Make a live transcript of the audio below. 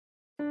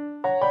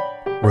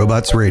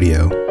Robots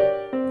Radio.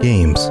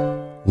 Games,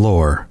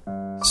 lore,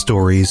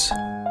 stories,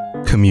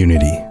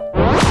 community.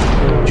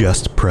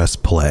 Just press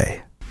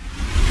play.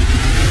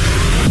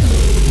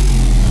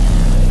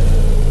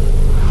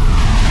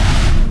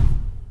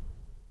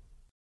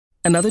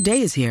 Another day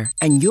is here,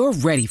 and you're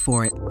ready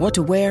for it. What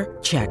to wear?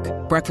 Check.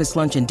 Breakfast,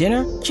 lunch, and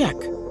dinner? Check.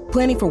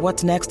 Planning for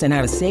what's next and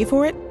how to save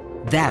for it?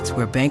 That's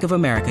where Bank of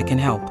America can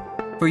help.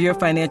 For your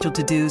financial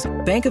to-dos,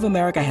 Bank of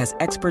America has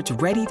experts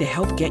ready to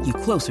help get you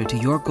closer to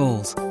your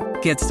goals.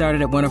 Get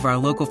started at one of our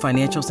local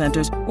financial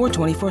centers or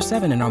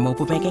 24/7 in our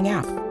mobile banking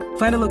app.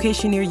 Find a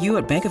location near you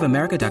at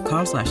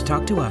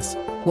bankofamerica.com/talktous.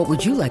 What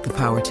would you like the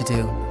power to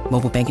do?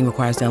 Mobile banking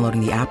requires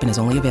downloading the app and is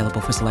only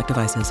available for select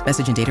devices.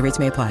 Message and data rates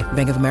may apply.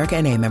 Bank of America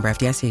N.A., member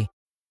FDIC.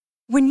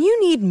 When you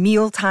need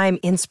mealtime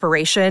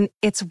inspiration,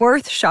 it's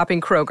worth shopping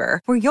Kroger,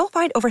 where you'll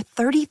find over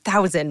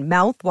 30,000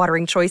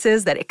 mouth-watering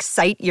choices that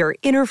excite your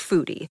inner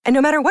foodie. And no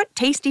matter what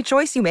tasty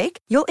choice you make,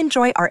 you'll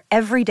enjoy our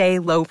everyday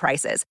low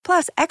prices,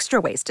 plus extra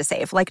ways to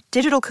save, like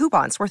digital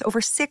coupons worth over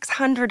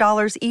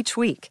 $600 each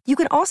week. You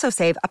can also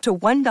save up to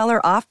 $1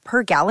 off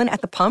per gallon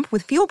at the pump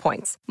with fuel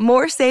points.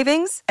 More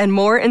savings and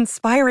more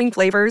inspiring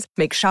flavors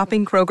make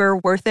shopping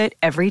Kroger worth it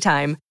every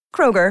time.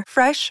 Kroger,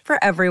 fresh for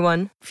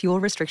everyone. Fuel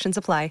restrictions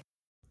apply.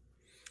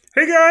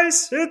 Hey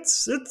guys,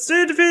 it's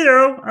Dave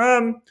DeVito.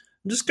 I'm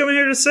just coming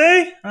here to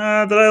say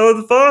that I love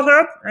the Fallout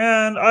Hub,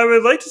 and I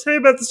would like to tell you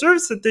about the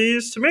service that they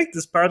use to make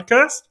this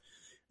podcast.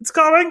 It's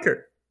called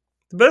Anchor.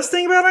 The best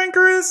thing about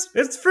Anchor is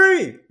it's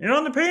free. You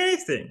don't have to pay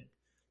anything.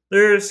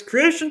 There's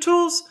creation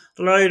tools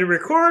that allow you to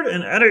record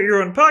and edit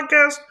your own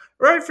podcast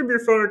right from your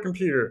phone or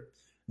computer.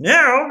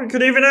 Now, you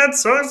can even add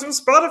songs from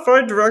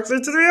Spotify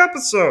directly to the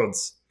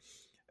episodes.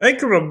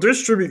 Anchor will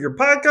distribute your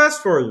podcast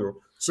for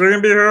you, so you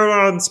can be heard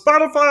on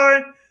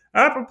Spotify,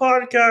 Apple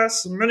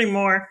Podcasts, and many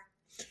more.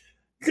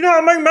 You can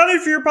now make money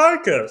for your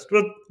podcast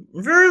with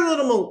very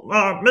little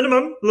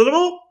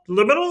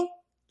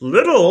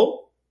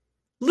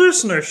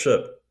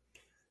listenership.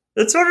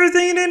 It's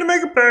everything you need to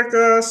make a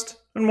podcast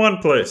in one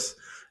place.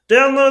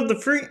 Download the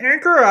free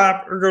Anchor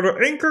app or go to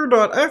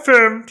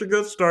anchor.fm to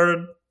get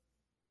started.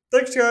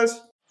 Thanks,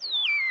 guys.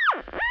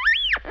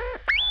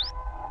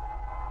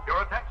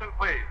 Your attention,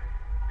 please.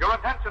 Your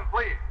attention,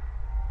 please.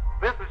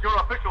 This is your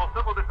official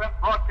civil defense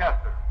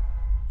broadcaster.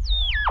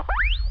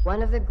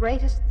 One of the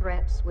greatest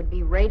threats would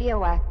be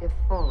radioactive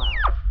fallout.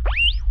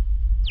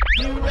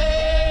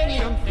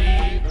 Uranium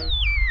fever.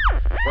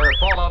 Where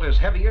fallout is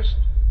heaviest,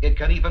 it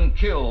can even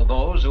kill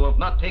those who have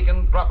not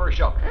taken proper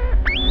shelter.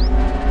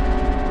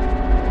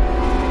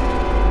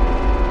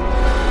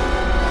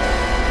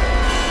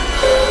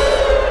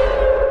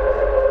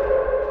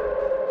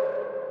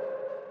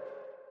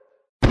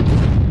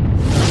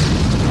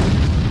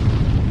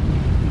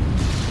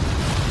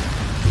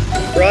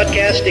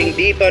 Broadcasting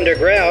deep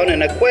underground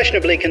in a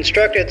questionably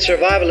constructed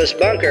survivalist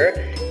bunker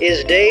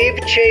is Dave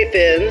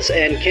Chaffins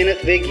and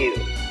Kenneth Vigue,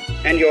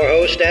 and your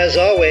host, as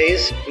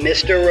always,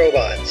 Mr.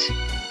 Robots.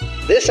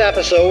 This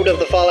episode of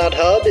the Fallout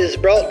Hub is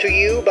brought to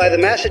you by the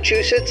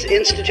Massachusetts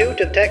Institute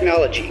of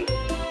Technology.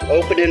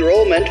 Open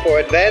enrollment for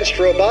advanced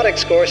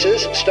robotics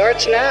courses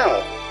starts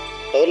now.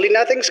 Totally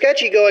nothing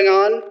sketchy going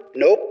on.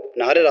 Nope,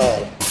 not at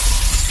all.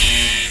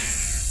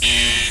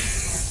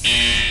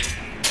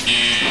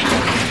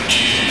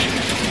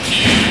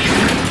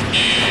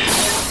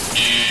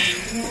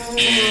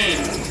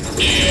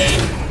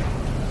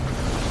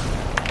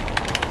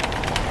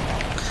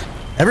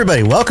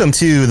 Everybody, welcome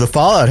to the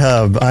Fallout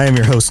Hub. I am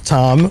your host,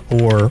 Tom,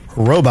 or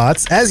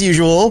Robots. As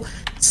usual,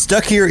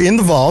 stuck here in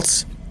the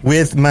vault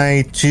with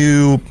my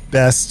two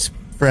best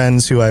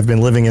friends who I've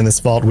been living in this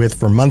vault with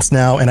for months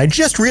now. And I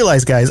just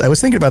realized, guys, I was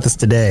thinking about this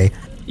today.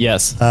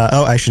 Yes.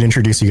 I should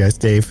introduce you guys.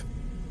 Dave,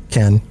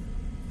 Ken,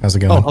 how's it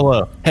going? Oh,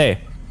 hello. Hey.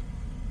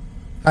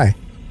 Hi.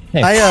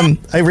 Hey.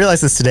 I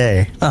realized this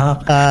today.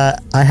 I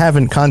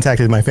haven't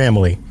contacted my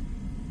family.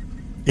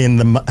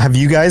 Have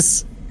you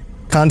guys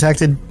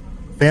contacted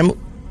family?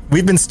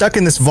 We've been stuck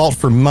in this vault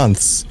for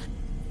months.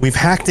 We've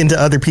hacked into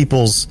other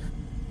people's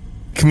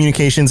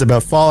communications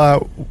about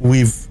Fallout.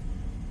 We've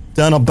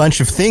done a bunch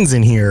of things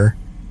in here.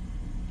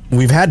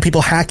 We've had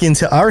people hack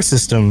into our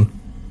system,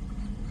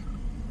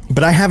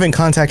 but I haven't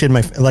contacted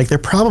they're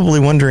probably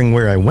wondering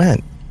where I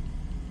went.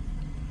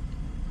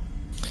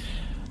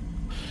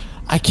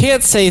 I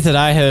can't say that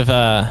I have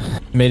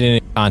made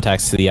any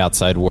contacts to the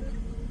outside world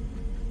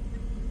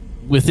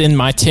within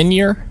my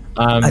tenure.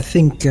 I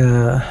think,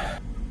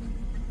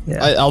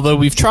 yeah. Although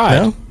we've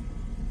tried.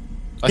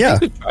 Yeah. I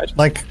think we've tried.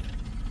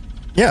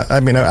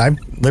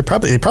 They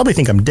probably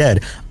think I'm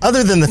dead,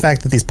 other than the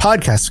fact that these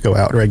podcasts go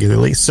out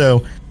regularly.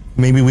 So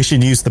maybe we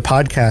should use the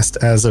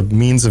podcast as a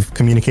means of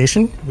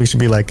communication. We should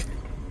be like,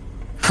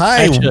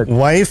 hi,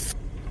 wife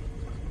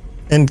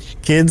and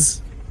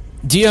kids.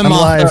 Dear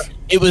mother,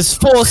 it was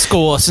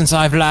 80 since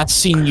I've last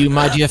seen you,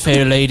 my dear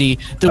fair lady.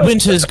 The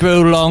winters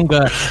grow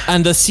longer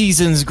and the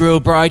seasons grow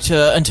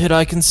brighter until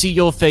I can see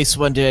your face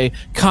one day.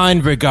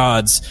 Kind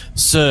regards,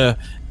 Sir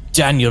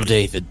Daniel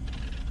David.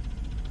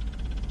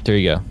 There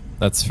you go.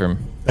 That's from...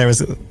 That was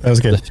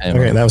good.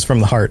 Okay, that was from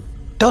the heart.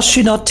 Does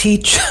she not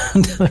teach?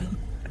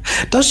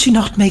 Does she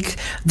not make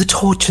the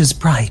torches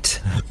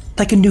bright,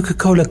 like a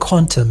Nuka-Cola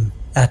Quantum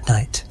at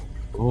night?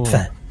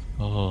 Fan.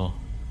 Oh.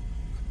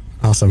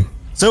 Awesome.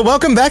 So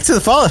welcome back to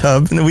the Fallout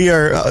Hub. We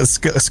are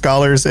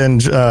scholars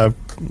and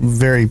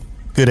very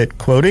good at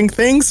quoting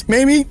things,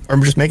 maybe, or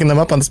just making them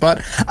up on the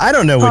spot. I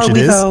don't know which it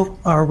is.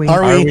 Are we?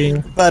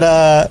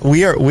 But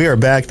we are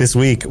back this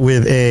week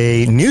with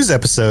a news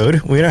episode.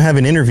 We don't have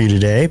an interview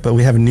today, but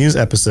we have a news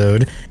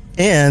episode,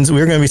 and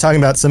we're going to be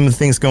talking about some of the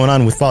things going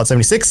on with Fallout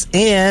 76,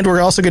 and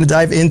we're also going to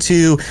dive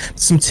into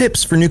some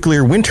tips for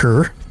nuclear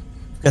winter.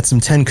 We've got some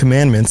 10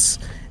 commandments.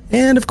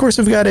 And, of course,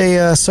 we've got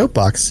a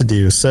soapbox to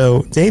do.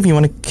 So, Dave, you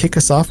want to kick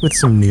us off with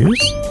some news?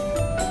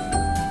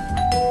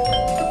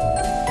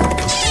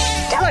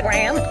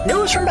 Telegram,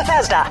 news from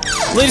Bethesda.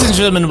 Ladies and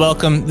gentlemen,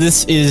 welcome.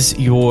 This is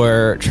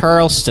your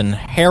Charleston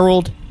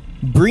Herald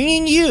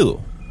bringing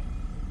you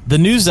the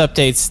news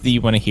updates that you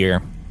want to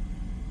hear.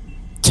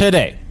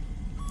 Today,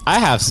 I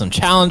have some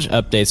challenge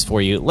updates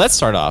for you. Let's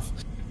start off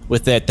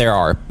with that there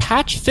are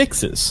patch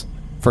fixes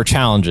for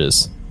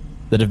challenges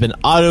that have been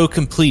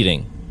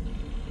auto-completing.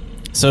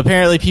 So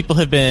apparently people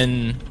have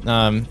been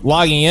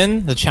logging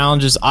in, the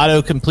challenges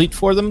auto-complete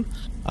for them,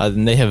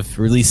 and they have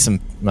released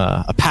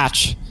a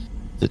patch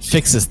that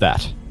fixes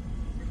that.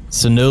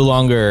 So no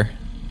longer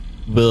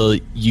will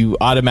you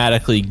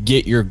automatically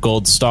get your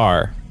gold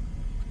star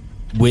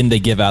when they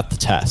give out the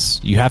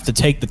test. You have to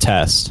take the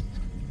test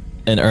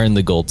and earn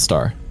the gold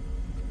star.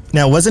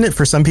 Now, wasn't it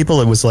for some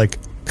people it was like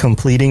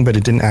completing, but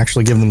it didn't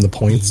actually give them the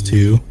points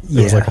too?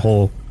 It was like a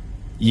whole...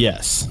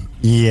 Yes.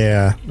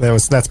 Yeah,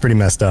 that's pretty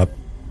messed up.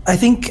 I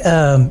think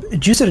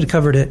Juice had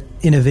covered it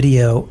in a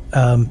video.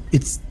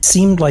 It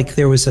seemed like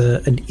there was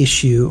an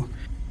issue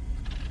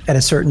at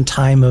a certain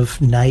time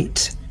of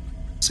night.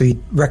 So he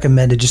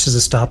recommended, just as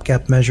a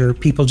stopgap measure,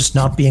 people just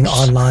not being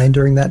online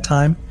during that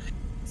time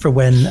for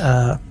when...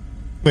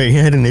 Wait, he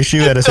had an issue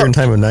at a certain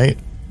time of night?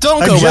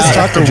 Don't go out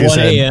after 1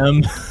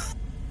 a.m.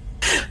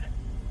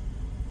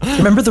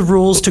 Remember the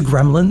rules to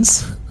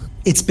Gremlins?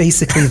 It's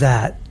basically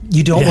that.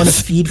 You don't want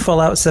to feed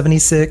Fallout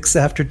 76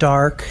 after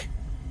dark.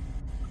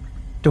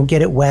 Don't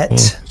get it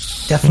wet.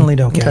 Definitely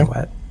don't get it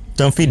wet.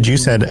 Don't feed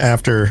Juicehead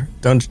after.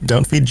 Don't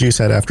feed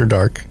Juicehead after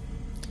dark.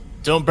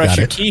 Don't brush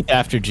your teeth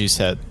after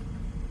Juicehead.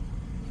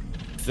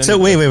 So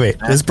wait.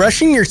 Does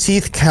brushing your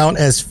teeth count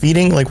as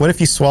feeding? Like, what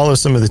if you swallow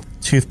some of the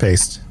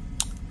toothpaste?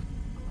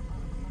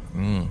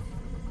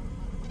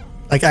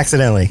 Like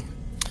accidentally.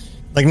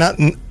 Like not.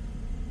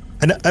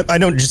 I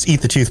don't just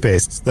eat the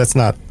toothpaste. That's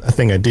not a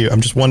thing I do.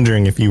 I'm just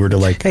wondering if you were to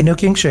like. Hey, no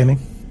king shaming.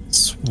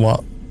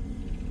 Swallow.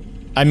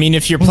 I mean,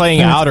 if you're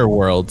playing Outer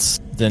Worlds,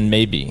 then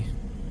maybe.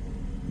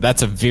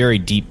 That's a very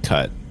deep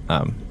cut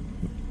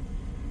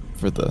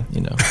for the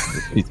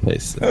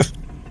toothpaste.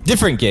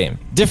 Different game,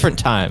 different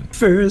time.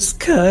 First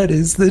cut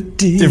is the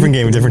deep. Different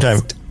game, different time.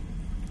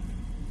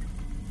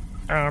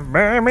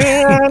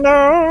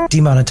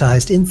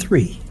 Demonetized in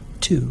 3,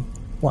 2,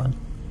 1.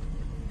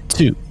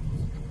 2.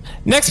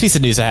 Next piece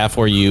of news I have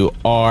for you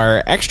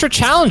are extra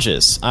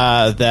challenges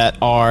that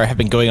have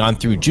been going on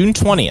through June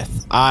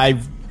 20th.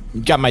 I've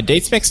got my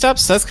dates mixed up,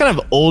 so that's kind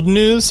of old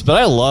news, but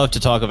I love to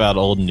talk about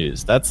old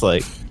news. That's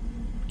like,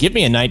 give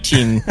me a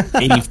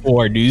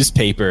 1984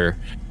 newspaper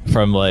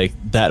from like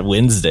that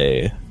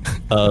Wednesday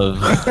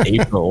of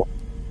April.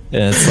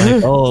 And it's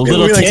like, little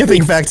we like to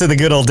think back to the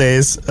good old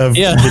days of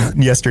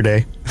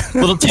yesterday.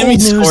 Little Timmy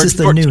scored is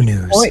the new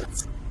news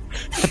points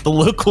at the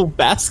local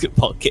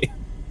basketball game.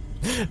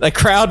 That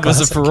crowd was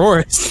a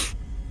furore.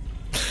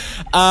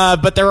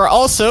 But there are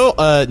also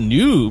a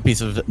new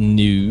piece of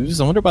news.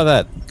 I wonder how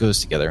that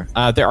goes together.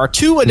 There are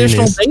 2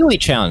 additional daily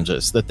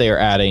challenges that they are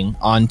adding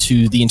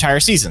onto the entire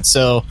season.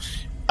 So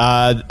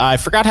I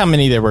forgot how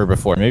many there were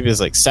before. Maybe it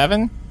was like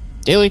 7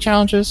 daily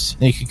challenges.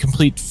 And you can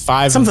complete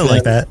 5 something of them.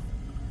 like that.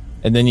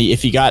 And then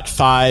if you got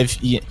 5,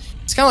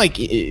 it's kind of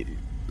like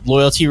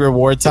loyalty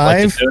rewards at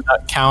like the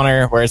donut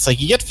counter, where it's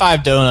like you get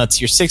 5 donuts,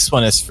 your 6th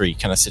one is free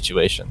kind of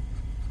situation.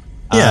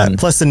 Yeah,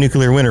 plus the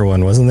nuclear winter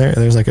one, wasn't there?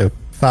 There's like a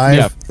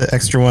 5, the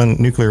extra one,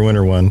 nuclear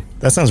winter one.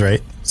 That sounds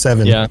right.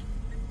 7. Yeah.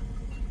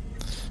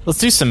 Let's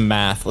do some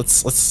math.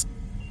 Let's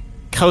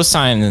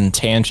cosine and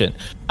tangent.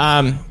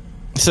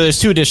 So there's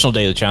 2 additional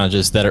daily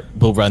challenges that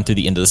will run through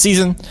the end of the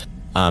season.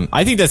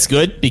 I think that's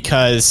good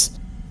because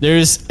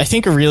there's, I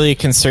think, a really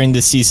concern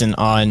this season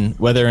on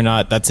whether or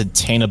not that's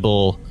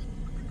attainable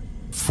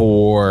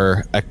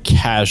for a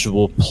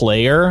casual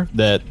player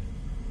that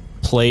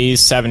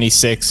plays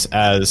 76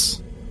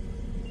 as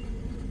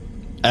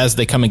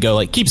they come and go,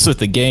 like keeps with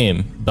the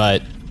game,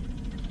 but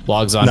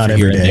logs on for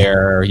here and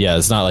there. Yeah,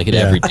 it's not like an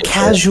everyday. A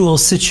casual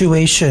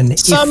situation,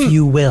 if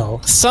you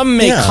will. Some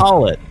may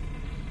call it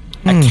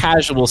a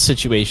casual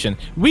situation.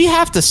 We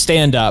have to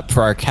stand up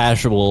for our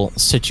casual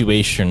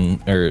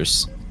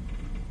situationers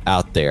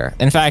out there.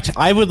 In fact,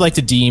 I would like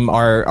to deem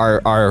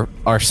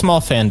our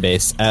small fan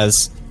base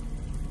as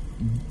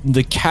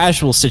the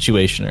casual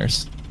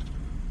situationers.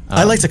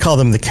 I like to call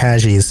them the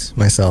cashies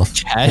myself.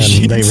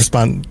 Cashies? And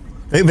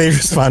they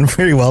respond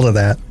pretty well to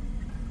that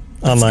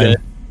online.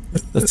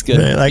 That's good.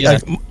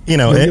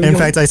 In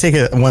fact, I take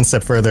it one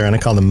step further and I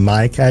call them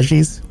my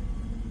cashies.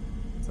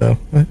 So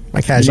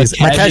my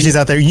cashies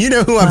out there, you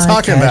know who I'm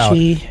talking about.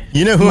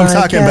 You know who I'm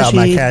talking about,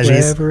 my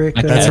cashies.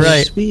 That's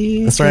right.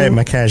 That's right,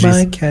 my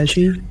cashies.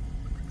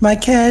 My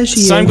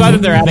cashies. So I'm glad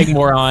that they're adding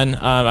more on.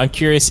 I'm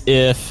curious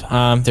if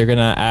they're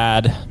gonna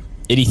add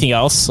anything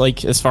else,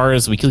 like as far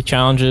as weekly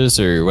challenges,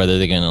 or whether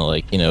they're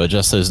gonna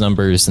adjust those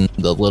numbers in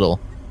the little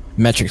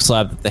metric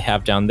slab that they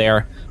have down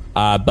there.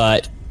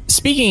 But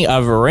speaking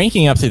of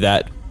ranking up through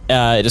that,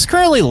 it is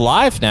currently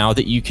live now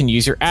that you can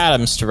use your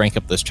atoms to rank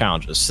up those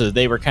challenges. So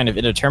they were kind of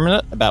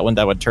indeterminate about when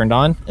that would turn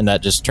on, and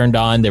that just turned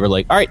on. They were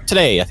like, all right,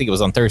 today, I think it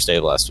was on Thursday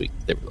of last week,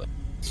 they were like,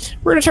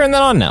 we're going to turn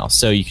that on now.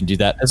 So you can do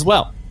that as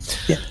well.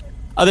 Yeah.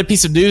 Other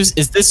piece of news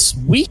is this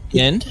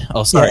weekend.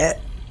 Oh, sorry. Yeah,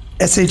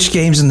 SH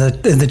Games in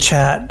the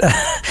chat.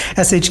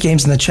 SH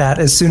Games in the chat.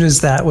 As soon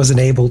as that was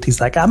enabled, he's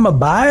like, I'm going to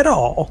buy it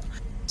all.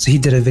 So he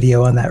did a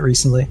video on that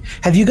recently.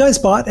 Have you guys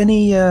bought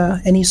any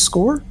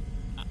S.C.O.R.E?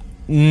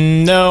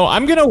 No,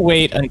 I'm gonna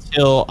wait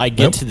until I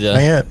get to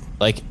the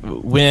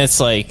when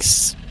it's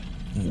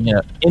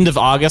end of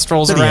August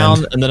rolls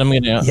around, and then I'm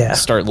gonna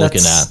start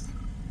looking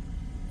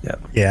at.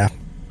 Yeah.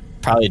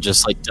 Probably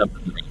just dump.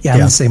 Yeah,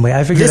 I'm the same way.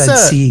 I figured I'd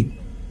see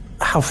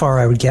how far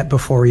I would get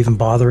before even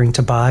bothering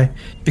to buy,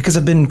 because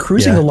I've been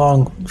cruising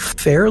along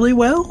fairly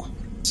well.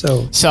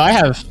 So I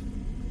have.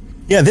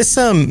 Yeah,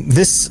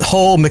 this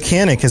whole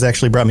mechanic has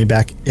actually brought me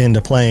back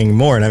into playing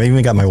more, and I've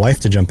even got my wife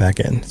to jump back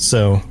in.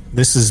 So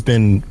this has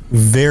been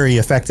very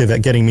effective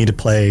at getting me to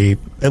play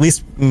at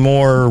least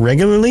more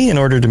regularly in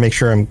order to make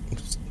sure I'm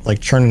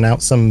churning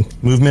out some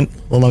movement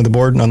along the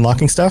board and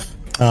unlocking stuff.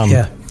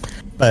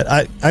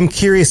 But I'm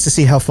curious to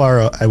see how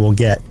far I will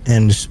get,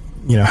 and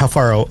how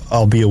far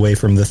I'll be away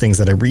from the things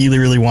that I really,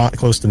 really want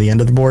close to the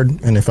end of the board,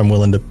 and if I'm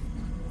willing to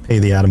pay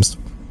the atoms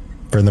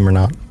for them or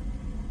not.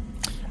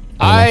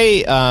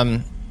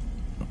 I'm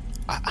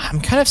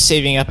kind of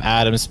saving up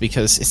atoms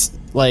because it's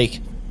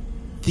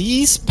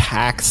these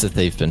packs that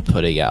they've been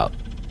putting out.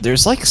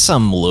 There's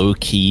some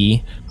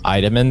low-key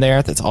item in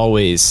there that's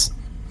always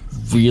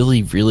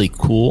really, really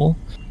cool.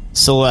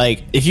 So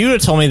if you would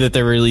have told me that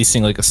they're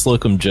releasing a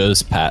Slocum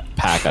Joe's pack,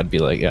 I'd be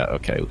like, yeah,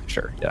 okay,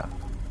 sure, yeah,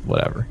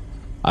 whatever.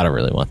 I don't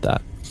really want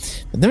that.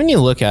 But then when you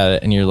look at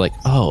it and you're like,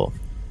 oh,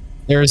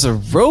 there's a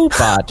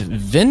robot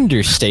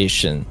vendor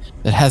station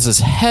that has his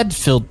head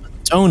filled with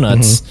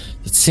donuts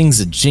that sings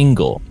a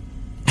jingle.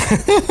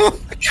 I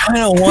kind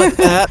of want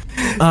that.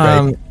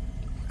 Right.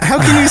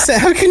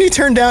 How can you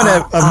turn down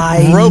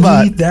a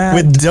robot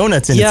with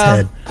donuts in its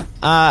head?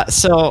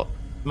 So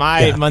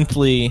my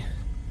monthly,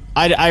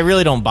 I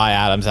really don't buy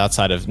atoms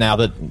outside of now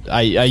that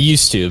I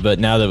used to, but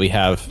now that we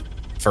have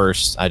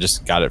First, I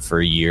just got it for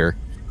a year,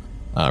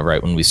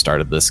 right when we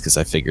started this, because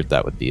I figured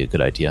that would be a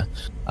good idea.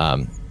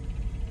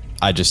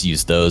 I just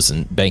use those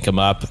and bank them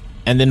up,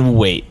 and then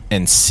wait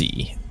and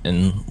see.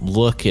 And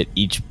look at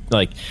each,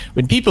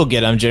 when people get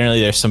them, generally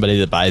there's somebody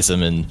that buys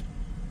them and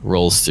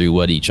rolls through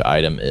what each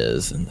item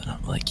is, and then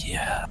I'm like,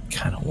 yeah, I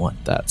kind of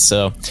want that.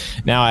 So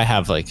now I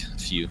have a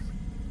few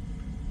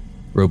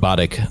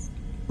Robotman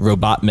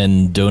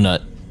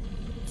donut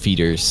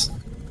feeders,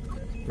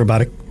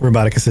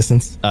 robotic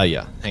assistants.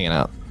 Yeah, hanging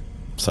out.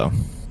 So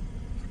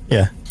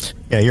yeah,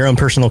 your own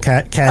personal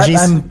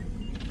cashies.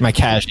 My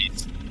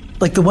cashies.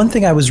 The one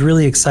thing I was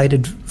really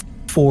excited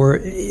for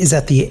is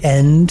at the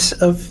end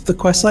of the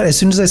quest line. As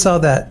soon as I saw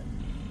that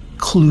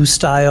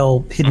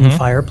clue-style hidden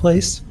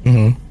fireplace,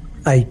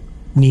 I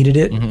needed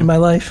it in my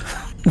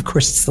life. Of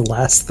course, it's the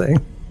last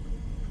thing.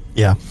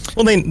 Yeah.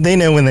 Well, they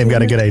know when they've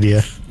got a good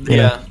idea.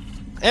 Yeah.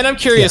 And I'm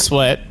curious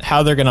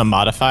how they're going to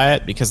modify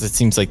it, because it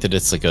seems like that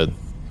it's a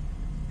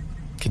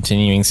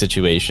continuing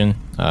situation,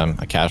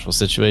 a casual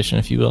situation,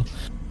 if you will,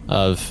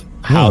 of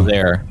how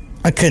they're...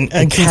 A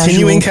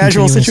continuing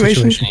casual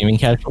situation? Continuing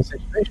casual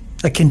situation.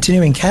 A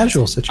continuing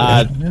casual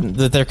situation.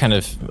 That they're kind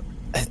of...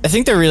 I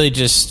think they're really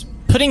just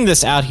putting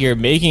this out here,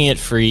 making it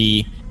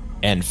free,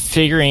 and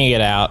figuring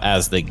it out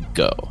as they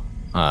go.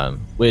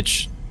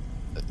 Which,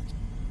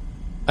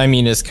 I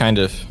mean, is kind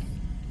of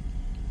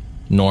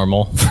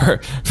normal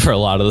for a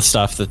lot of the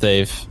stuff that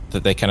they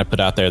kind of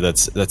put out there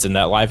that's in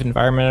that live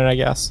environment, I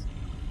guess.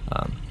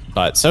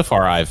 But so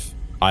far I've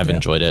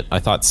enjoyed it. I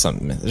thought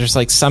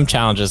there's some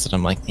challenges that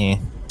I'm like,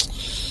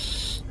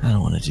 I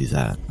don't want to do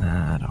that.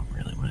 I don't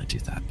really want to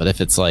do that. But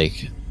if it's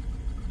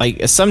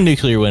some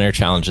nuclear winter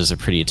challenges are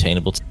pretty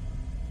attainable.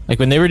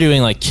 When they were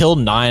doing kill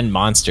 9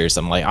 monsters,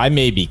 I'm like, I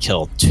maybe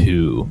kill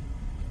 2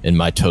 in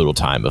my total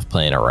time of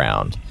playing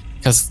around.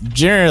 Because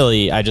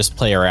generally I just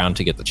play around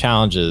to get the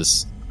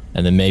challenges,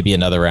 and then maybe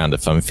another round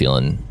if I'm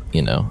feeling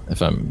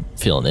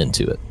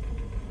into it.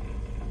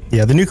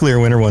 Yeah, the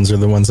nuclear winter ones are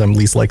the ones I'm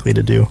least likely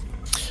to do.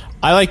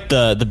 I like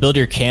the build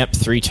your camp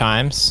 3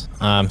 times.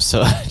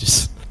 So I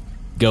just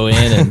go in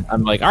and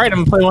I'm like, all right,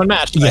 I'm gonna play one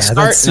match. And I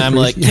start and I'm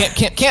like,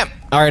 camp.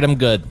 All right, I'm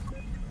good.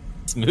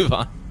 Let's move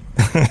on.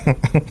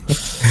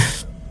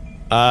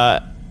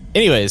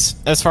 Anyways,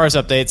 as far as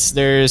updates,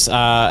 there's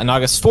an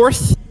August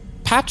 4th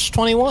patch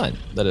 21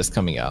 that is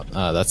coming out.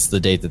 That's the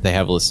date that they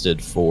have listed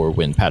for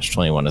when patch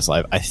 21 is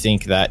live. I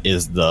think that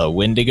is the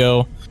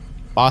Wendigo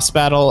boss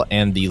battle,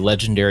 and the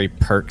legendary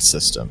perk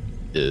system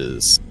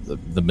is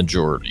the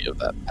majority of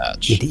that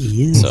patch. It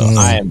is. So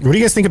what do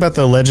you guys think about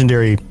the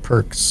legendary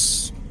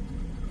perks?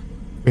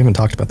 We haven't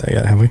talked about that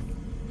yet, have we?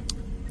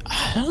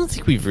 I don't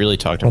think we've really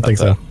talked about that.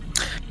 I don't think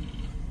so.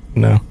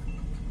 No.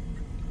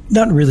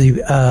 Not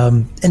really.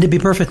 And to be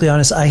perfectly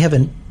honest, I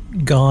haven't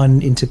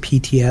gone into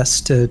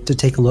PTS to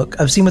take a look.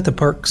 I've seen what the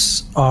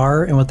perks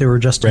are and what they were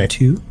adjusted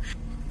to,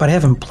 but I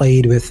haven't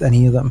played with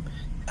any of them.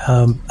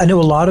 I know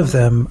a lot of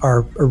them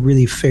are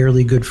really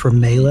fairly good for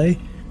melee.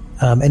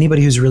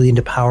 Anybody who's really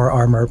into power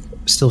armor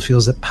still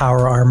feels that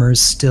power armor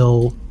is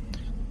still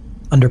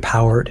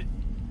underpowered.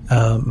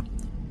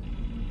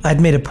 I'd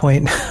made a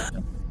point.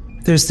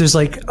 There's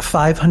like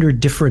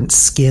 500 different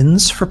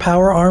skins for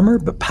power armor,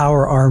 but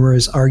power armor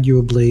is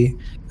arguably,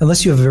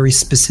 unless you have a very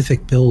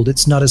specific build,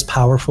 it's not as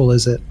powerful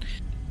as it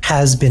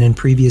has been in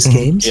previous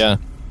games. Yeah.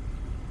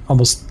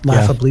 Almost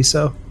laughably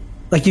so.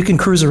 Like you can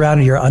cruise around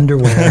in your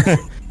underwear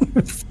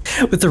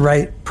with the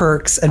right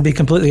perks and be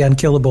completely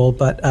unkillable,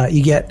 but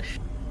you get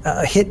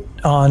hit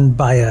on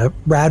by a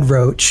rad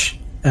roach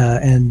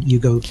and you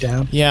go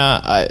down.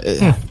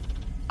 Yeah,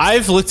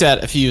 I've looked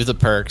at a few of the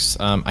perks.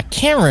 I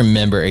can't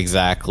remember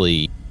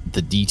exactly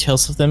the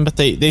details of them, but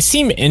they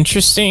seem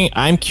interesting.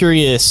 I'm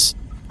curious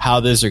how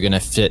those are going to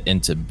fit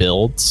into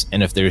builds,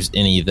 and if there's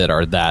any that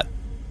are that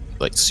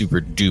like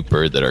super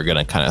duper that are going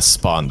to kind of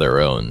spawn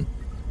their own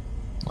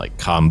like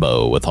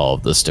combo with all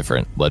of this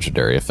different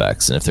legendary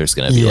effects, and if there's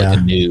going to be like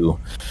a new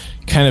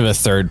kind of a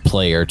third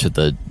player to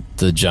the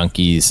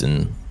junkies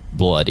and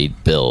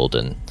bloodied build,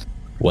 and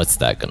what's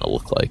that going to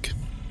look like?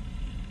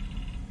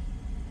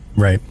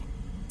 Right.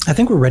 I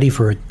think we're ready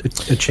for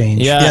a change.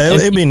 Yeah,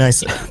 it'd be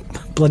nice.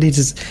 Bloody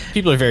just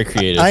people are very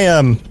creative.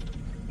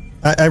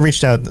 I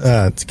reached out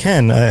to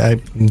Ken. I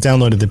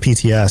downloaded the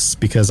PTS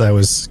because I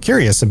was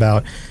curious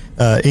about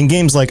in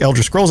games like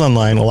Elder Scrolls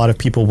Online, a lot of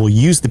people will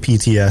use the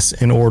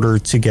PTS in order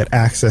to get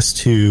access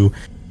to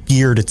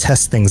gear to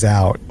test things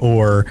out,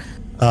 or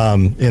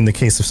in the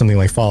case of something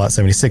like Fallout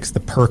 76, the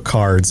perk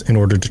cards in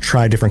order to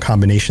try different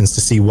combinations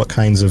to see what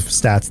kinds of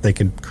stats they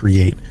could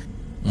create.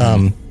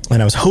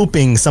 And I was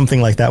hoping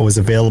something like that was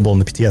available in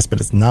the PTS, but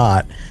it's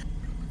not.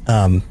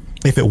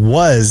 If it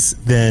was,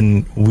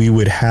 then we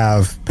would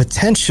have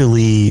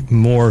potentially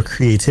more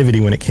creativity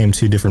when it came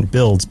to different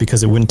builds,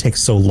 because it wouldn't take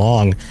so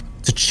long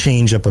to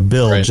change up a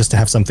build just to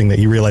have something that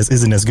you realize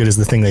isn't as good as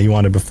the thing that you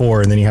wanted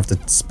before, and then you have to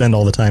spend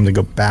all the time to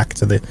go back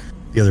to the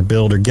other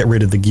build or get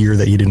rid of the gear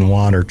that you didn't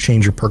want, or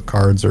change your perk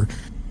cards, or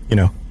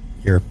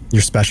your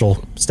special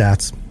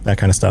stats, that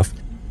kind of stuff.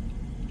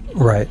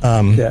 Right.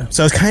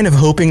 So I was kind of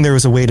hoping there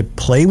was a way to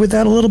play with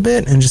that a little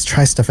bit and just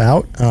try stuff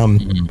out,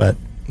 but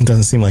it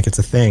doesn't seem like it's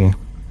a thing,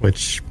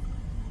 which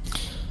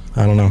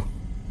I don't know.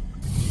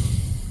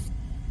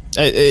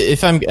 I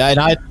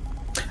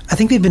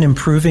think they've been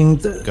improving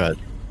the. Go ahead.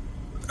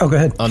 Oh, go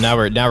ahead. Oh, now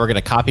we're going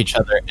to copy each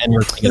other, and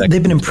we're going to.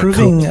 They've been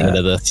improving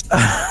into this.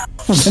 I'm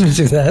going to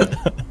do that.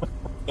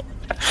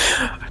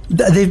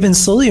 They've been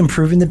slowly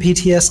improving the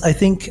PTS. I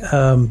think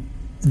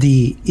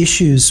the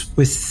issues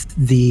with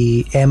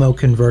the ammo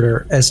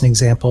converter, as an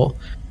example,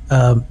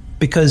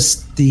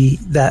 because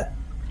that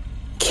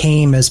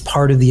came as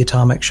part of the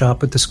Atomic Shop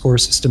with the S.C.O.R.E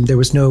system, there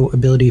was no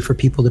ability for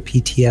people to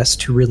PTS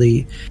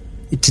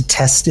to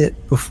test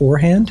it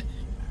beforehand,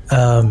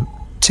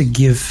 to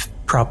give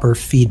proper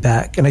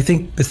feedback. And I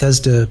think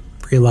Bethesda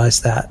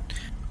realized that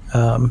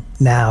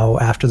now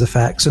after the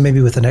fact. So maybe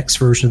with the next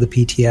version of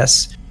the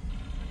PTS,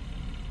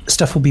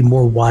 stuff will be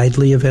more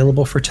widely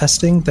available for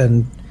testing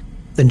than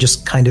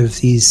just kind of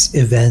these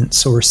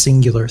events or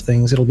singular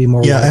things. It'll be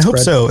more widespread. I hope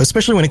so,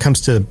 especially when it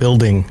comes to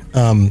building.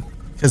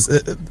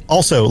 Because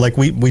also, like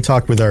we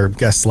talked with our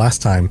guests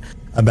last time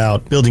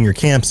about building your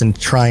camps and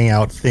trying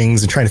out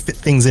things and trying to fit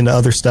things into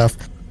other stuff.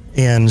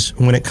 And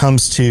when it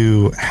comes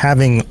to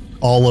having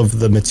all of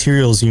the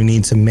materials you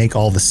need to make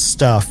all the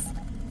stuff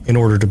in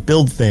order to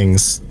build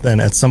things, then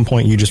at some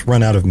point you just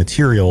run out of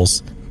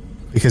materials,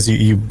 because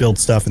you build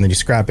stuff and then you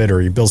scrap it,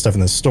 or you build stuff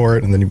and then store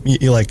it, and then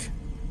you like,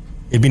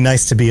 it'd be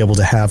nice to be able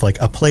to have like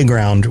a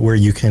playground where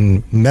you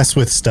can mess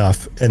with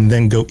stuff and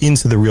then go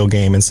into the real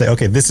game and say,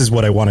 okay, this is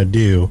what I want to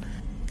do,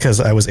 because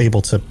I was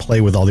able to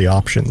play with all the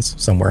options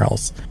somewhere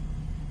else.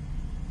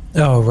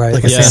 Oh, right.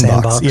 Like a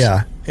sandbox.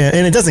 Yeah.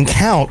 And it doesn't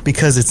count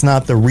because it's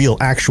not the real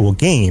actual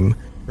game,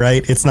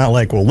 right? It's not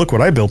like, well, look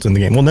what I built in the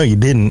game. Well, no, you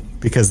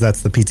didn't, because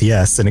that's the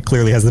PTS, and it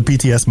clearly has the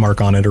PTS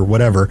mark on it or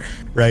whatever,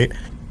 right?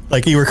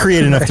 Like, you were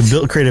creative enough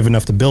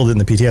to build it in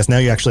the PTS. Now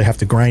you actually have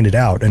to grind it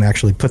out and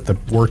actually put the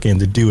work in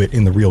to do it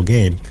in the real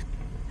game.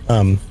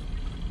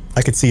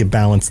 I could see a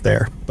balance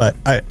there, but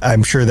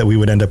I'm sure that we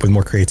would end up with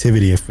more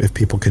creativity if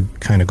people could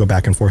kind of go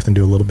back and forth and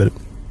do a little bit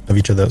of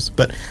each of those.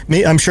 But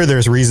I'm sure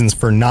there's reasons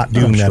for not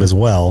doing that as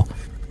well.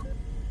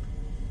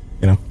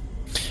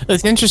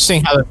 It's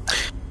interesting how.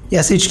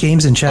 SH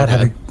Games in chat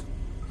had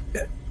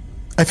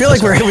I feel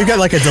like we've got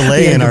like a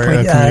delay in our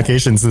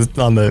communications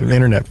on the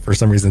internet for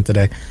some reason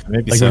today.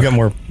 Maybe we've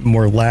got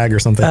more lag or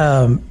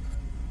something.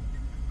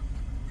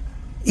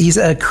 He's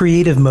a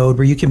creative mode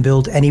where you can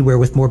build anywhere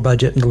with more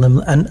budget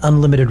and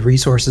unlimited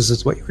resources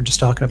is what you were just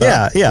talking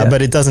about. Yeah,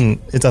 but it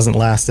doesn't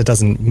last. It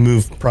doesn't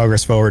move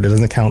progress forward. It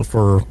doesn't count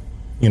for,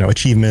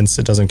 achievements.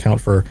 It doesn't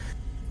count for,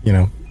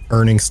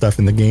 earning stuff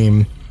in the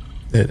game.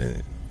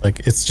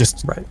 It's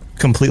just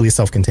completely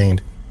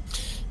self-contained.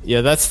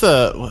 Yeah, that's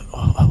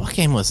what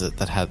game was it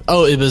that had?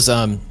 Oh, it was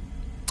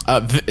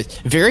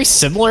very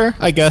similar,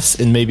 I guess,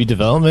 in maybe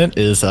development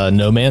is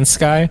No Man's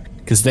Sky,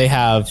 because they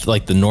have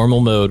like the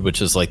normal mode,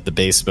 which is like the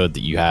base mode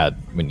that you had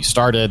when you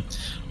started.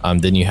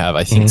 Then you have,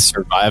 I think,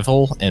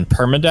 survival and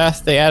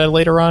permadeath they added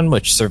later on,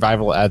 which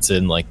survival adds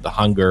in like the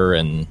hunger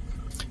and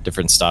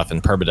different stuff,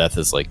 and permadeath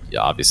is like,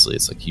 obviously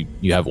it's like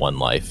you have one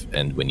life,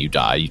 and when you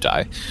die, you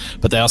die.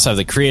 But they also have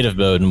the creative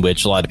mode, in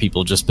which a lot of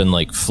people just been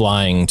like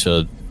flying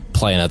to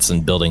planets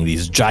and building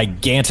these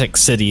gigantic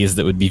cities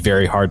that would be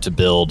very hard to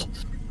build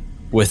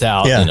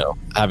without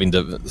having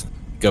to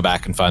go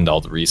back and find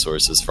all the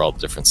resources for all the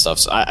different stuff.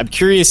 So I'm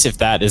curious if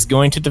that is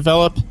going to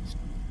develop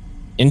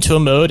into a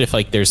mode, if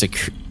like there's a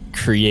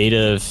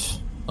creative,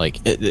 like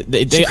I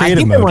think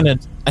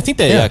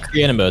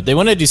creative mode. They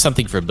want to do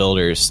something for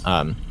builders,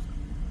 and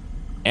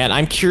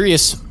I'm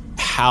curious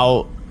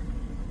how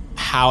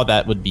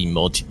that would be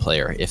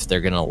multiplayer, if they're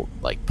gonna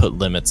like put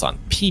limits on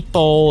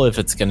people, if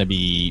it's gonna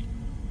be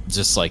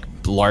just like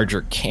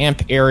larger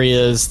camp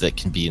areas that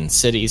can be in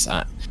cities.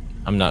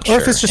 I'm not sure.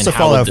 Or if it's just a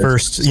Fallout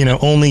first,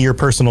 only your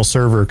personal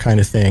server kind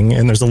of thing,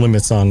 and there's the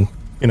limits on,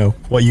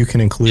 what you can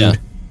include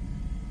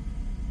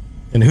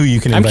and who you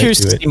can invite to it. I'm curious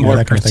to see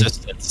more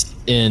persistence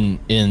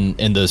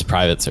in those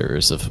private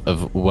servers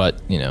of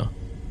what,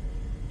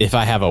 if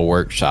I have a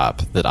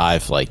workshop that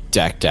I've like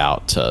decked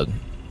out to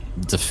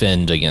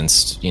defend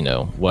against,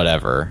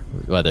 whatever,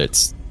 whether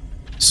it's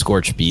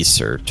Scorched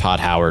Beasts or Todd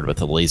Howard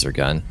with a laser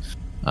gun.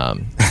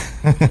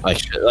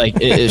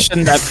 It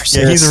shouldn't that persist?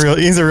 Yeah,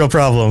 he's a real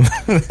problem.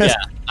 Yeah,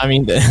 I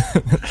mean,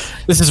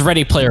 this is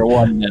Ready Player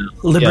One now.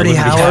 Liberty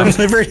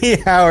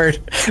Howard,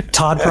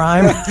 Todd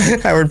Prime,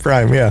 Howard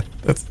Prime. Yeah,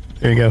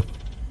 there you go.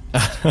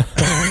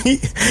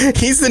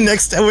 He's the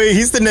next. Wait,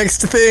 he's the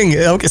next thing.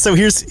 Okay, so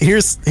here's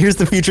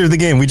the future of the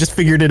game. We just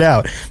figured it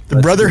out. The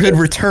Brotherhood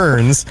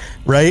returns,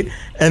 right?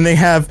 And they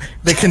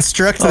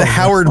construct the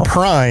Howard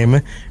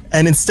Prime.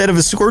 And instead of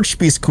a Scorched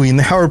Beast Queen,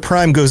 the Howard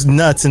Prime goes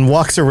nuts and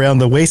walks around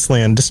the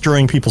wasteland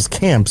destroying people's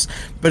camps.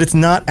 But it's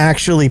not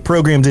actually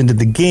programmed into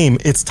the game.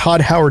 It's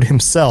Todd Howard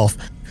himself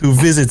who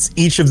visits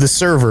each of the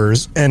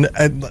servers and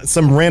at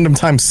some random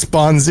time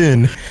spawns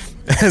in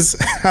as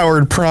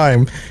Howard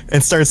Prime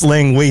and starts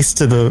laying waste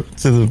to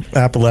the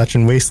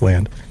Appalachian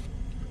wasteland.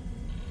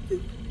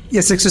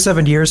 Yeah, 6 or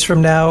 7 years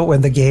from now,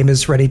 when the game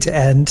is ready to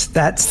end,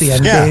 that's the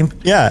end game.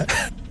 Yeah.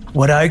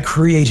 What I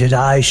created,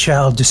 I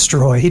shall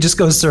destroy. He just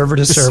goes server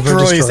to server,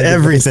 destroys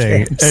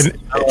everything, and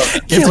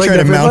you have to try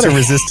to mount a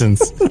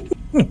resistance.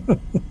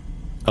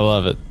 I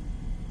love it.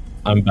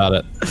 I'm about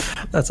it.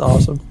 That's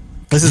awesome.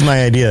 This is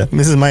my idea.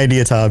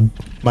 Todd.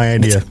 My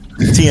idea.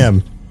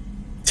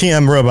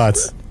 TM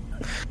robots.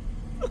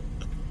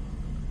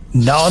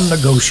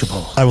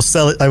 Non-negotiable. I will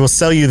sell it. I will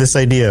sell you this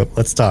idea.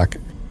 Let's talk.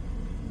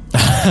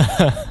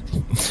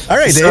 All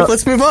right, Dave,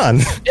 let's move on.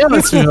 Yeah,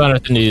 let's move on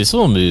with the news.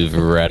 We'll move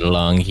right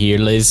along here,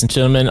 ladies and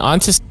gentlemen, on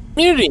to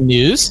community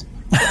news.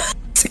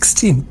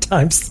 16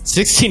 times.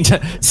 16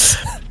 times.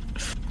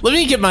 Let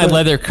me get my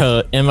leather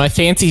coat and my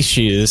fancy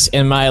shoes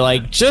and my,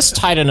 just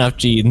tight enough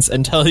jeans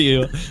and tell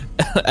you,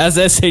 as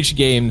SH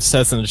Games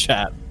says in the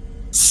chat,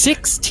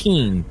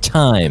 16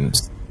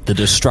 times the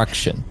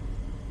destruction.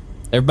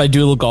 Everybody do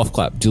a little golf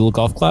clap. Do a little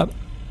golf clap.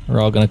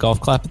 We're all going to golf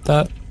clap at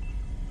that.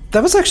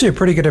 That was actually a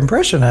pretty good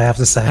impression, I have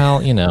to say.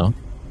 Well, you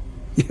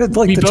had,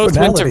 we both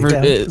went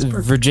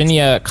to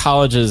Virginia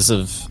colleges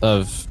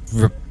of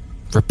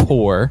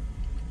rapport.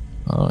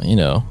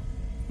 William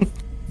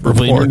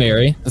and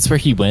Mary. That's where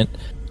he went.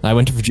 I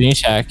went to Virginia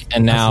Tech,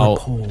 and now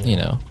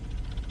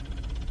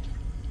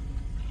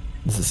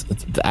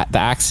the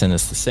accent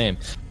is the same.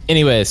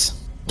 Anyways,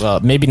 well,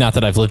 maybe not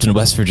that I've lived in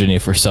West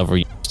Virginia for several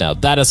years now.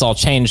 That has all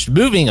changed.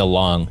 Moving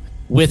along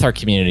with our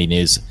community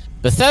news,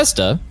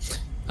 Bethesda,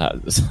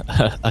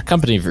 a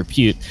company of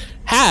repute,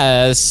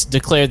 has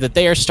declared that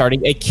they are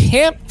starting a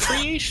camp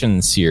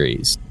creation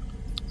series.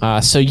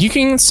 So you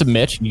can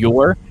submit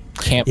your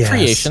camp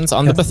creations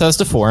on the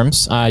Bethesda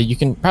forums. You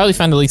can probably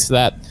find the links to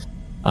that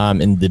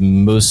in the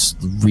most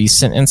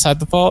recent Inside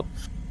the Vault.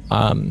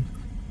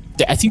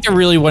 I think they're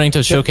really wanting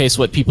to showcase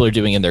what people are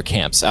doing in their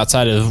camps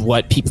outside of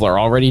what people are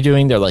already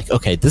doing. They're like,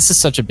 okay, this is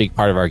such a big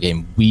part of our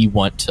game. We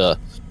want to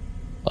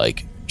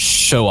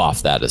show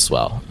off that as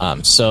well.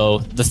 So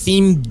the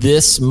theme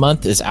this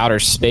month is outer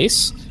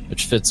space,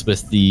 which fits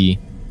with the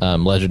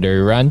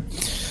legendary run.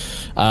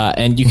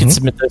 And you can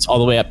submit this all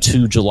the way up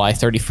to July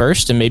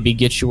 31st and maybe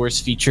get yours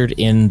featured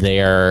in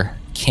their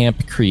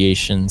camp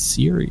creation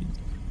series.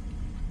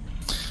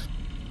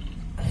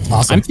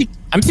 Awesome.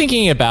 I'm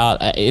thinking about,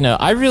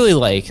 I really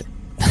like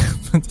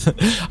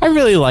I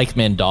really like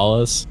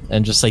mandalas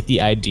and just like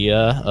the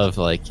idea of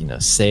like,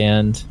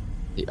 sand.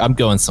 I'm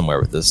going somewhere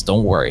with this.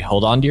 Don't worry.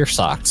 Hold on to your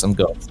socks. I'm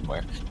going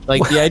somewhere.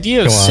 Like the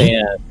idea of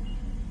sand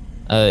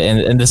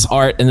and this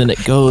art, and then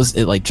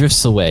it like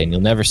drifts away and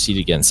you'll never see it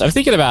again. So I'm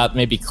thinking about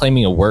maybe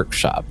claiming a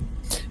workshop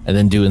and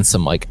then doing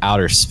some like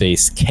outer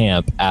space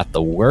camp at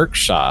the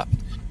workshop,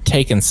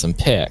 taking some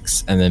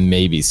pics, and then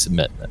maybe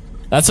submitting it.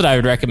 That's what I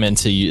would recommend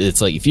to you.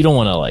 It's like if you don't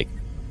want to like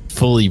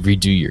fully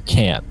redo your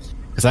camp,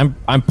 because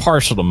I'm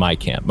partial to my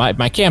camp.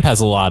 My camp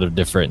has a lot of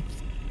different.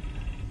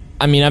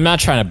 I mean, I'm not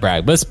trying to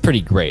brag, but it's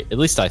pretty great. At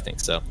least I think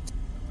so.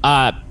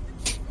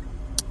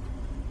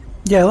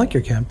 Yeah, I like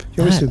your camp.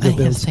 You always do good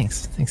builds.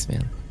 Thanks,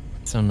 man.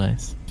 So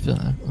nice.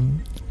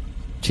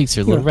 Cheeks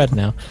are a little red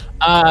now.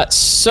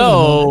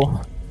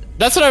 So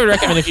that's what I would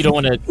recommend if you don't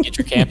want to get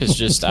your camp. Is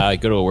just go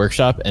to a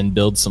workshop and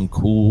build some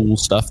cool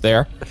stuff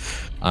there.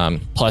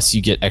 Plus,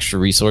 you get extra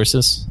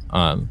resources.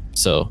 And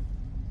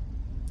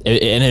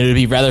it would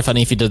be rather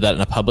funny if you did that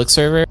in a public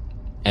server,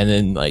 and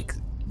then like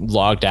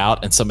logged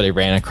out and somebody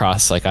ran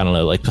across like, I don't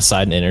know, like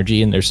Poseidon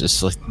Energy, and there's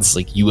just like this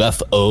like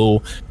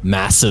UFO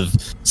massive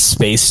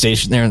space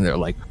station there, and they're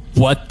like,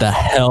 what the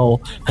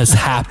hell has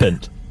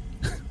happened?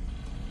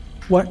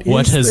 What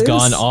has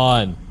gone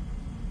on?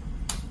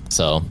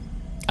 So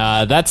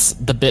that's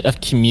the bit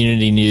of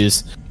community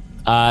news.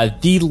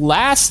 The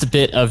last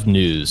bit of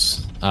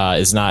news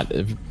is not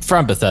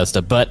from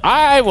Bethesda, but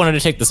I wanted to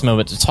take this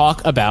moment to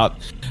talk about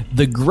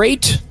the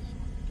great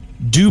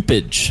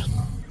dupage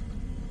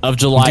of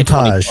July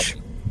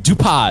 2020.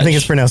 Dupage. I think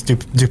it's pronounced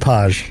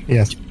dupage.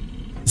 Yes.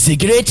 The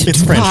great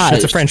It's dupage. French.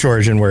 It's a French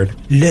origin word.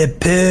 Le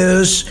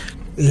page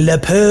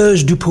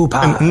du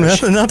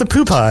poupage. Not the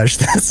poupage.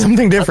 That's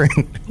something different.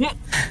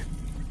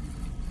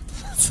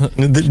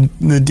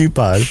 the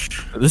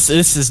dupage. This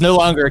is no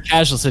longer a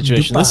casual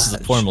situation. Dupage. This is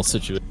a formal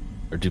situation.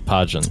 Or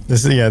dupagin.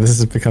 This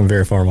has become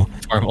very formal.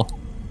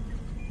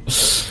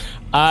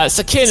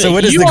 So Ken, so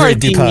what is the great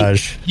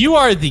dupage? You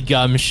are the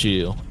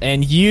gumshoe,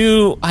 and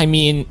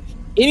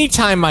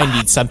anytime I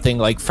need something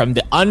like from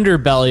the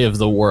underbelly of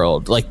the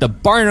world, like the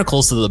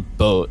barnacles of the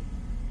boat,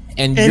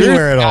 and anywhere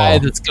you're the at guy all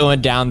that's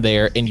going down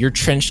there in your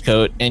trench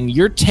coat, and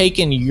you're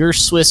taking your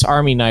Swiss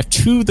Army knife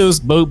to those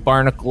boat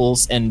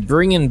barnacles and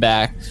bringing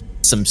back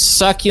some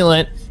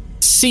succulent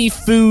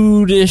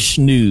seafoodish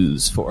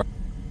news for.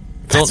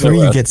 That's where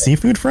you get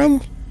seafood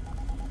from?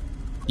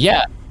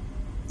 Yeah.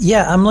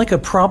 Yeah, I'm like a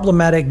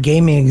problematic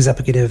gaming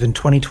executive in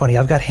 2020.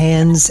 I've got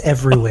hands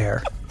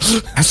everywhere.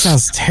 That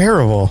sounds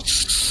terrible.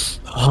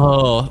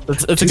 Oh,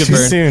 that's a good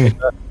burn.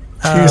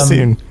 Too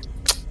soon.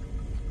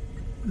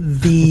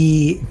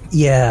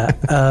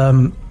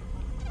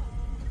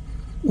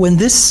 When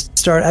this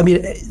started, I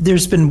mean,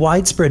 there's been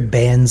widespread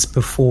bans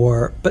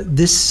before, but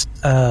this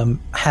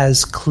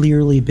has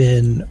clearly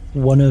been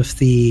one of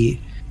the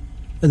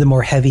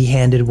more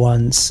heavy-handed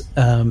ones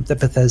that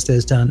Bethesda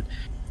has done.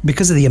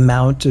 Because of the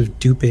amount of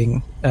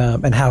duping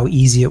and how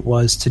easy it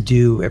was to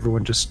do,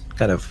 everyone just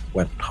kind of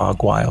went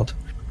hog wild,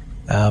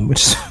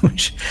 which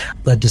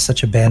led to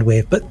such a ban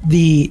wave. But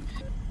the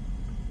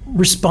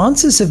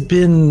responses have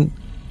been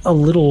a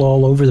little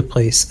all over the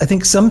place. I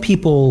think some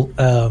people,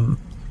 and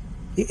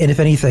if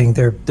anything,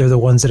 they're the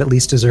ones that at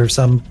least deserve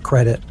some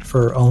credit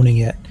for owning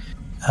it.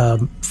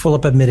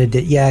 Fulop admitted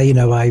that,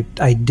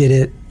 I did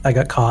it. I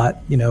got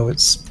caught.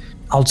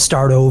 I'll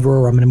start over,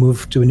 or I'm going to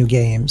move to a new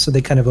game. So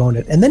they kind of own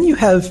it. And then you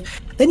have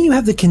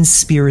the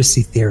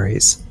conspiracy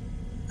theories,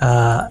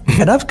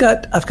 and I've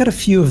got a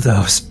few of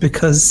those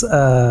because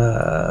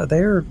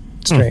they're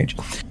strange.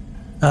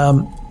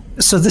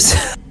 So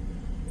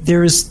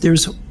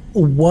there's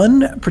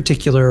one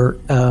particular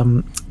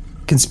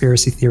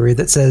conspiracy theory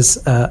that says.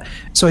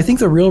 So I think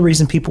the real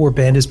reason people were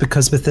banned is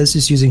because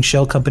Bethesda's using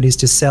shell companies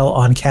to sell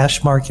on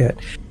cash market,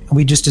 and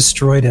we just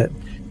destroyed it.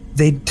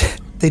 They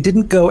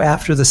didn't go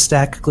after the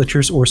stack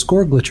glitchers or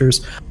score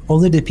glitchers,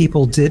 only the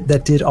people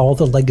that did all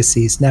the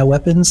legacies. Now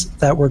weapons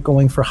that were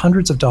going for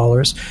hundreds of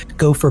dollars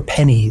go for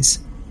pennies,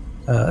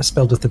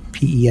 spelled with a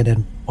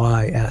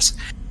P-E-N-N-Y-S.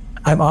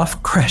 I'm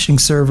off crashing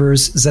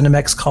servers.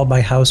 ZeniMax called my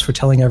house for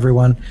telling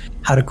everyone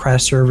how to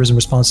crash servers in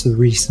response to the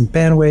recent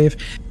ban wave.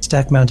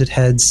 Stack-mounted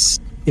heads,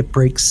 it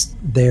breaks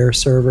their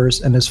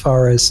servers. And as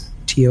far as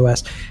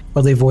TOS,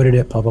 well, they avoided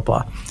it, blah, blah,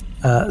 blah.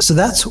 So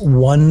that's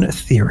one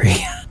theory.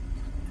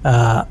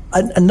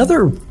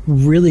 Another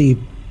really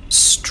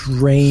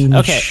strange.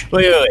 Okay,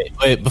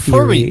 wait.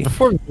 Before we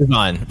move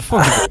on,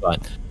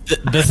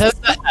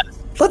 Bethesda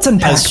let's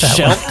unpack has that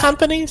shell one.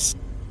 Companies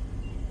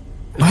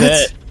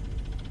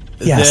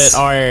Yes. that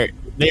are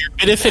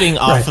benefiting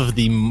off of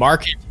the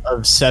market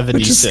of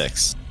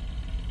 76.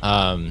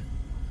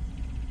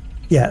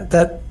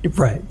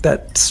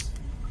 That's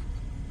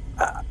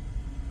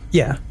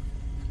yeah.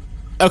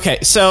 Okay,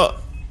 so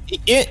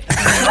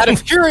out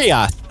of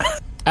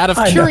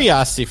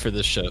curiosity for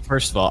this show,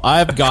 first of all,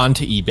 I've gone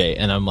to eBay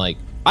and I'm like,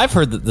 I've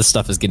heard that this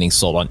stuff is getting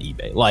sold on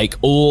eBay. Like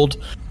old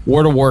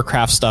World of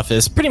Warcraft stuff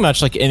is pretty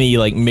much like any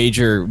like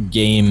major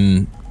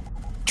game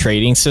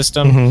trading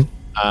system.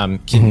 You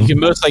can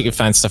most likely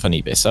find stuff on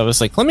eBay. So I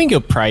was like, let me go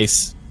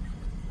price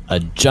a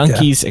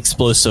Junkies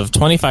explosive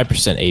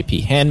 25%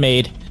 AP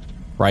handmade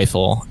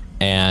rifle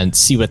and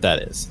see what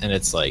that is. And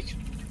it's like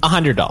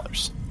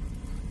 $100.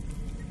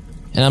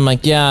 And I'm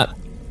like, yeah,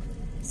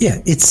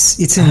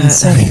 it's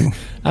insane.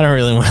 I don't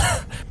really want.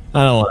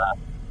 I don't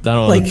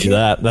want to do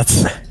that.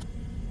 That's.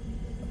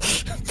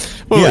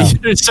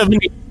 There's so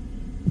many.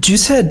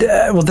 Juicehead,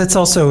 well, that's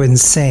also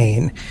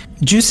insane.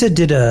 Juicehead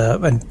did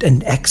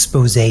an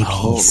expose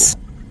piece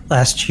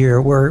last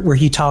year where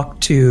he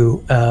talked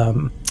to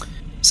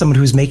someone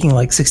who's making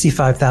like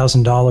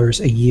 $65,000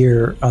 a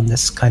year on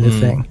this kind of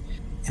thing,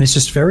 and it's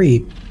just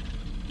very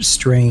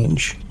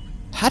strange.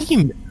 How do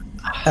you?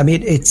 I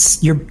mean,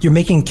 it's you're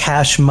making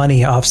cash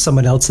money off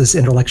someone else's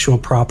intellectual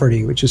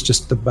property, which is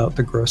just about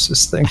the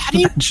grossest thing. How do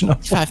you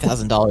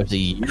 $5,000 a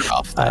year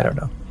off that? I don't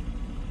know.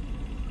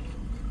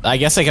 I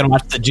guess I can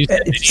watch the Juice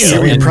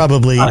video. You've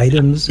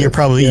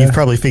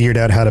probably figured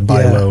out how to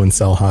buy low and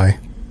sell high,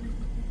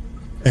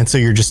 and so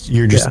you're just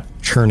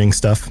churning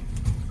stuff.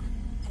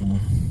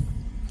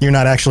 You're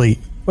not actually.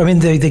 I mean,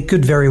 they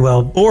could very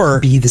well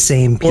be the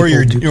same. Or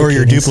you're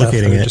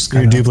duplicating it.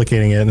 You're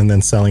duplicating it and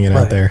then selling it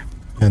out there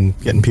and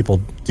getting people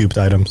duped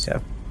items. Yeah.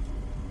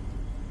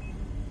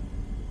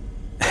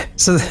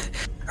 So.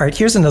 All right,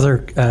 here's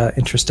another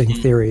interesting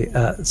theory.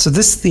 So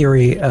this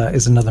theory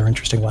is another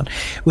interesting one.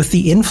 With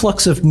the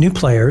influx of new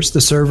players,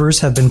 the servers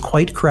have been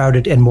quite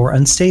crowded and more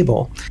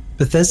unstable.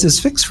 Bethesda's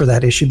fix for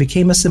that issue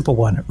became a simple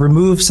one: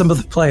 remove some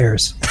of the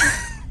players.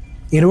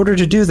 In order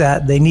to do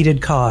that, they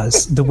needed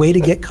cause. The way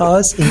to get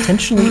cause: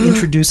 intentionally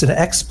introduce an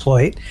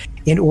exploit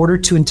in order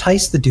to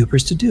entice the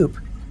dupers to dupe.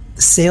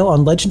 The sale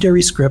on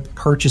Legendary script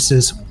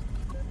purchases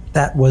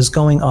that was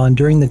going on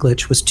during the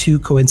glitch was too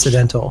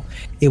coincidental.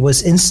 It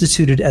was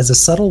instituted as a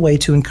subtle way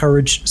to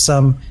encourage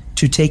some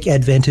to take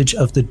advantage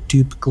of the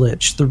dupe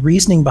glitch. The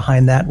reasoning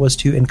behind that was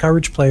to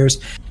encourage players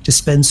to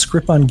spend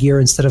script on gear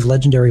instead of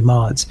legendary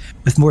mods.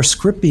 With more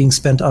script being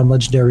spent on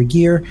legendary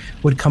gear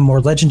would come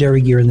more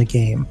legendary gear in the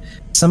game.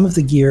 Some of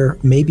the gear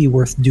may be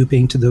worth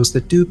duping to those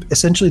that dupe.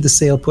 Essentially, the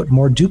sale put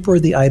more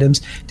dupe-worthy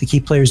items to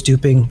keep players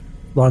duping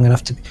long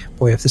enough to.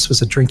 Boy, if this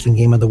was a drinking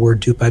game of the word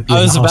dupe, I'd be.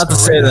 I was about to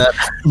say that.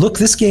 Look,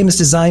 this game is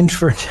designed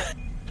for.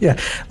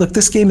 Look,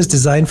 this game is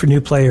designed for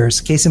new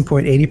players. Case in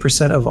point,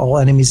 80% of all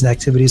enemies and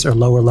activities are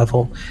lower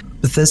level.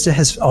 Bethesda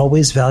has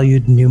always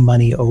valued new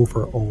money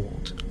over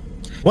old.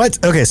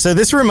 What? Okay, so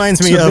this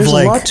reminds me of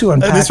like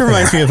this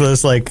reminds me of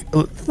those like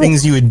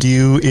things you would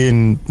do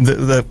in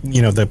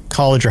the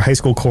college or high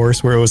school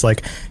course where it was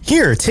like,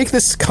 here, take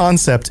this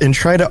concept and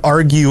try to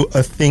argue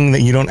a thing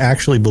that you don't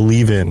actually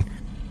believe in.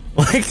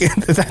 Like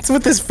that's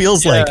what this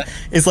feels like.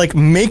 It's like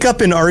make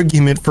up an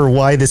argument for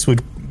why this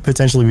would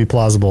potentially be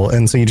plausible,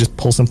 and so you just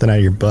pull something out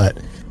of your butt.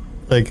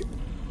 Like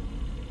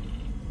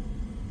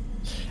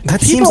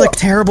that seems like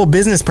terrible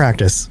business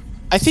practice.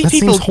 I think that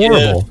people seems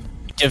horrible.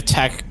 Give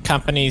tech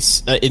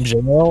companies in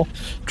general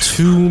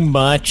too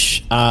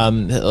much.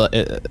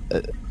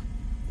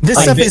 This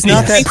stuff is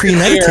not that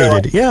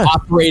premeditated. Yeah,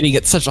 operating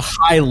at such a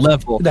high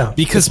level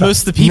because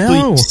most of the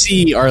people you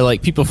see are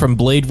like people from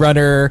Blade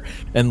Runner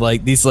and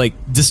like these like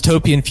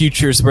dystopian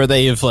futures where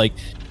they have like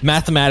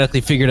mathematically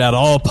figured out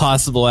all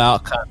possible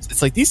outcomes.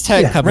 It's like these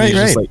tech companies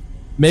just like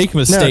make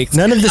mistakes.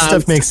 None of this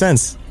stuff makes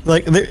sense.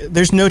 Like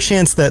there's no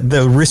chance that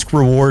the risk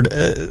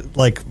reward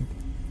like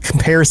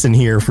comparison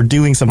here for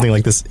doing something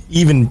like this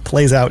even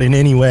plays out in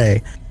any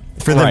way.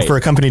 For them, for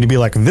a company to be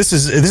like, this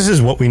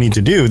is what we need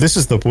to do. This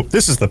is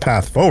the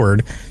path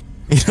forward.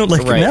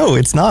 No,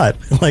 it's not.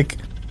 Like,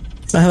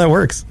 it's not how that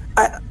works.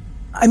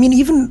 I mean,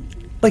 even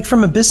like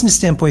from a business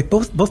standpoint,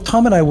 both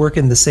Tom and I work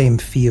in the same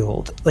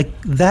field. Like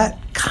that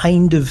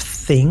kind of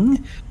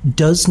thing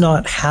does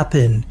not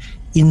happen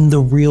in the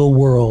real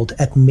world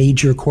at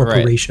major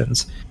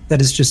corporations.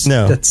 That is just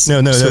no.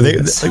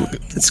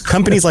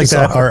 Companies like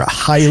that are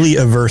highly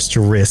averse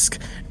to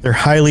risk. They're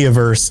highly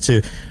averse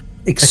to.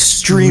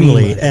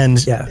 Extremely.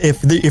 And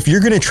if you're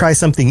going to try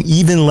something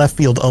even left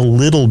field a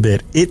little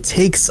bit, it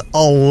takes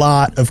a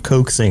lot of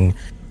coaxing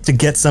to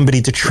get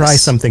somebody to try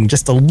something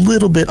just a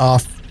little bit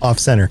off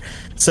center.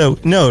 So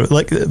no,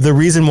 like the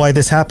reason why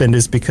this happened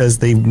is because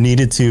they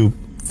needed to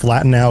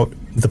flatten out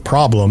the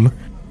problem,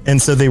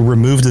 and so they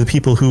removed the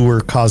people who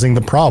were causing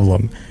the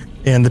problem,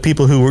 and the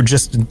people who were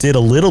just did a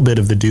little bit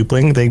of the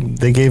dupling,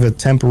 they gave a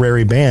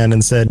temporary ban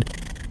and said,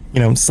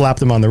 slapped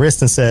them on the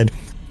wrist and said,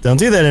 don't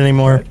do that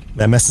anymore.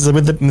 That messes up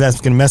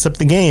that's going to mess up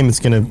the game. It's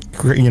going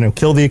to,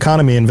 kill the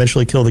economy and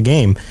eventually kill the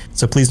game.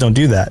 So please don't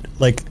do that.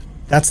 Like,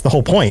 that's the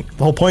whole point.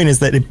 The whole point is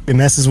that it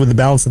messes with the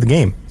balance of the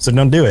game. So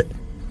don't do it.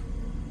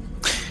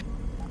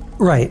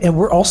 Right. And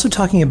we're also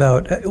talking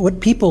about what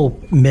people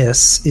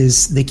miss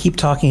is they keep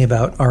talking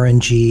about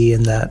RNG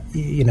and that,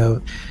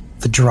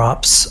 the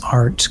drops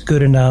aren't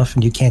good enough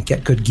and you can't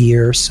get good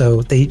gear.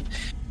 So they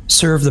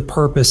serve the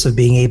purpose of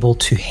being able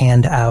to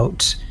hand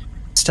out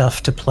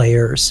stuff to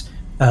players.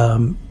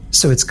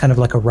 So it's kind of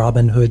like a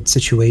Robin Hood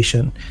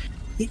situation.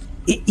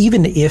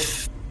 Even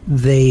if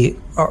they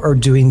are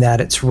doing that,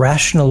 it's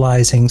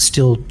rationalizing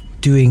still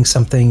doing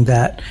something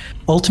that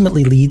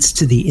ultimately leads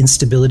to the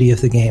instability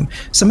of the game.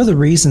 Some of the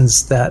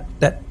reasons that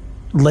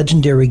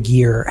legendary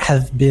gear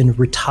have been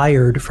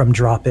retired from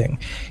dropping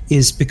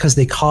is because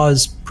they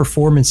cause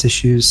performance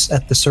issues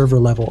at the server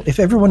level. If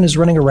everyone is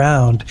running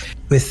around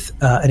with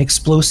an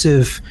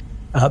explosive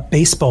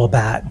baseball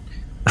bat,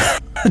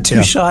 a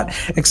two-shot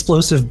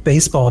explosive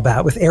baseball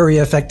bat with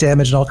area effect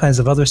damage and all kinds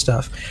of other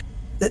stuff,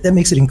 that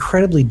makes it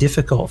incredibly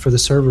difficult for the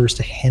servers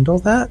to handle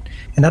that.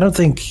 And I don't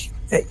think,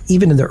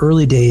 even in the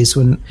early days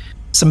when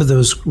some of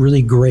those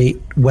really great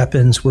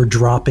weapons were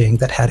dropping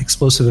that had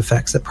explosive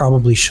effects that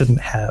probably shouldn't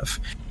have.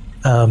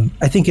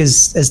 I think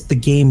as the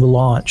game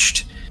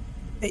launched,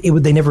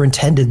 they never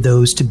intended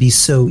those to be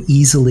so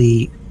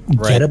easily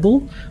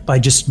gettable by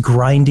just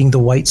grinding the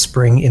white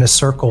spring in a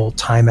circle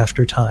time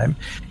after time.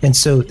 And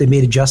so they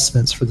made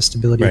adjustments for the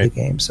stability of the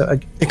game. So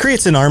it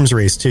creates an arms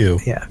race too.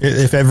 Yeah.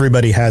 If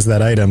everybody has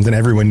that item, then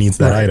everyone needs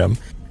that item.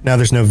 Now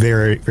there's no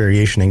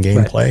variation in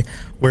gameplay.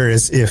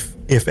 Whereas if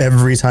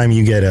every time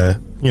you get a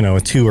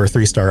 2 or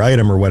 3 star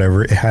item or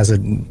whatever, it has a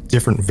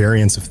different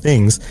variance of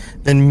things,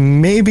 then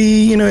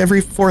maybe,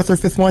 every 4th or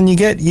 5th one you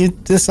get, you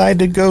decide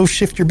to go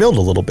shift your build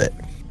a little bit.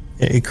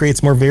 It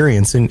creates more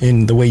variance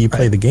in the way you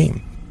play the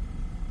game,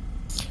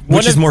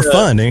 which is more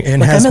fun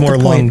and has more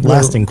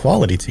long-lasting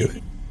quality to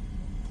it.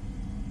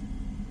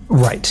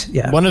 Right,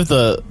 yeah. One of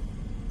the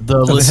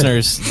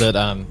listeners that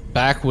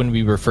back when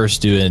we were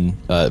first doing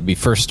we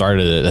first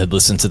started it had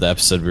listened to the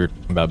episode we were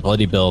talking about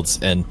bloody builds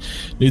and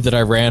knew that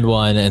I ran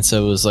one, and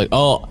so it was like,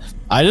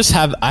 I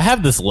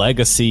have this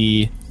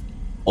legacy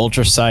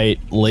ultrasight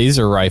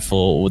laser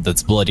rifle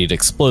that's bloodied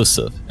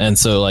explosive, and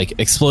so like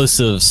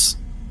explosives,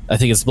 I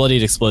think it's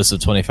bloodied explosive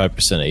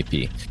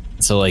 25% AP,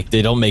 so like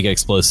they don't make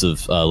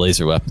explosive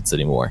laser weapons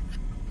anymore.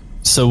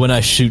 So when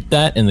I shoot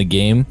that in the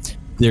game,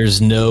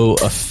 there's no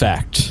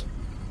effect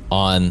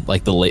on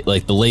like the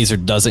laser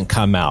doesn't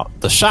come out.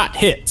 The shot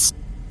hits,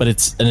 but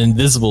it's an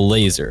invisible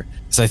laser.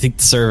 So I think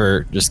the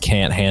server just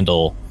can't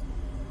handle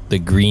the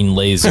green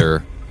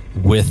laser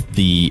with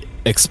the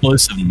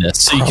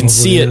explosiveness. So you can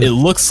see it. It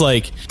looks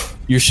like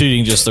you're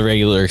shooting just a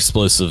regular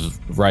explosive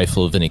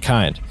rifle of any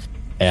kind,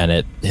 and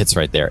it hits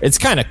right there. It's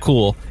kind of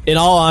cool. In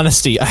all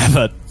honesty,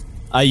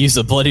 I use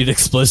a bloodied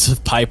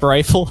explosive pipe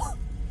rifle.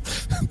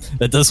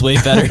 That does way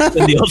better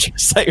than the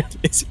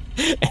ultrasight laser,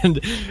 and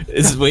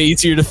it's way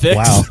easier to fix.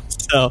 Wow!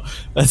 So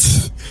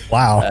that's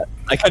I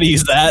kind of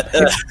use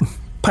that.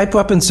 Pipe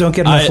weapons don't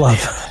get enough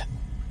love.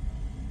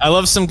 I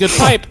love some good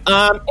pipe.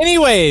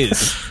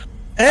 Anyways,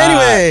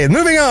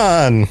 moving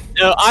on.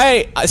 No, all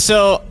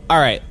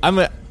right.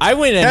 I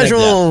went in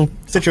casual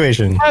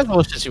situation. I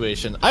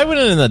went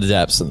in the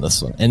depths in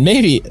this one, and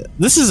maybe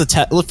this is a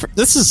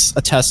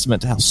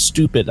testament to how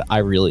stupid I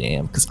really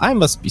am, because I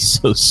must be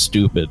so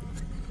stupid.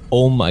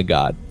 Oh my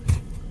god!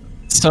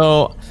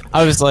 So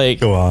I was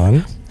like, "Go on."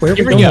 Where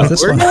we going with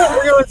this one?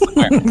 We're going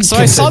somewhere. So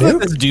I saw that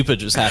this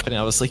dupage was happening.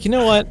 I was like, you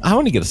know what? I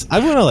want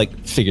to like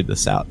figure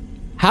this out.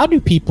 How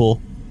do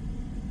people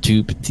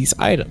dupe these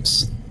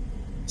items?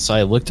 So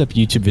I looked up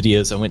YouTube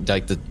videos. I went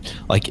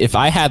like if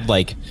I had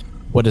like,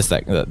 what is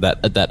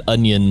that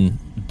onion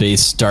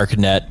based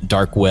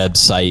dark web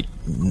site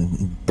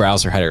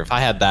browser header? If I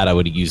had that, I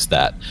would have used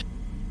that.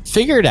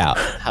 Figured out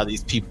how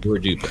these people were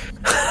duping.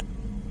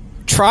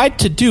 Tried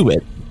to do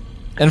it,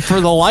 and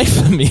for the life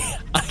of me,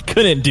 I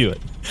couldn't do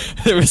it.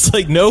 There was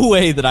like no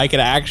way that I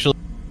could actually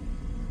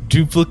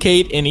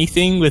duplicate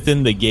anything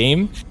within the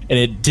game, and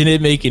it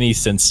didn't make any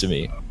sense to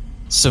me.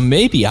 So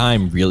maybe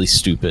I'm really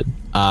stupid.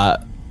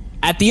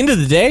 At the end of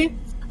the day,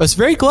 I was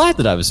very glad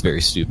that I was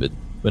very stupid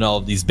when all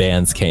of these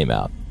bans came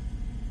out.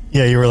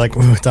 Yeah, you were like,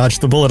 dodge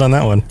the bullet on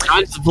that one.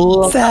 Dodge the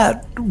bullet.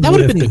 That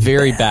would have been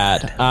very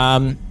bad.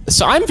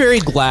 So I'm very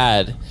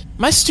glad.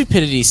 My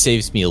stupidity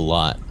saves me a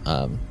lot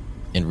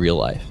in real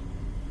life.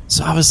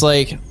 So I was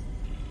like,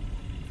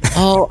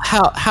 oh,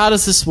 how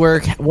does this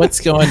work? What's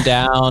going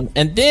down?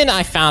 And then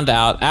I found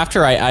out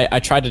after I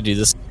tried to do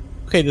this.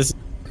 Okay, this is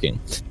working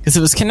because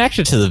it was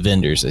connected to the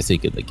vendors. I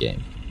think in the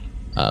game.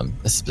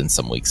 This has been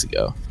some weeks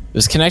ago. It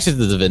was connected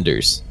to the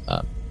vendors.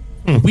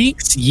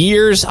 Weeks,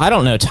 years, I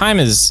don't know. Time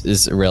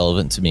is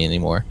irrelevant to me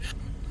anymore.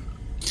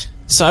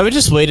 So I would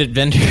just wait at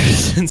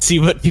vendors and see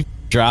what people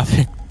drop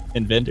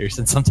in vendors,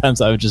 and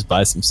sometimes I would just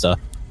buy some stuff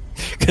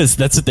because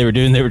that's what they were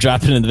doing. They were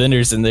dropping in the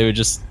vendors, and they would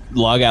just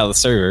log out of the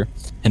server,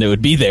 and it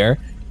would be there.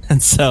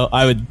 And so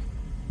I would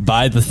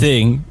buy the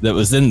thing that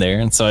was in there,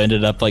 and so I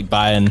ended up like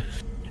buying.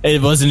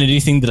 It wasn't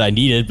anything that I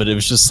needed, but it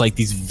was just like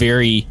these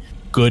very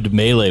good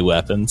melee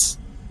weapons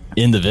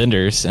in the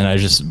vendors, and I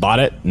just bought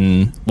it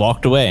and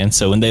walked away. And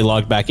so when they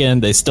logged back in,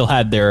 they still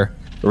had their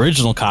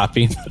original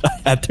copy, but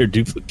I had their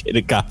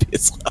duplicated copy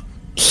as well.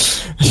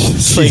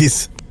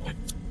 Jeez.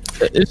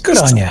 Good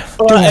on you.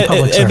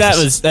 And that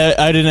was,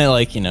 I didn't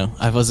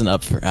I wasn't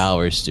up for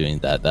hours doing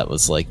that. That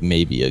was like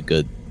maybe a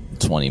good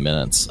 20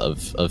 minutes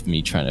of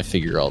me trying to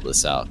figure all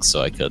this out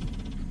so I could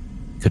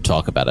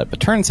talk about it. But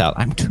turns out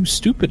I'm too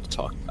stupid to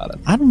talk about it.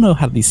 I don't know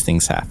how these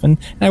things happen.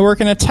 And I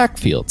work in a tech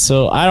field,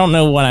 so I don't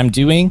know what I'm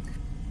doing.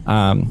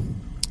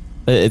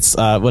 It's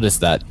what is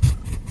that?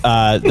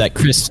 that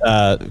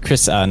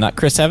not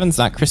Chris Evans,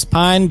 not Chris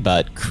Pine,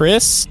 but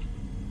Chris.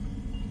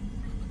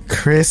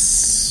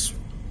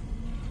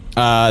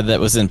 That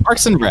was in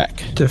Parks and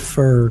Rec.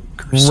 Christopher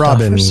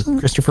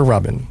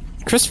Robin.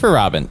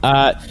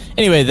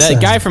 Anyway, that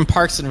guy from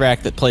Parks and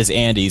Rec that plays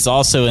Andy is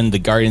also in the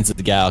Guardians of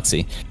the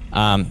Galaxy.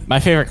 My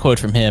favorite quote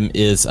from him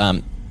is,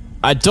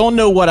 I don't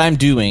know what I'm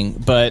doing,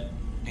 but...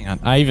 Hang on,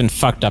 I even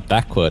fucked up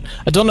that quote.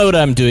 I don't know what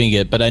I'm doing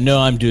it, but I know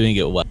I'm doing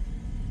it well.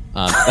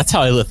 That's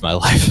how I live my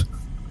life.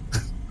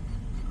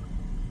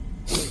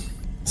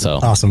 So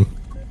awesome.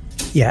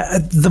 Yeah,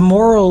 the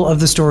moral of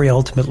the story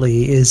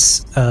ultimately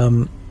is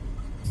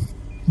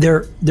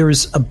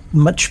there's a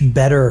much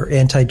better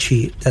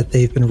anti-cheat that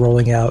they've been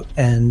rolling out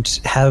and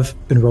have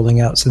been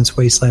rolling out since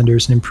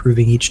Wastelanders and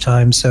improving each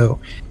time. So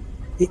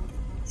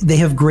they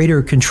have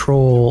greater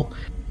control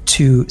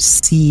to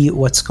see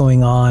what's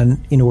going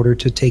on in order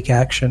to take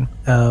action.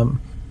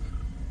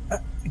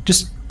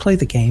 Just play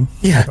the game.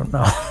 Yeah. I don't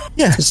know.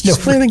 Yeah, just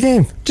play the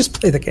game. Just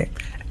play the game.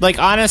 Like,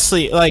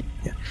 honestly, like...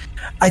 Yeah.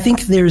 I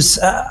think there's...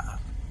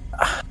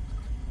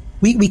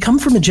 We come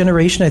from a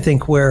generation, I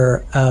think,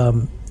 where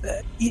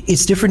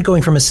it's different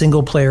going from a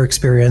single-player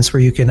experience where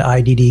you can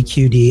IDD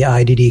QD,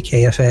 IDD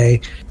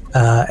KFA,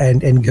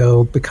 and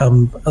go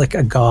become like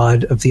a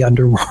god of the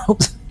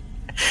underworld.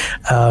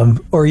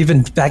 Or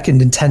even back in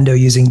Nintendo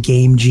using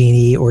Game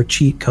Genie or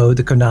cheat code,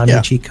 the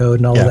Konami cheat code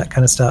and all of that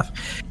kind of stuff,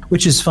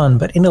 which is fun.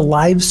 But in a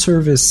live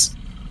service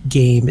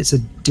game, it's a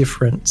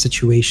different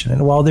situation.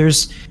 And while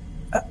there's,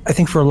 I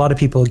think for a lot of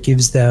people, it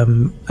gives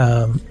them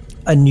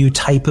a new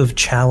type of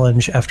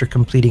challenge after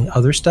completing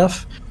other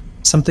stuff,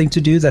 something to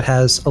do that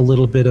has a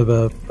little bit of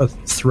a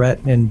threat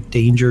and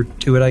danger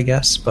to it, I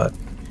guess. But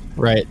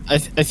right, I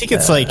think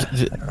it's like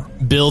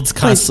Build's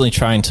constantly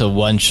trying to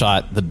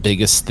one-shot the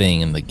biggest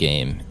thing in the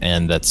game,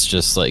 and that's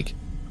just like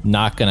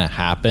not gonna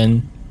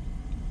happen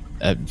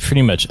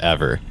pretty much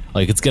ever.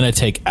 Like, it's gonna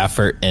take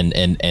effort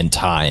and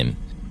time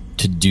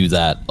to do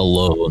that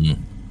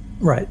alone,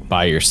 right,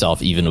 by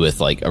yourself, even with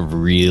like a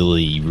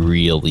really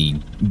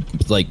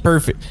like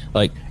perfect,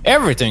 like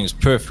everything's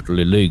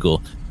perfectly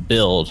legal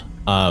build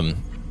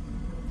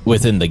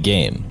within the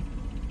game.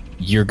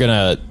 You're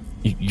gonna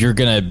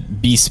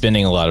be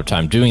spending a lot of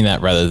time doing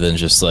that rather than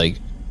just like,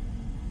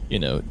 you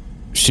know,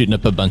 shooting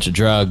up a bunch of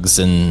drugs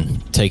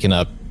and taking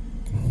up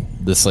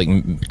this like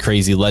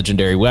crazy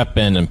legendary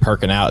weapon and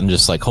perking out and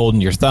just like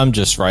holding your thumb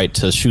just right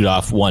to shoot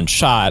off one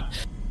shot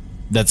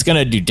that's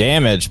gonna do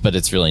damage, but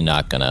it's really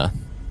not gonna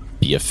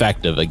be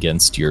effective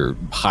against your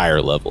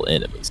higher level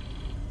enemies.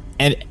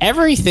 And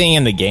everything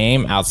in the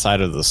game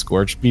outside of the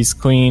Scorch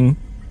Beast Queen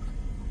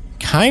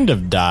kind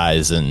of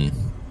dies in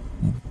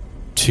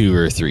 2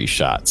 or 3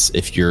 shots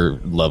if you're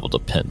level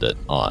dependent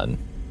on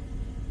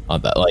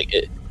that. Like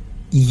it,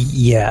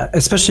 yeah,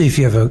 especially if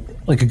you have a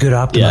good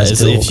optimized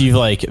build. If you've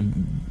like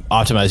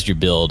optimized your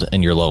build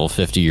and you're level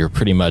 50, you're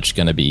pretty much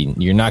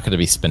you're not going to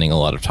be spending a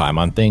lot of time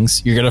on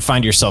things. You're going to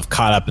find yourself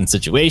caught up in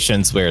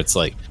situations where it's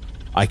like,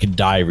 I could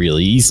die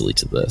really easily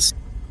to this.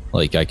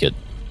 Like I could,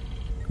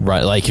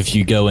 right? Like if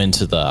you go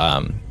into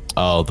the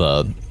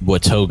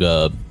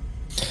Watoga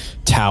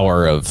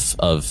Tower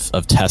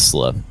of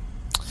Tesla.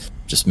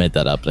 Just made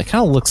that up, but it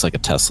kind of looks like a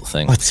Tesla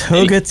thing.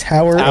 Watoga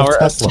Tower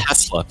of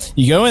Tesla.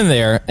 You go in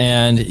there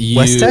and you...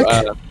 West Tech?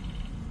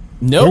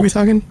 No. What are we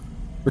talking?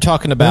 We're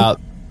talking about...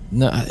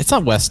 No, it's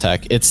not West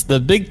Tech. It's the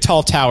big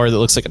tall tower that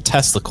looks like a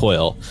Tesla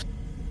coil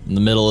in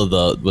the middle of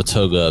the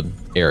Watoga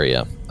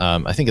area.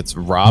 I think it's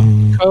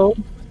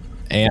Robco.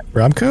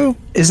 Robco?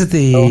 Is it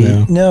the...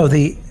 Oh, no,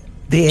 the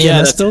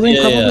AMS building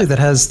probably that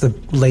has the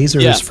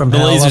lasers from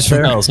hell up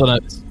there.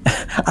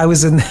 I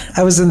was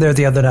in there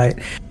the other night.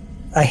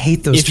 I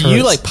hate those. If turrets.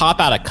 You like pop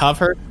out of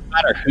cover, no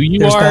matter who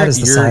you are,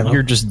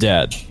 you're just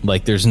dead.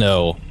 Like there's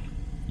no,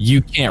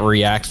 you can't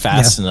react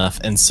fast enough,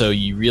 and so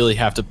you really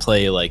have to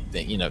play like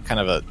kind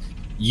of a,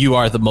 you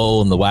are the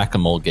mole in the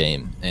whack-a-mole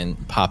game,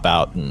 and pop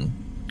out and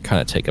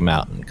kind of take them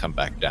out and come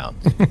back down.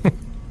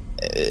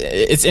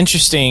 It's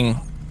interesting,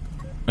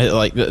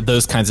 like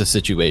those kinds of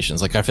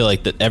situations. Like I feel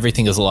like that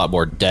everything is a lot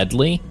more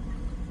deadly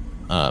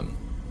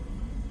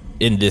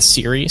in this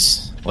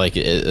series. Like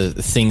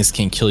things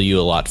can kill you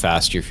a lot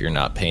faster if you're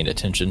not paying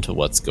attention to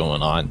what's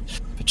going on.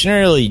 But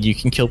generally, you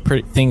can kill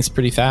things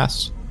pretty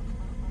fast,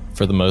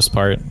 for the most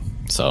part.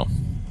 So,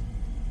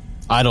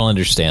 I don't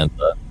understand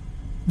that.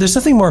 There's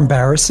nothing more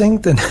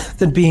embarrassing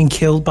than being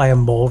killed by a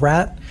mole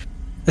rat,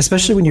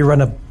 especially when you run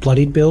a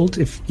bloodied build.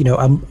 If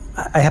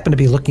I happen to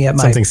be looking at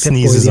my Pip-Boy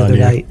the other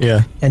night,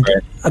 and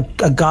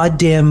a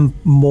goddamn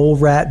mole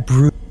rat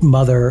brood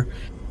mother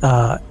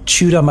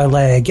chewed on my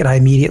leg, and I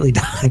immediately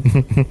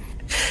died.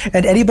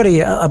 And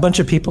a bunch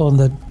of people in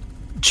the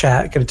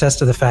chat can attest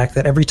to the fact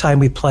that every time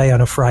we play on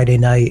a Friday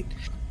night,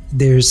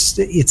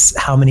 it's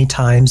how many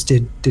times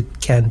did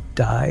Ken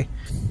die?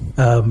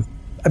 I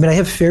mean, I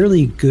have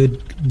fairly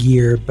good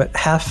gear, but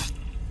half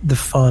the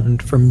fun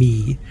for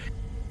me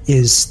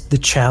is the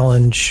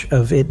challenge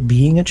of it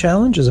being a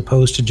challenge as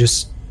opposed to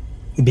just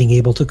being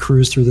able to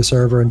cruise through the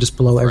server and just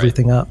blow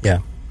everything up. Yeah.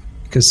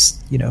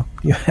 because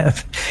you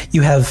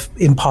have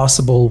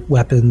impossible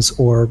weapons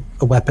or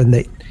a weapon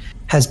that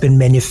has been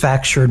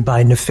manufactured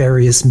by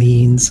nefarious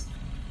means.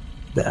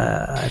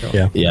 I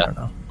don't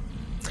know.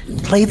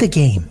 Play the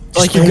game.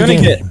 Like, you're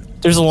gonna get.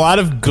 There's a lot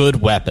of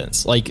good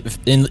weapons. Like,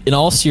 in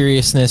all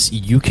seriousness,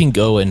 you can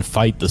go and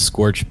fight the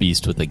Scorch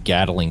Beast with a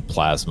Gatling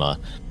plasma,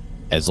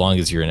 as long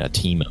as you're in a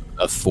team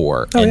of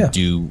 4,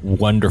 do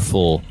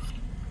wonderful,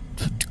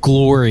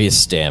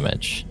 glorious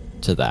damage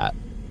to that.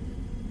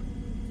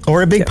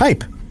 Or a big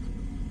pipe.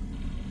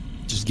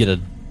 Just get a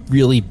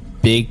really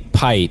big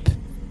pipe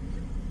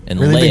and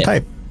lay it.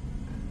 Pipe.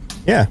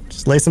 Yeah,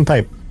 just lay some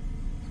pipe.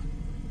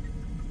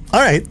 All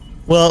right.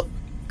 Well,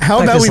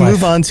 how about we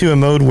move on to a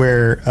mode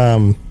where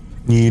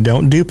you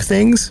don't dupe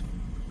things?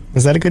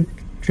 Is that a good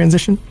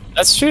transition?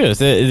 That's true.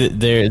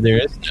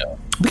 There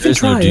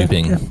is no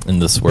duping in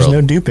this world.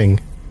 There's no duping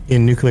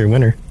in Nuclear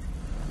Winter.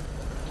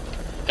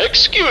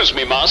 Excuse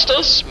me,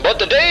 masters, but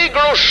the day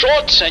grows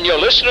short and your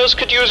listeners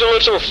could use a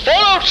little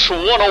Fallout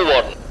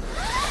 101.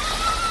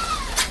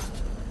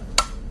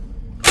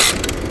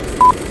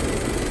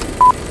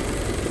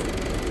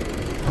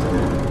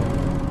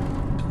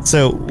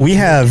 So we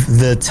have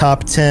the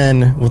top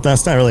 10, well,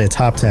 that's not really a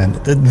top 10,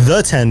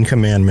 the 10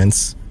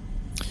 commandments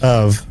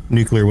of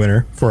Nuclear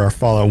Winter for our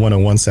Fallout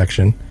 101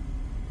 section.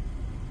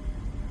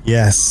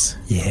 Yes.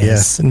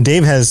 And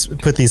Dave has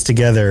put these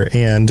together,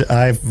 and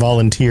I've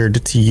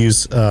volunteered to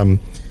use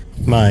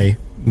my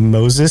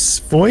Moses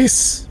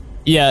voice.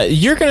 Yeah,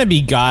 you're going to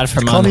be God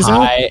from on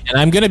high, and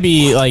I'm going to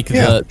be like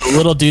the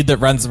little dude that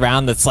runs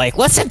around that's like,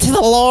 listen to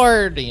the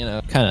Lord,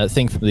 kind of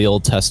thing from the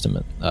Old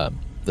Testament.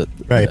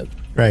 Right.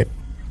 A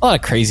lot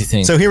of crazy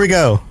things. So here we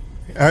go.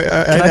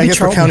 I guess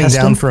we're counting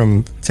down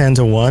from 10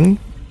 to 1.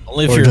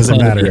 Only if you're does it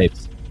matter?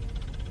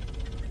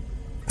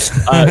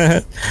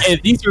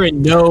 These are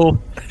in no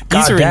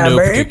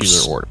particular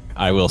order,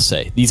 I will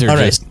say. These are all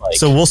just right.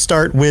 So we'll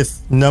start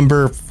with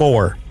number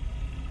 4.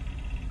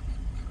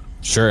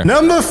 Sure.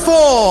 Number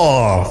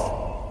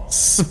 4.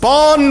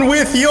 Spawn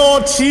with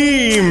your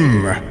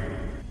team.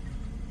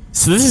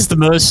 So this is the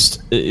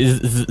most,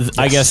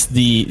 I guess,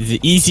 the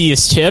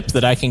easiest tip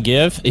that I can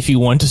give. If you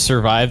want to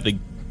survive,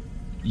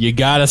 you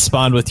gotta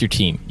spawn with your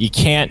team. You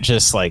can't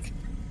just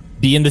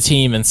be in the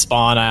team and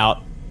spawn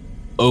out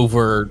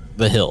over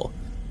the hill.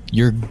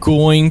 You're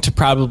going to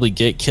probably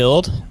get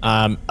killed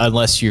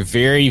unless you're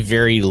very,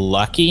 very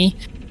lucky.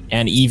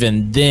 And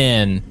even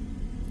then,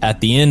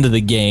 at the end of the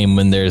game,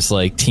 when there's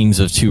teams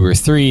of 2 or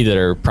 3 that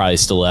are probably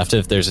still left,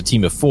 if there's a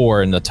team of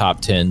 4 in the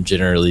top 10,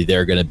 generally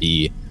they're going to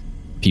be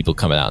people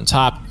coming out on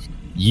top.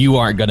 You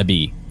aren't going to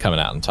be coming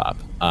out on top.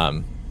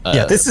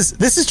 This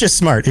is just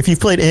smart. If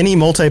you've played any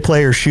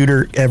multiplayer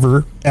shooter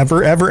ever,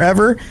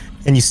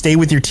 and you stay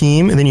with your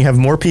team, and then you have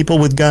more people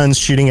with guns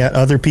shooting at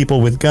other people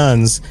with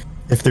guns,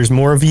 if there's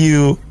more of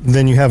you,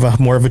 then you have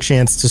more of a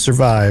chance to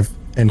survive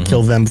and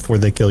kill them before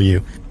they kill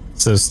you.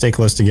 So stay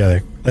close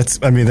together. That's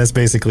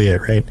basically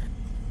it, right?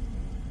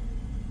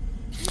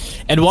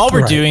 And while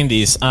we're doing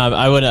these,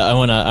 I want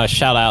to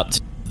shout out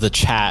to the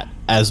chat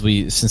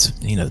since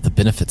the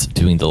benefits of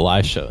doing the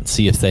live show, and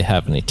see if they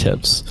have any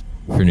tips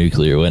for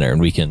Nuclear Winter,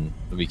 and we can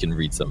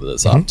read some of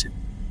those off too.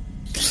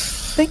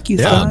 Thank you,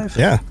 Clive.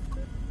 Yeah.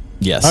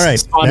 Yes. All right.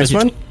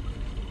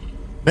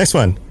 Next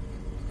one.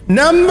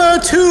 Number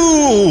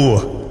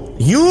 2.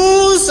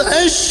 Use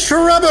a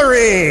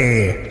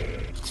shrubbery.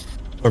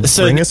 Or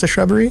bring us a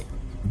shrubbery.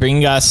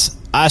 Bring us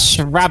a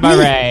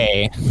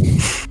shrubbery.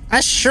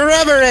 A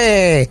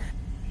shrubbery.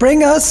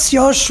 Bring us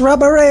your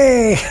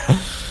shrubbery.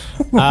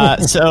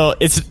 So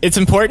it's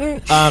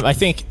important. I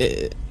think.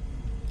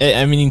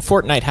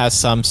 Fortnite has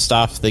some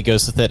stuff that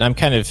goes with it. I'm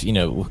kind of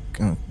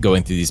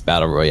going through these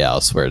battle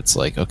royales where it's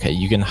okay,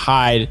 you can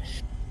hide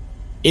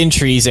in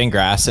trees and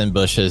grass and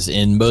bushes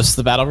in most of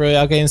the battle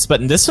royale games, but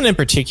in this one in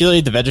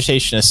particular, the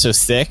vegetation is so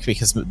thick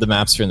because the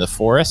maps are in the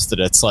forest that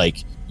it's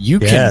you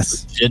can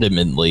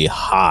legitimately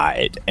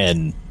hide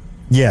and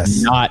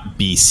not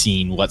be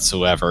seen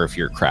whatsoever if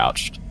you're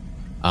crouched.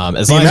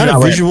 The amount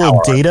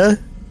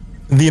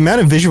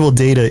of visual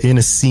data in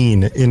a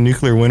scene in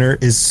Nuclear Winter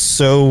is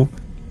so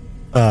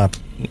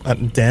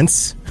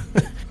dense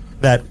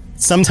that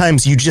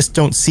sometimes you just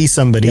don't see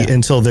somebody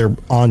until they're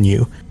on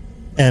you,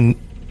 and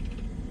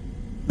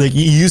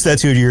you use that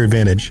to your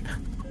advantage.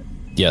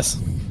 Yes.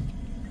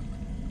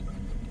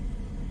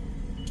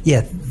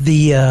 Yeah,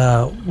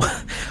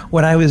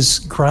 when I was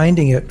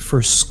grinding it for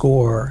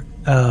S.C.O.R.E,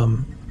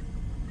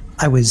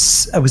 I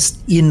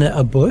was in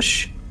a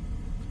bush,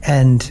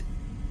 and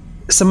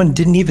someone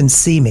didn't even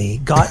see me,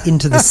 got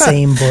into the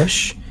same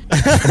bush,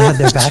 and had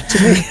their back to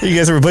me. You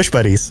guys were bush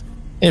buddies.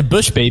 Yeah,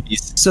 bush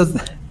babies. So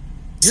that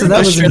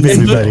was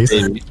baby buddies.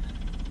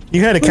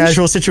 You had a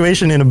casual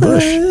situation in a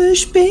bush.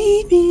 Bush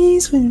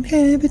babies when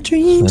have a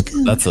dream.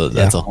 That's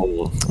a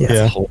whole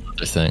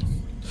other thing.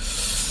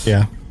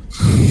 Yeah.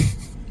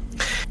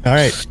 All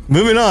right,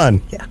 moving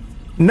on. Yeah.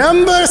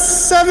 Number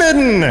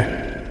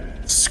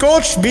 7.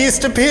 Scorched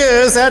Beast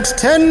appears at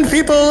 10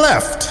 people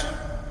left.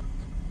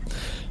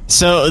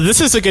 So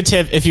this is a good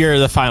tip if you're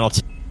the final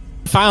 10.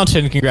 Final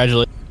 10,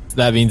 congratulations.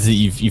 That means that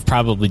you've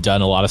probably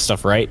done a lot of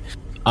stuff right.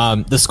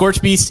 The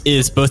Scorch Beast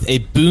is both a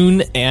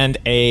boon and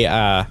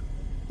a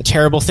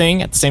terrible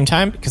thing at the same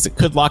time, because it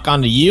could lock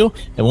onto you,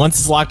 and once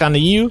it's locked onto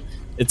you,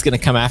 it's going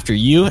to come after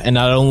you, and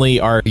not only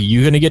are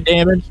you going to get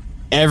damaged,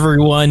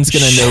 everyone's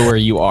going to know where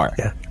you are.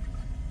 Yeah.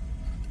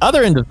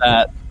 Other end of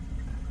that,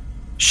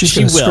 She's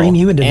going to scream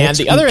you into and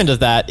the other end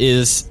of that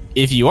is,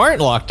 if you aren't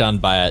locked on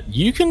by it,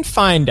 you can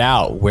find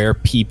out where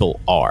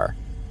people are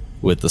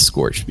with the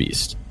Scorch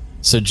Beast.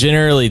 So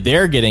generally,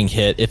 they're getting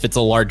hit. If it's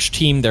a large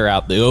team, they're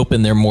out in the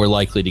open, they're more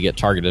likely to get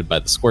targeted by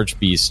the Scorch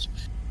Beast.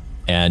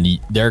 And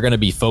they're going to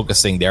be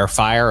focusing their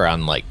fire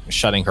on like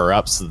shutting her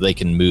up so that they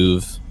can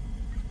move,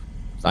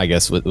 I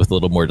guess, with a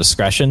little more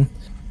discretion.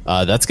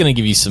 That's going to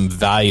give you some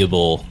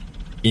valuable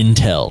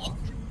intel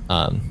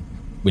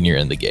when you're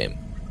in the game.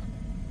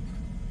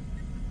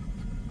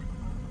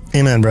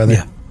 Amen, brother.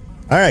 Yeah.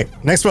 All right,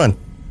 next one.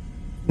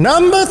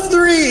 Number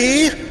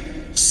 3,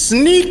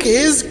 Sneak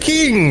is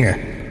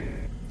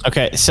King.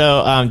 Okay,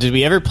 so did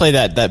we ever play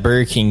that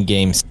Burger King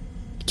game,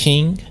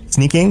 King?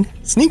 Sneaking?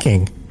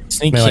 Sneaking.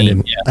 Sneak No, King. I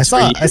didn't. Yeah, I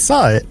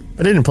saw it,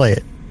 but I didn't play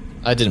it.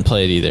 I didn't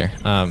play it either,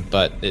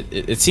 but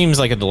it seems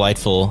like a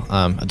delightful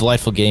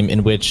game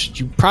in which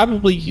you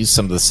probably use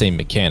some of the same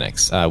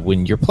mechanics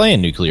when you're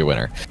playing Nuclear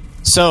Winter.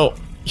 So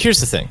here's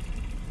the thing: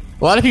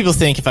 a lot of people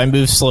think if I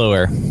move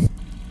slower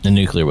in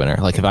Nuclear Winter,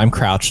 like if I'm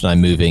crouched and I'm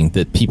moving,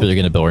 that people are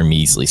going to be able to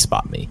easily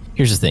spot me.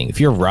 Here's the thing: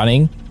 if you're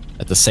running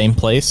at the same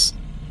place,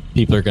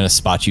 people are going to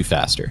spot you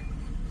faster,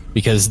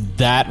 because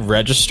that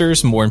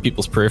registers more in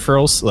people's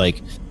peripherals,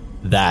 like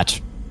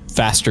that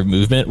faster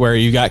movement where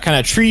you got kind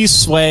of trees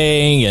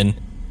swaying and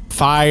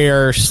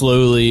fire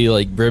slowly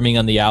like brimming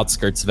on the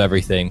outskirts of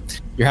everything.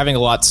 You're having a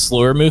lot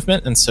slower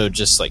movement, and so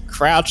just like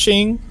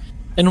crouching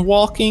and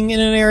walking in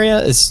an area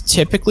is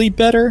typically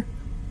better.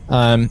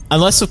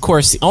 Unless, of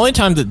course, the only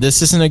time that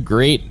this isn't a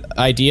great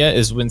idea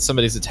is when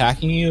somebody's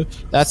attacking you.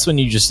 That's when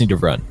you just need to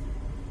run.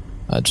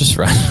 Just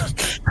run.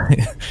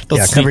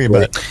 Yeah, cover your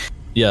butt.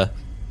 Yeah.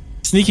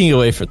 Sneaking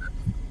away from them.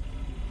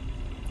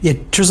 Yeah,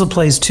 Drizzle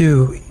Plays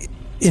 2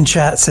 in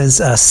chat says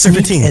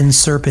Serpentine. and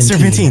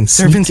Serpentine.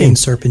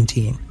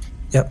 Serpentine.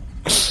 Yep.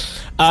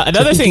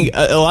 Another thing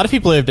a lot of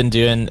people have been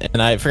doing,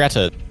 and I forgot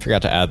to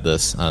add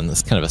this on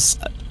this kind of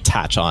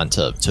attach on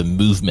to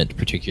movement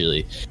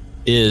particularly,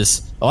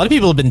 is a lot of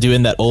people have been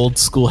doing that old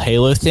school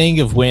Halo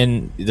thing of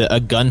when a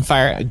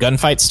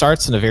gunfight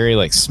starts in a very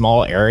like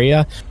small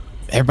area,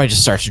 everybody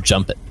just starts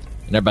jumping.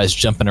 And everybody's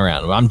jumping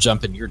around. Well, I'm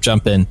jumping, you're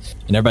jumping,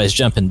 and everybody's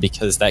jumping,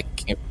 because that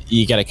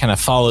you got to kind of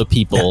follow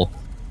people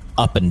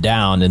up and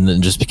down, and then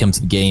it just becomes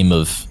a game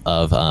of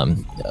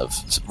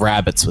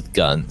rabbits with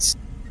guns.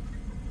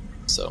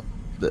 So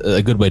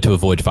a good way to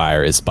avoid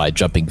fire is by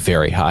jumping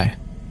very high.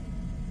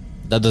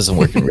 That doesn't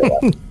work in real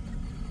life.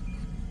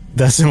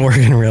 Doesn't work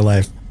in real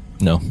life.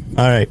 No. All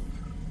right.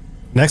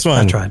 Next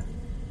one. I tried.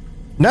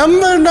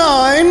 Number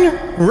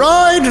 9,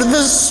 Ride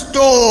the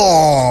Storm.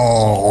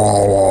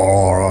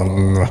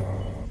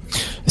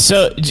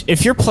 So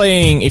if you're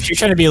trying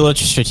to be a little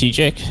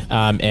strategic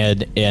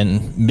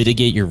and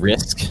mitigate your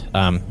risk,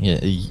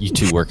 you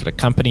two work at a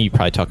company, you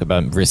probably talk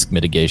about risk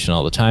mitigation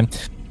all the time.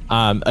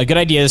 A good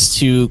idea is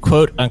to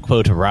quote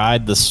unquote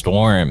ride the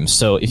storm.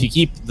 So if you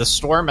keep the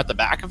storm at the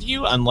back of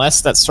you,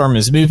 unless that storm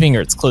is moving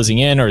or it's closing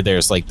in, or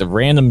there's like the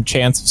random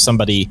chance of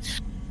somebody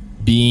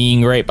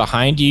being right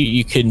behind you,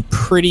 you can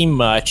pretty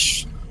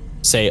much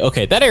say,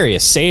 okay, that area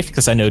is safe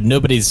because I know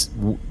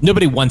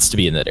nobody wants to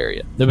be in that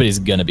area. Nobody's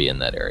going to be in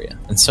that area.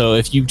 And so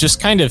if you just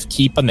kind of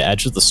keep on the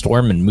edge of the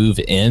storm and move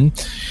in,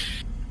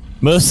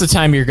 most of the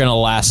time you're going to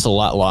last a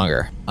lot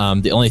longer.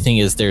 The only thing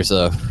is there's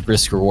a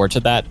risk reward to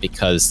that,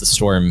 because the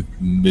storm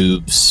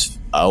moves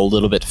a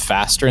little bit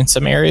faster in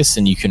some areas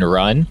than you can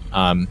run,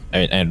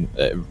 and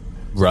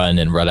run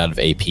out of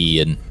AP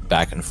and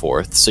back and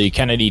forth. So you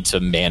kind of need to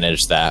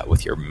manage that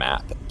with your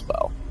map as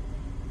well.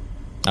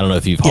 I don't know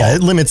if you've... Yeah,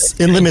 it limits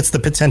the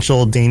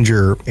potential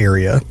danger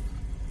area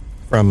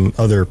from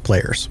other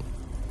players.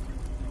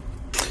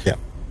 Yeah.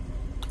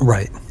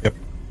 Right. Yep.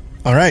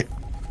 All right.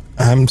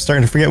 I'm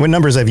starting to forget what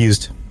numbers I've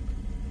used.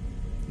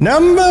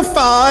 Number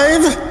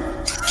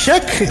 5,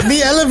 check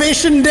the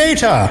elevation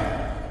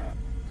data.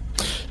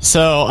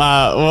 So,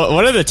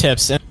 what are the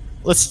tips? And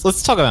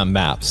let's talk about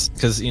maps,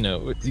 because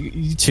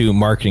you two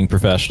marketing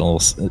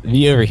professionals,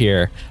 you over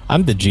here,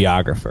 I'm the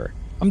geographer.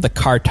 I'm the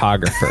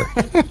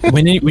cartographer.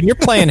 when you're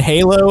playing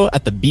Halo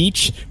at the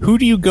beach, who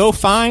do you go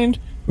find?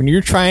 When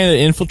you're trying to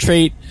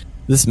infiltrate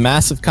this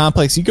massive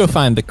complex, you go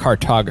find the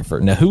cartographer.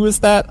 Now, who is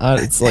that?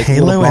 It's like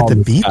Halo at the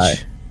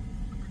beach.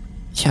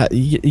 Yeah,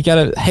 you got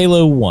a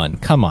Halo 1.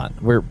 Come on,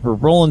 we're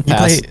rolling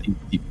past.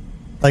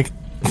 Like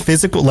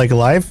physical, like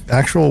live,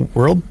 actual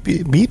world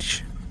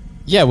beach.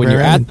 Yeah, when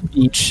you're at the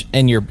beach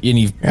and you've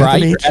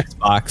brought your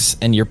Xbox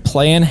and you're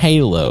playing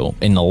Halo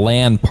in a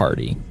LAN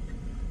party.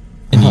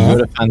 And you go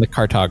to find the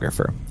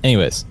cartographer.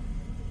 Anyways,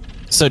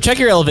 so check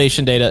your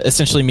elevation data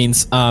essentially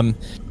means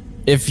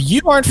if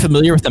you aren't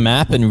familiar with the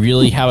map and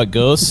really how it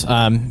goes,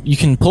 you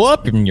can pull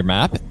up in your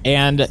map,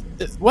 and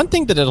one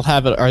thing that it'll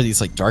have are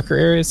these like darker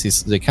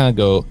areas. They kind of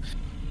go,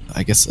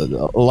 I guess, a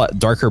lot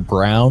darker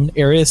brown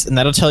areas, and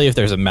that'll tell you if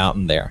there's a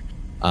mountain there.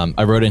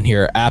 I wrote in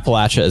here,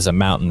 Appalachia is a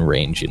mountain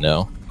range,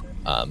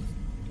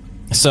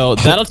 so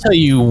that'll tell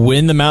you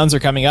when the mountains are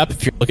coming up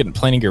if you're looking at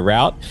planning your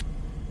route.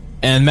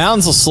 And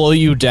mountains will slow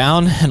you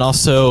down and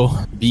also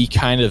be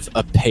kind of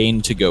a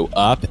pain to go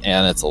up,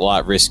 and it's a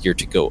lot riskier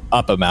to go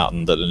up a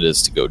mountain than it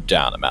is to go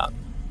down a mountain.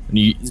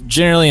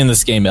 Generally in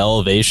this game,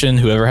 elevation,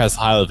 whoever has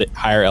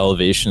higher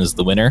elevation is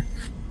the winner.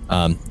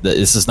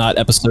 This is not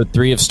episode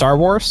 3 of Star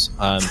Wars.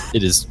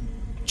 It is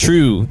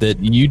true that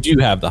you do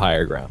have the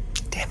higher ground.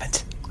 Damn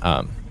it.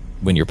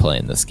 When you're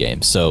playing this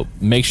game. So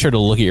make sure to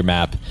look at your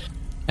map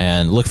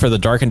and look for the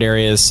darkened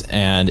areas,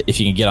 and if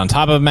you can get on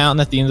top of a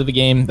mountain at the end of the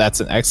game, that's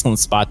an excellent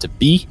spot to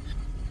be.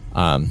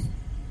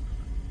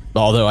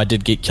 Although I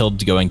did get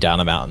killed going down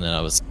a mountain, and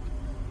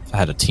I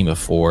had a team of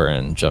 4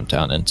 and jumped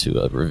down into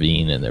a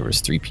ravine, and there was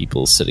 3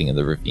 people sitting in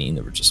the ravine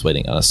that were just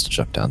waiting on us to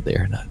jump down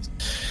there, and I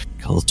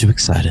got a little too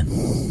excited.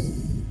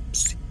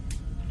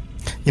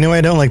 You know why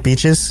I don't like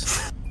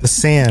beaches? The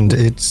sand.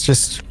 It's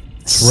just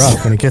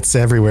rough and it gets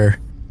everywhere.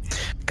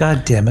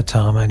 God damn it,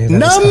 Tom. I knew that.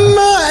 Number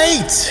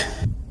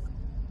 8!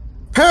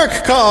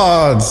 Perk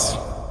cards!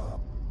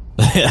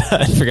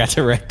 I forgot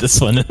to write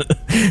this one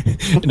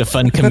in a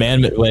fun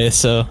commandment way.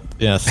 So,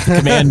 yes, the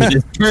commandment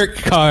is perk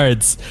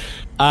cards.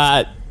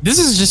 This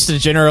is just a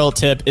general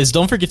tip, is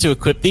don't forget to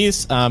equip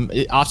these.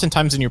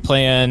 Oftentimes when you're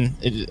playing,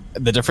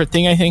 the different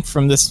thing, I think,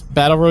 from this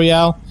Battle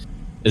Royale,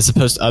 as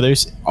opposed to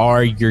others,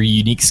 are your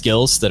unique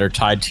skills that are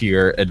tied to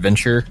your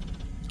adventure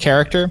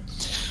character.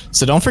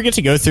 So don't forget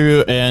to go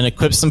through and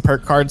equip some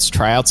perk cards,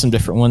 try out some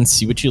different ones,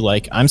 see what you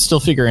like. I'm still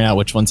figuring out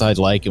which ones I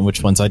like and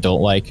which ones I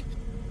don't like.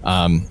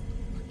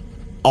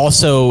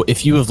 Also,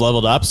 if you have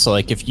leveled up, so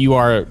like if you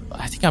are,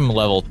 I think I'm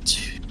level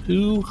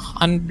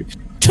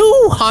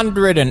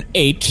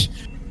 208.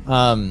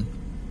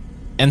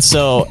 And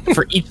so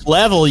for each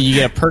level, you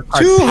get a perk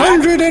card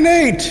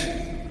 208!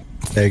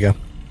 There you go.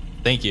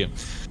 Thank you.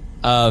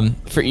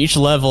 For each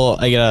level,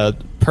 I get a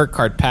perk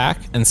card pack,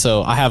 and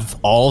so I have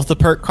all of the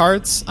perk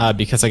cards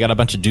because I got a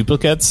bunch of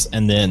duplicates,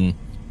 and then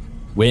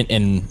when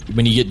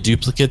you get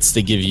duplicates,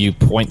 they give you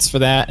points for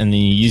that, and then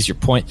you use your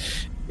point.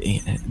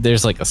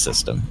 There's like a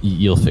system.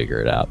 You'll figure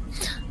it out.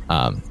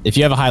 If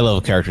you have a high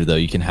level character, though,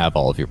 you can have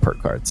all of your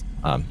perk cards.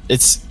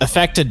 It's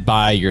affected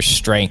by your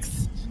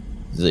strength,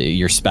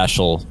 your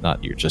special,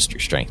 not just your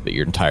strength, but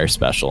your entire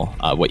special,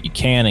 what you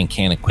can and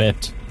can't equip.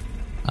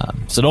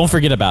 So don't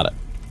forget about it,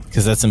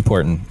 because that's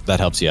important.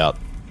 That helps you out.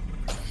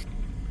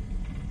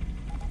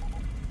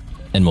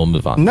 And we'll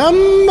move on.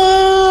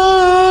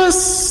 Number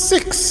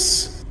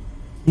 6.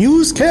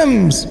 Use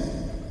chems.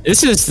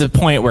 This is the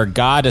point where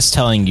God is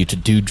telling you to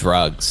do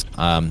drugs.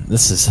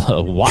 This is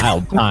a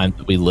wild time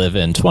that we live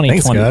in.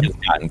 2020 has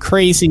gotten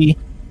crazy.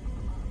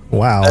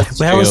 Wow.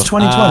 That was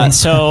 2020.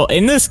 So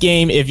in this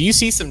game, if you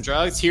see some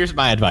drugs, here's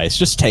my advice.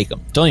 Just take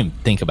them. Don't even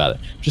think about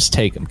it. Just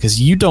take them, because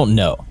you don't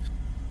know.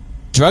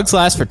 Drugs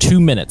last for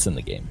 2 minutes in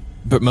the game,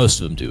 but most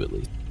of them do at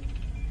least.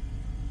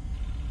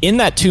 In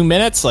that 2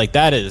 minutes, like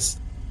that is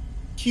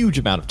huge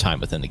amount of time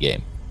within the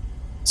game.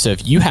 So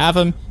if you have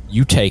them,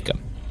 you take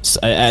them.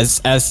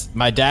 As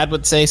my dad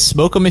would say,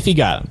 smoke them if you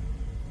got them,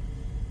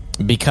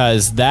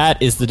 because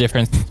that is the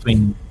difference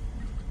between.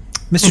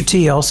 Mr.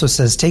 T also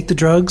says, take the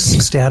drugs,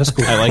 stay out of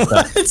school. I like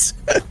that.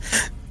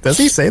 Does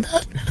he say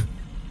that?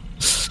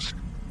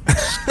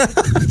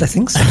 I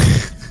think so.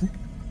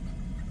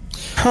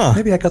 Huh.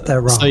 Maybe I got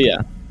that wrong. So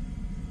yeah.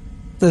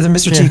 The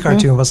Mr. T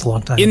cartoon was a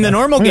long time in ago. the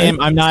normal game,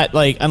 I'm not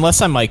like,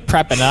 unless I'm like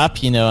prepping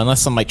up,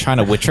 unless I'm like trying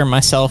to Witcher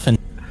myself in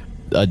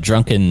a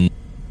drunken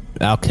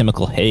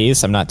alchemical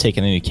haze, I'm not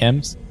taking any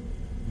chems.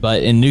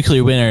 But in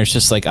Nuclear Winter, it's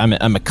just like I'm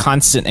a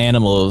constant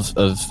animal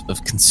of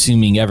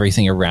consuming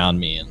everything around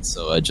me, and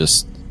so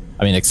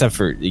except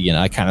for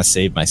I kind of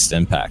save my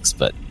stim packs,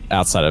 but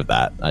outside of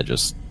that, I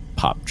just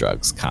pop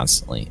drugs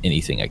constantly.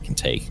 Anything I can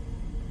take,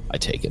 I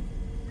take it.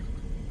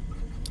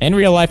 In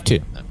real life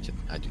too. I'm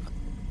kidding. I do not.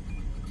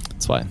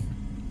 That's why.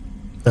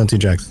 Don't do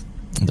drugs.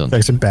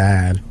 Drugs are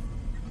bad.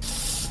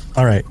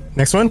 All right,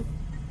 next one.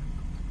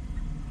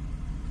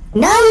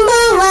 Number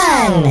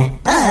 1.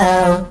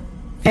 Uh-oh.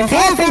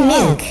 Prepare for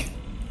nuke.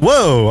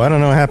 Whoa, I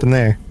don't know what happened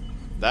there.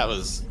 That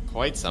was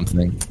quite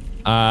something.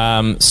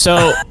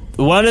 So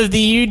one of the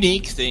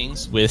unique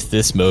things with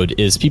this mode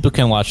is people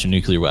can launch a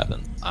nuclear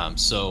weapon.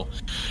 So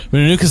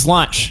when a nuke is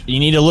launched, you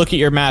need to look at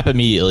your map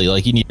immediately.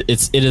 Like it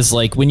is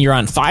like when you're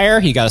on fire,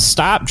 you got to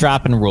stop,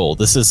 drop, and roll.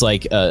 This is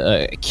like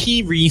a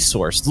key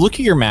resource. Look at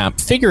your map,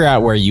 figure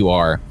out where you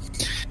are,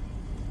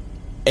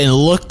 and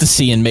look to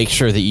see and make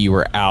sure that you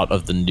are out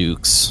of the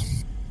nukes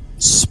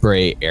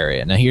spray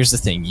area. Now here's the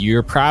thing,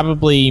 you're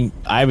probably,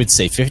 I would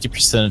say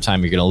 50% of the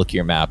time you're going to look at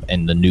your map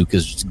and the nuke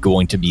is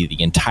going to be the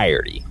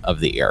entirety of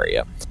the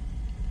area.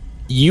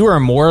 You are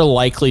more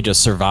likely to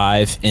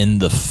survive in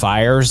the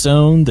fire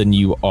zone than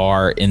you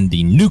are in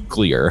the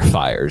nuclear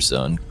fire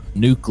zone.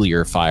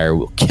 nuclear fire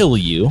will kill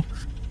you.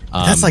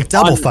 That's like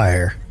double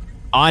fire.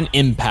 On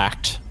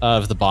impact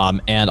of the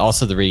bomb and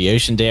also the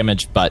radiation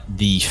damage, but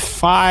the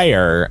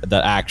fire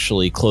that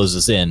actually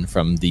closes in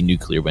from the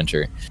nuclear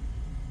winter,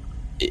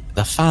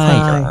 the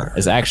fire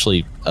is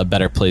actually a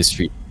better place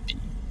for you to be.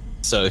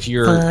 So if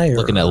you're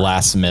looking at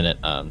last minute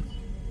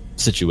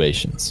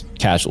situations,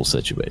 casual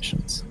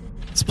situations,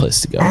 it's a place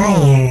to go.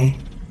 Fire.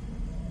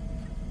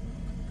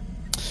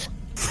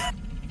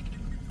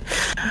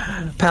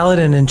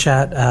 Paladin in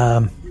chat,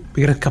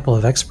 we got a couple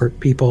of expert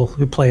people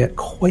who play it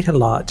quite a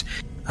lot.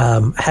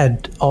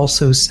 Had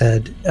also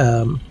said,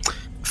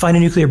 find a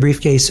nuclear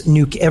briefcase,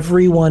 nuke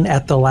everyone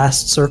at the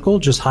last circle,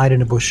 just hide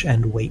in a bush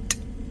and wait.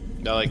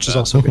 I like which that. is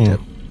also a good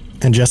tip.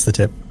 And just the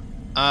tip.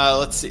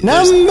 Let's see.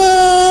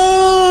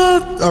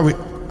 Are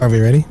we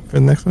ready for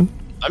the next one?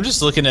 I'm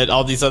just looking at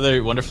all these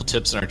other wonderful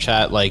tips in our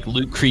chat, like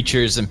loot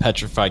creatures and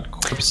petrified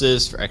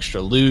corpses for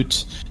extra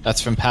loot.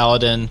 That's from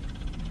Paladin.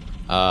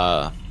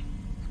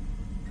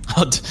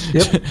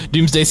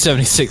 Doomsday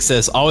 76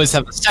 says always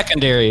have a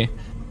secondary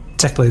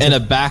and a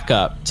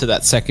backup to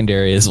that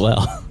secondary as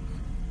well.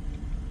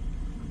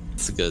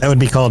 That's a good. That would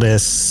be called a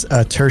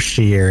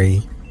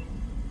tertiary.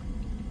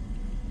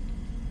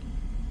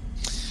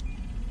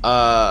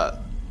 All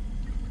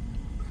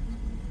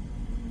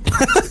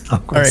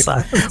right,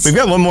 we've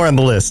got one more on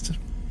the list.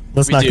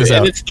 Let's knock this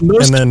out. It's the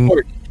most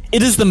important.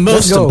 It is the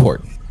most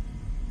important.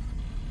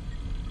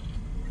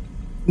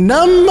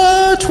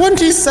 Number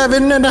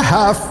 27 and a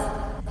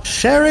half.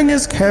 Sharing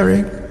is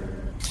caring.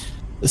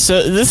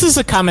 So this is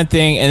a common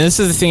thing, and this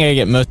is the thing I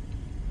get most.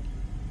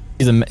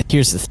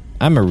 Here's the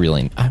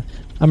thing.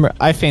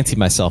 I fancy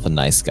myself a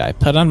nice guy.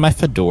 Put on my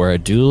fedora,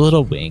 do a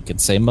little wink, and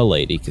say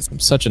 "milady" because I'm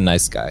such a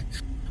nice guy.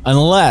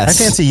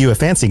 Unless I fancy you a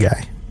fancy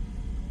guy.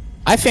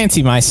 I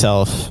fancy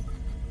myself.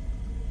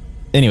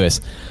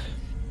 Anyways,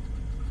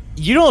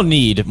 you don't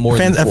need more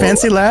than a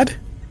fancy lad.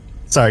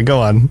 Sorry,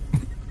 go on.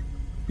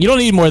 You don't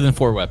need more than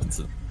 4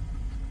 weapons.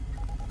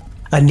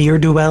 A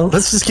near-duel?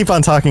 Let's just keep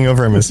on talking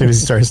over him as soon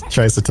as he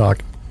tries to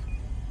talk.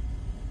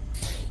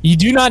 You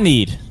do not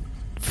need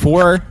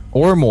 4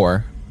 or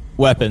more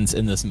weapons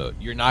in this mode.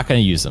 You're not going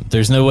to use them.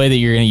 There's no way that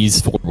you're going to use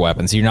 4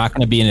 weapons. You're not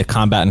going to be in a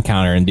combat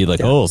encounter and be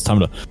like, oh, it's time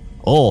to...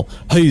 Oh,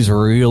 he's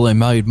really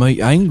made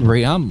me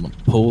angry. I'm going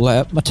to pull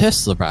out my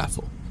Tesla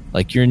rifle.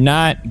 Like, you're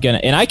not going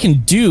to... And I can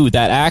do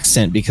that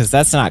accent because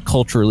that's not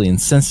culturally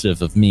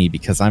insensitive of me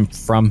because I'm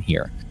from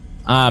here.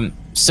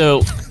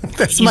 So...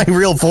 That's my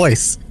real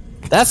voice.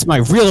 That's my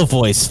real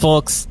voice,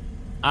 folks.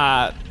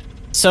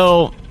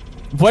 So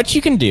what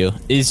you can do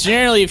is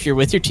generally if you're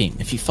with your team,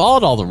 if you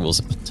followed all the rules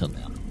up until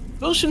now,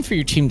 motion for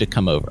your team to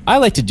come over. I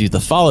like to do the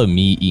follow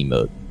me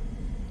emote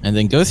and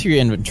then go through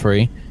your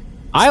inventory.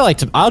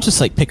 I'll just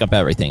like pick up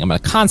everything. I'm a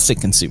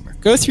constant consumer.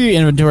 Go through your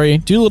inventory,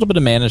 do a little bit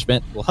of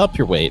management, will help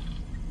your weight,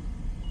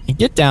 and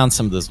get down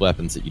some of those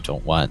weapons that you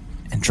don't want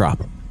and drop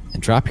them.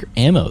 And drop your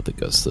ammo that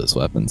goes to those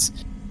weapons.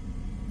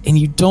 And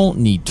you don't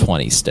need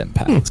 20 stim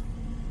packs.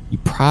 You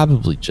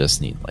probably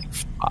just need like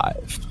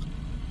 5.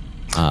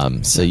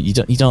 So you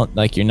don't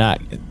like, you're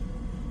not,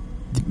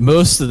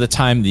 most of the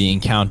time the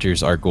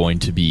encounters are going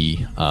to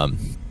be,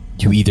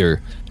 you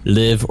either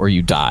live or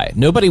you die.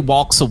 Nobody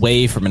walks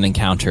away from an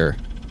encounter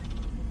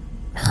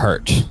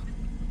hurt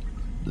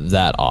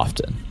that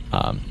often.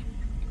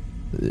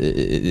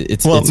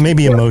 It's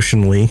maybe more,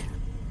 emotionally.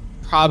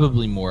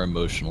 Probably more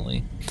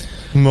emotionally.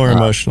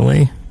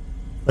 Emotionally.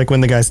 Like when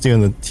the guy's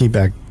doing the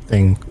teabag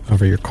thing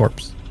over your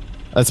corpse.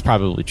 That's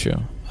probably true.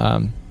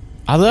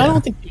 Although I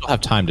don't think people have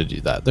time to do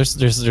that.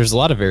 There's a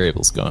lot of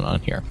variables going on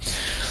here.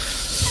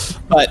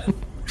 But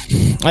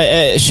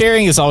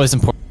sharing is always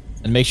important,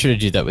 and make sure to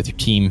do that with your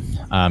team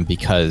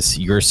because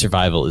your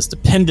survival is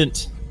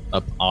dependent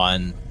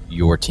upon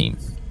your team.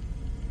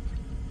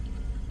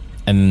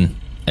 And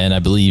I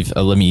believe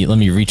let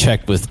me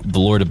recheck with the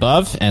Lord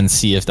above and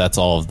see if that's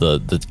all of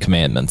the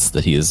commandments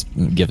that he has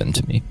given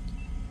to me.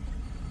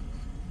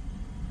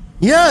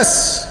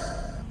 Yes.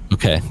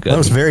 Okay, good. That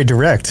was very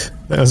direct.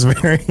 That was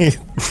very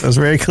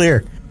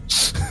clear.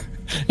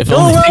 If You're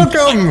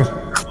welcome.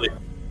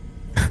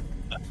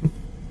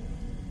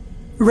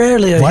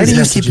 Rarely. Why do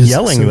you keep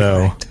yelling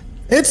though?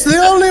 It's the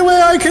only way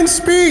I can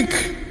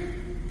speak.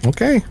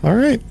 Okay, all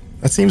right.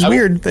 That seems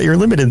weird that you're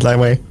limited that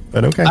way,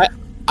 but okay.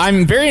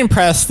 I'm very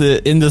impressed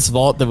that in this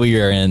vault that we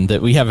are in,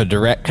 that we have a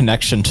direct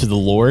connection to the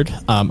Lord.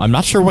 I'm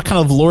not sure what kind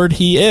of Lord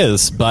he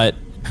is, but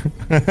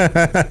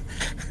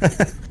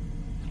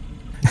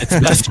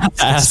it's best not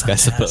to ask, I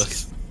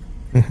suppose.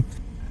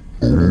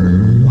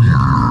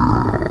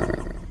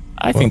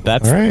 I think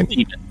that's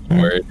even the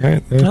word.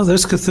 Oh,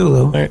 there's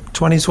Cthulhu.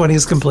 2020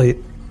 is complete.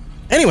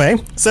 Anyway,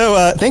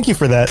 so thank you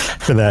for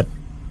that,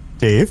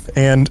 Dave.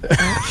 And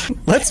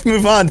let's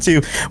move on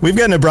to, we've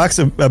got an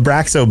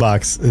Abraxo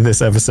box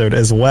this episode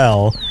as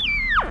well.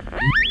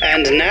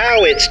 And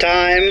now it's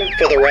time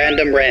for the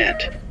Random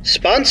Rant,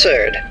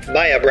 sponsored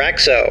by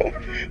Abraxo.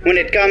 When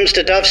it comes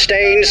to tough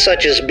stains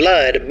such as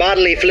blood,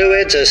 bodily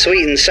fluids, or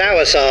sweet and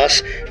sour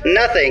sauce,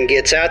 nothing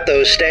gets out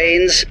those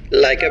stains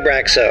like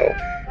Abraxo.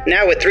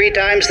 Now with 3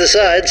 times the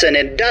suds and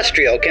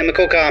industrial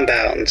chemical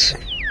compounds.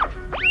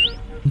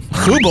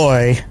 Hoo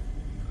boy.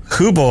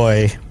 Hoo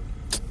boy.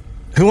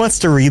 Who wants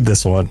to read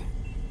this one?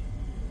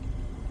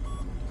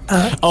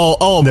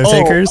 No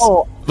takers?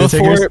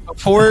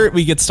 Before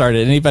we get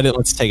started, anybody,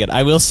 let's take it.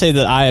 I will say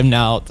that I am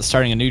now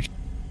starting a new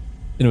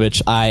in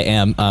which I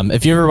am.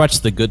 If you ever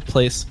watched The Good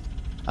Place,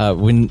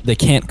 when they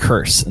can't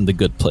curse in The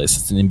Good Place,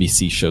 it's an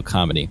NBC show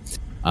comedy.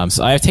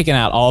 So I have taken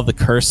out all the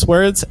curse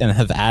words and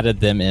have added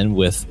them in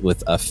with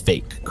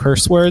fake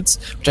curse words,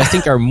 which I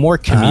think are more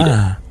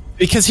comedic.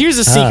 Because here's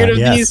the secret of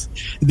these.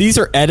 These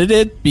are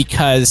edited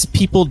because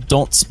people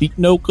don't speak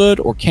no good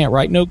or can't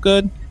write no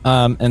good.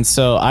 And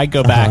so I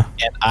go back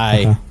and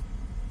I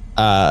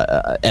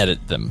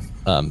edit them.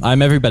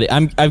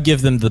 I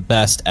give them the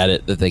best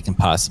edit that they can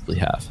possibly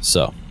have.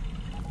 So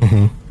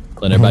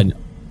let everybody know.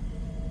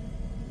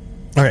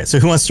 All right, so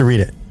who wants to read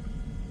it?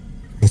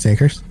 Any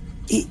takers?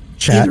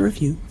 Chat? Either of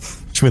you.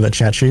 Should we let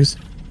chat choose?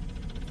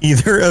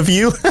 Either of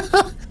you?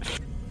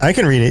 I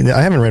can read it.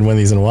 I haven't read one of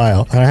these in a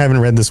while. I haven't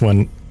read this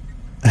one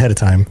ahead of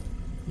time.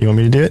 You want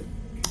me to do it?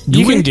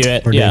 You can do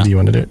it. Or Dave, do you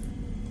want to do it?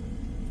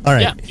 All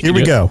right, here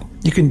we go.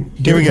 You can.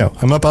 Here we go.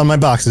 I'm up on my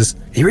boxes.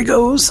 Here he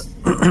goes.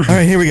 All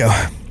right, here we go.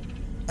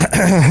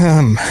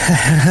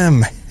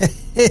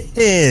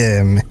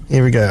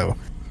 Here we go.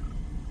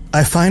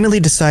 I finally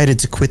decided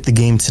to quit the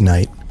game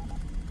tonight.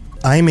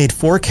 I made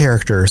 4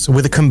 characters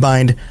with a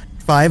combined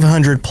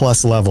 500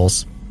 plus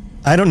levels.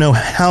 I don't know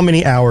how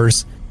many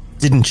hours.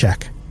 Didn't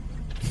check.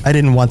 I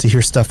didn't want to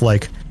hear stuff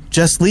like,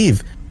 just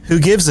leave. Who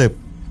gives a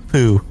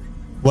poo?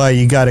 Why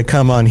you gotta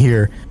come on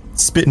here,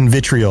 spitting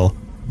vitriol.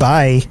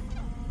 Bye.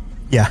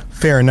 Yeah,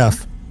 fair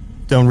enough.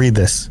 Don't read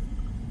this.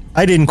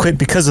 I didn't quit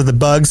because of the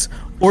bugs,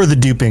 or the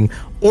duping,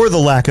 or the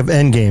lack of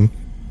endgame.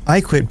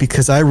 I quit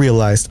because I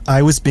realized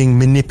I was being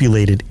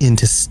manipulated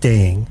into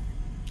staying.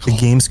 The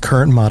game's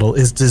current model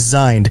is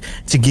designed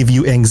to give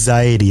you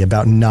anxiety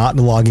about not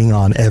logging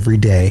on every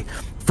day,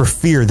 for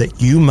fear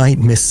that you might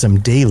miss some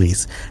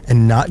dailies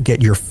and not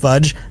get your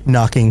fudge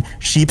knocking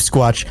sheep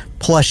squatch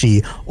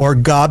plushie or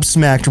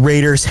gobsmacked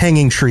Raiders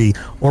hanging tree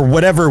or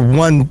whatever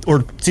 1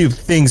 or 2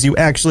 things you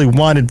actually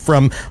wanted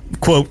from,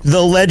 quote,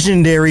 the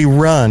legendary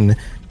run.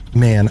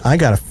 Man, I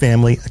got a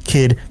family, a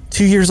kid,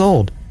 2 years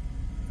old.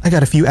 I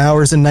got a few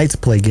hours a night to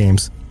play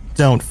games.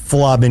 Don't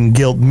flob and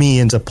guilt me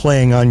into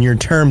playing on your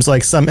terms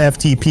like some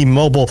FTP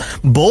mobile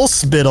bull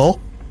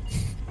spittle.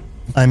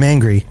 I'm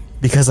angry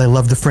because I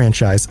love the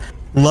franchise.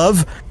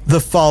 Love the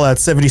Fallout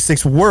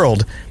 76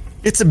 world.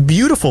 It's a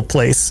beautiful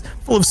place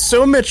full of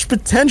so much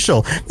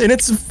potential, and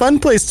it's a fun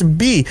place to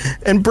be,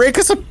 and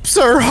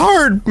breakups are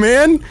hard,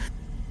 man.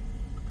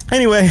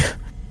 Anyway,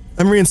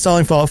 I'm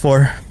reinstalling Fallout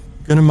 4.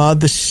 Gonna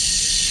mod the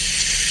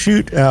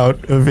shoot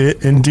out of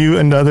it and do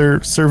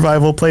another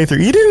survival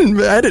playthrough. You didn't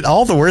edit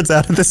all the words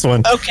out of this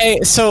one. Okay,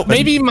 so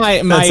maybe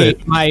my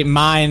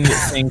mind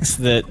thinks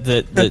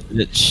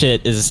that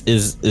shit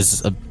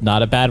is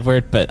not a bad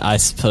word, but I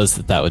suppose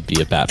that would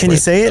be a bad word. Can you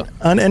say it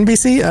on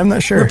NBC? I'm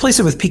not sure. Replace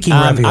it with Peking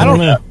ravioli. I don't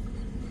know.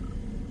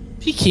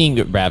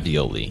 Peking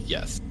ravioli,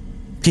 yes.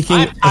 Peking.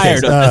 I'm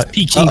tired of this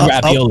Peking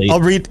ravioli.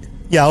 I'll read.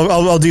 Yeah,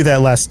 I'll do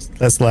that last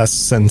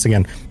sentence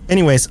again.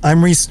 Anyways,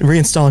 I'm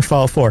reinstalling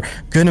Fallout 4.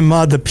 Gonna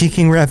mod the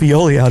Peking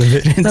ravioli out of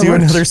it and do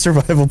another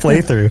survival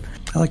playthrough.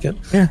 I like it.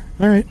 Yeah,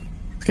 all right.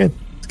 It's good.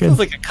 It's good. Sounds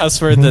like a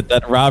cuss word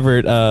that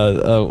Robert,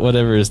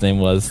 whatever his name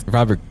was,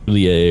 Robert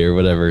Goulier or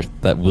whatever,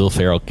 that Will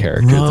Ferrell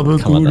character.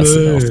 Robert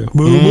Goulier.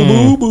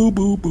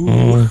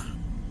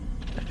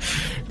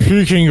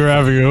 Peking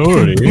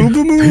ravioli.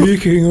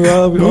 Peking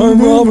ravioli. I'm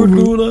Robert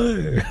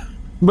Goulier.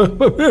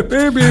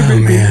 Oh,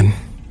 man.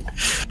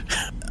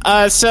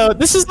 So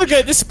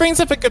this brings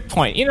up a good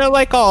point. You know,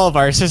 like all of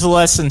ours, there's a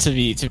lesson to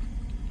be. Do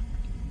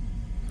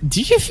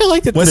you feel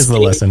like that? What is the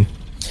lesson?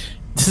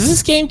 Does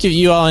this game give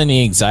you all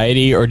any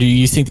anxiety, or do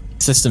you think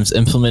the systems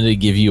implemented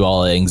give you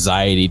all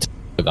anxiety to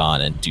log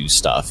on and do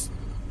stuff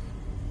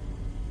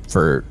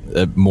for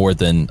more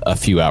than a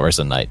few hours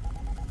a night?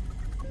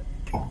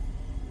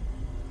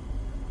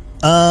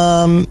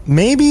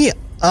 Maybe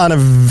on a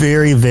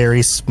very,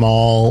 very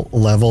small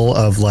level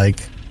of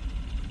like,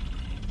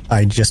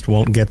 I just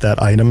won't get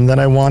that item that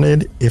I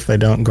wanted if I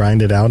don't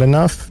grind it out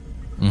enough.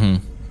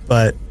 Mm-hmm.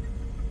 But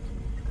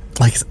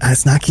like,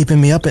 it's not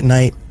keeping me up at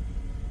night,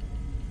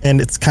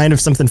 and it's kind of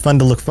something fun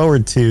to look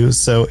forward to.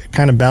 So it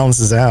kind of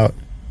balances out.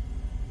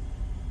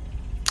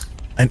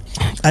 I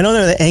don't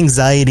know that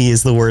anxiety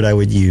is the word I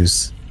would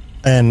use,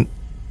 and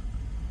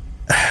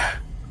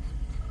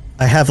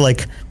I have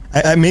like,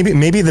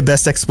 maybe the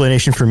best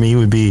explanation for me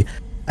would be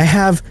I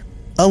have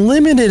a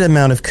limited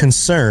amount of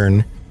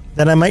concern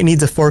that I might need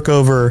to fork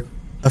over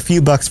a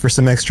few bucks for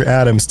some extra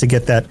atoms to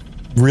get that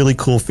really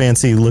cool,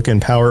 fancy looking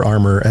power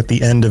armor at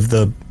the end of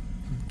the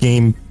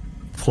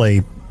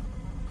gameplay,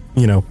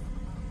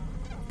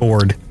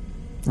 board.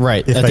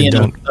 Right. If at I the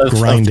don't end of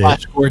grind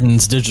Flash it.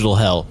 Gordon's digital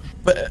hell.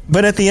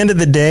 But at the end of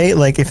the day,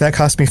 like if that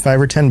cost me $5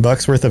 or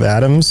 $10 worth of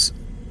atoms,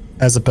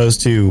 as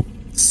opposed to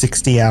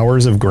 60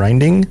 hours of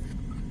grinding,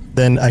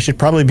 then I should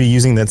probably be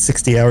using that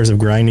 60 hours of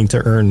grinding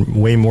to earn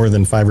way more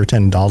than $5 or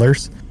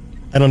 $10.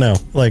 I don't know.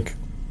 Like,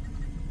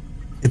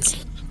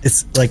 it's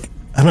like,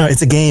 I don't know.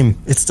 It's a game.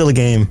 It's still a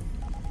game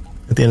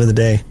at the end of the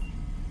day.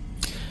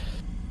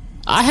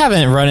 I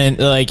haven't run in,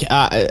 like,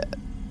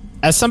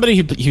 as somebody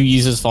who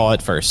uses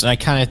Fallout first, and I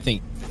kind of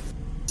think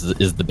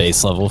is the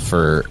base level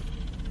for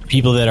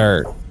people that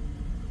are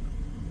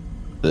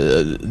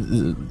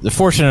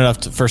fortunate enough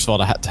to, first of all,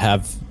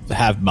 to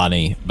have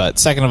money, but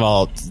second of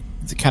all,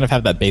 to kind of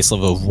have that base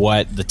level of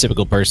what the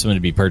typical person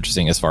would be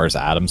purchasing as far as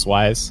atoms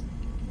wise.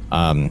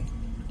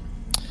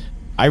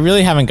 I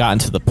really haven't gotten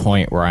to the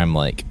point where I'm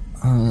like,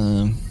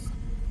 and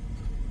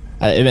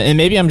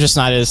maybe I'm just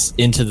not as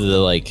into the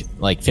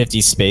like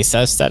 50 space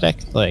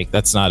aesthetic. Like,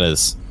 that's not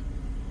as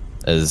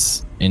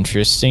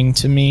interesting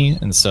to me,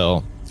 and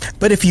so.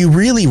 But if you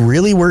really,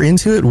 really were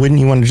into it, wouldn't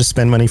you want to just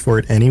spend money for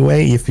it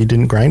anyway if you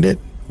didn't grind it?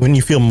 Wouldn't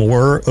you feel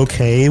more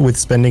okay with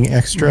spending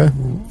extra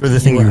for the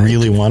thing you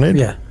really wanted?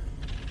 Yeah.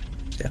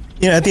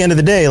 You know, at the end of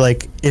the day,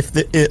 like, if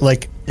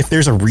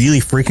there's a really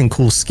freaking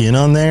cool skin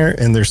on there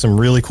and there's some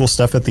really cool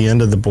stuff at the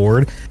end of the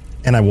board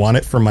and I want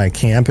it for my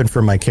camp and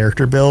for my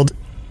character build,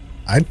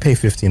 I'd pay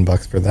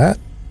 $15 for that.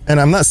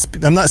 And I'm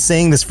not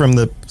saying this from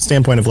the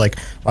standpoint of like,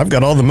 I've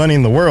got all the money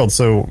in the world,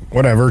 so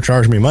whatever,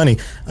 charge me money.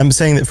 I'm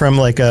saying that from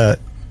like a,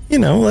 you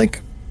know,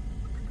 like,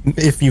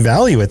 if you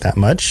value it that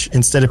much,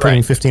 instead of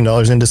putting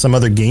 $15 into some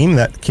other game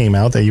that came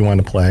out that you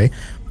want to play,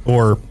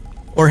 or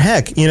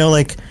heck, you know,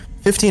 like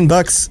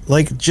 $15,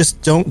 like,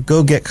 just don't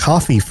go get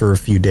coffee for a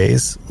few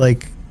days.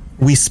 Like,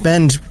 we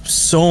spend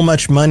so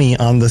much money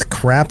on the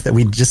crap that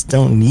we just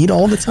don't need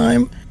all the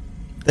time,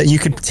 that you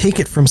could take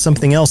it from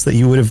something else that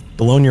you would have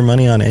blown your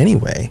money on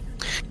anyway.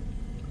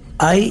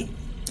 I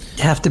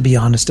have to be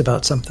honest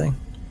about something.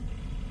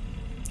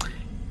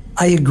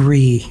 I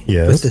agree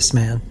with this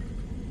man.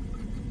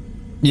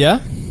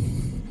 Yeah?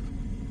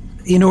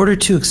 In order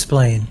to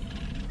explain,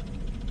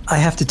 I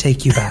have to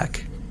take you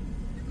back.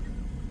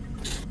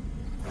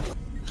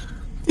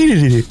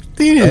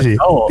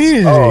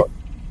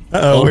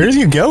 Uh-oh, where's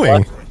you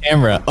going?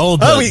 Camera.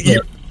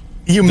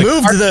 You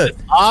moved the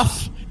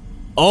off.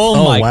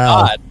 Oh my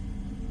god.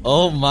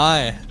 Oh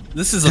my.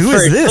 This is who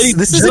is this?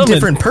 This is a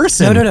different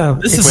person. No.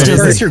 Is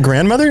this your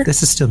grandmother?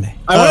 This is still me.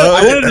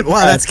 Wow,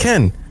 that's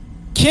Ken.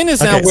 Ken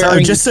is now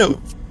wearing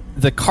so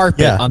the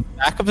carpet on the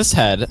back of his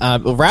head,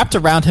 wrapped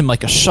around him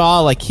like a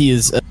shawl, like he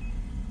is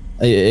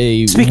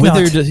a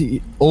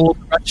withered old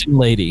Russian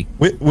lady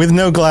with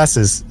no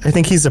glasses. I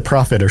think he's a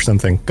prophet or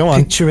something. Go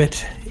on. Picture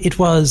it. It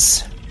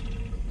was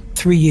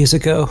 3 years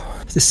ago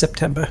this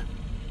September.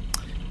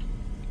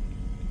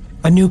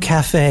 A new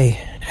cafe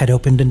had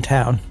opened in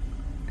town.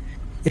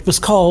 It was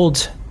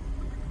called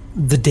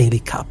the Daily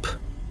Cup.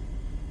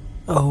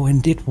 Oh,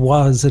 and it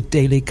was a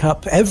Daily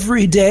Cup.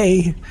 Every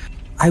day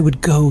I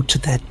would go to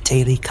that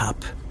Daily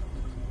Cup.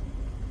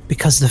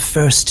 Because the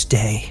first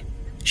day,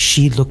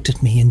 she looked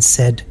at me and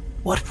said,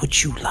 "What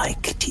would you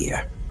like,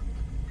 dear?"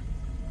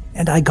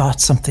 And I got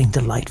something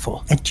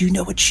delightful. And do you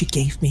know what she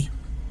gave me?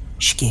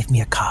 She gave me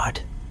a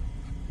card.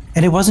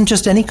 And it wasn't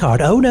just any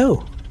card. Oh,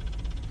 no.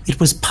 It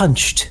was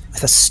punched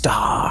with a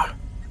star.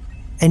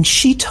 And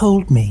she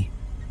told me,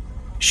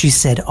 she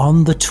said,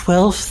 on the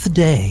 12th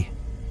day,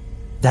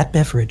 that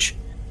beverage,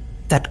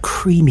 that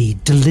creamy,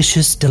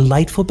 delicious,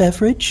 delightful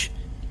beverage,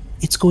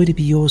 it's going to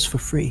be yours for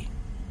free.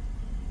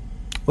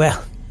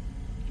 Well,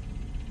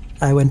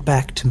 I went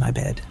back to my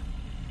bed.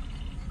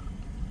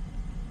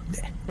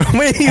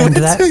 Wait,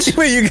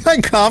 you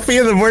got coffee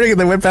in the morning and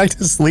then went back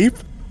to sleep?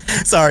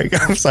 Sorry,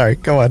 I'm sorry.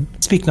 Go on.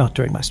 Speak not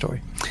during my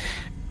story.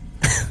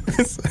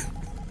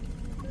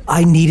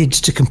 I needed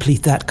to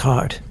complete that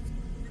card.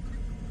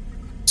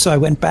 So I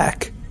went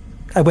back.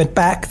 I went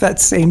back that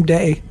same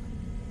day,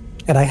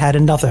 and I had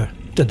another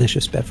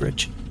delicious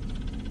beverage.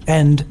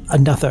 And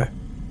another.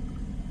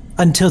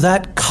 Until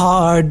that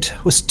card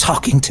was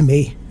talking to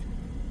me,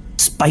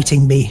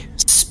 spiting me,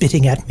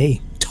 spitting at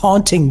me,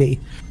 taunting me.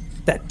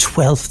 That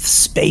 12th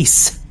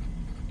space.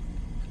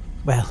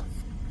 Well,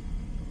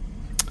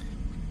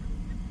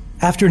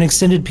 after an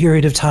extended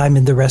period of time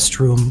in the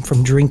restroom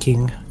from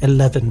drinking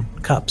 11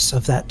 cups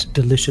of that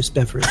delicious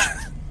beverage,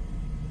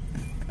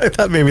 I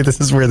thought maybe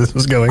this is where this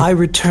was going. I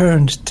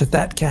returned to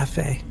that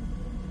cafe.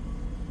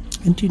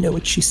 And do you know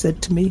what she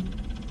said to me?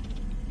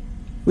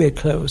 We're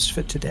closed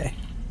for today.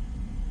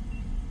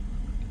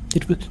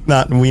 It was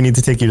we need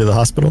to take you to the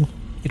hospital.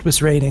 It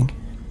was raining.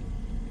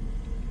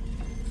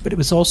 But it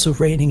was also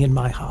raining in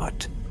my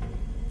heart.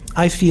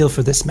 I feel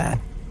for this man.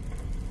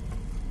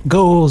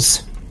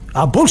 Goals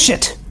are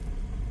bullshit.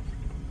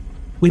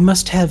 We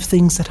must have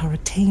things that are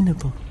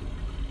attainable.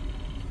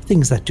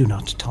 Things that do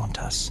not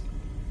taunt us.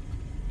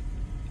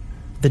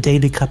 The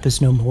Daily Cup is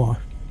no more,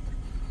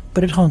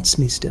 but it haunts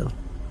me still.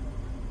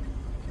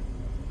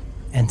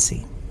 And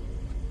see.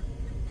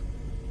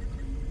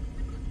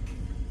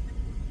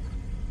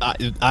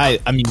 I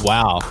mean,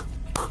 wow.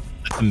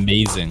 That's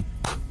amazing.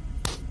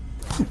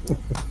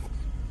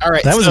 All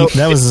right, that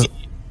was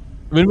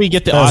when we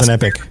get the that Oscar, was an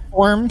epic.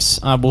 forms.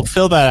 We'll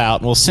fill that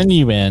out and we'll send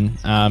you in.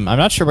 I'm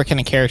not sure what kind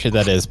of character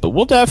that is, but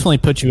we'll definitely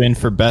put you in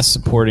for best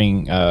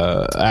supporting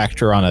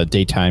actor on a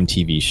daytime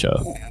TV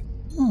show.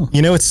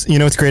 You know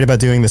what's great about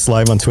doing this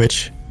live on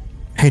Twitch?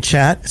 Hey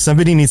chat,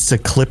 somebody needs to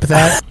clip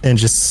that and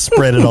just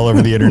spread it all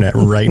over the internet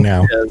right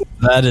now.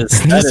 That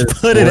is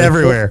put it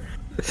everywhere.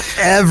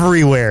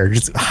 Everywhere.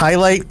 Just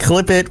highlight,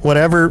 clip it,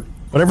 whatever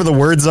the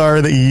words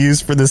are that you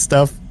use for this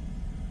stuff.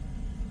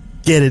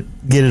 Get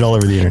it all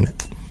over the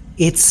internet.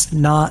 It's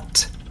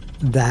not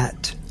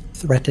that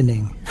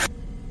threatening.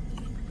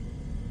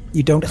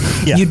 You don't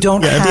have at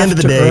the end of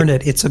the to day, earn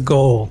it. It's a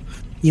goal.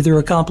 Either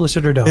accomplish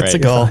it or don't. It's a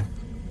goal. Fine.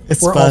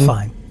 It's We're fun. all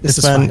fine. This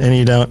is fun, fine.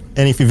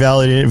 and if you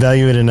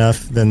value it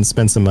enough, then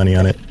spend some money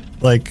on it.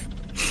 Like,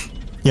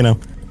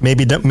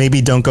 maybe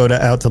don't go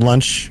out to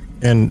lunch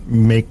and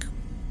make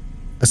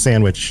a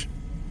sandwich.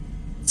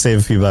 Save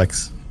a few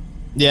bucks.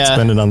 Yeah.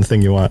 Spend it on the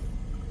thing you want.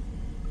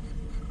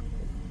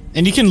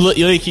 And you can look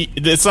like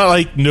it's not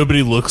like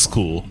nobody looks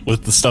cool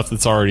with the stuff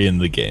that's already in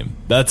the game.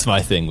 That's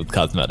my thing with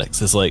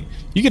cosmetics. It's like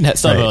you can have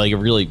stuff like a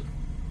really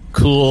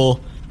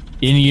cool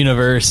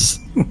in-universe,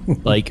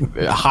 like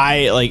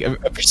high, like a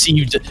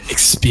perceived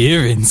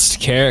experienced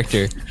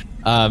character,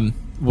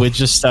 with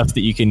just stuff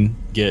that you can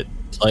get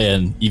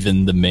playing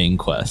even the main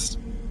quest.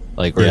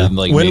 Like,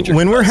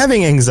 when we're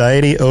having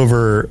anxiety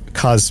over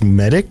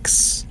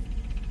cosmetics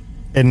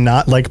and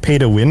not like pay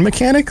to win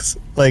mechanics,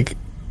 like.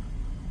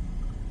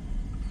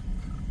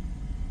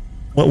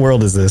 What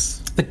world is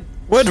this?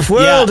 What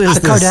world is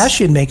the this?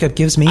 Kardashian makeup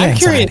gives me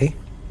anxiety.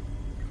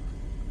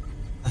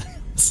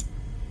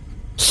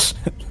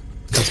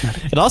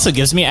 It also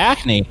gives me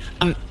acne.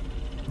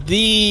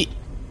 The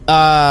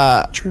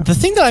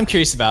thing that I'm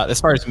curious about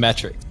as far as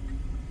metrics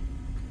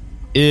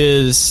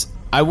is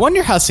I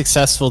wonder how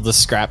successful the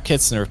scrap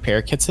kits and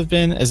repair kits have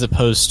been as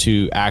opposed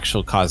to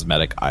actual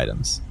cosmetic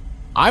items.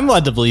 I'm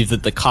led to believe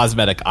that the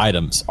cosmetic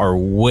items are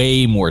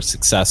way more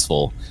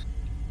successful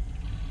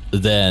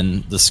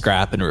than the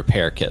scrap and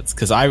repair kits,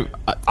 because I've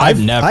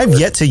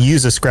yet to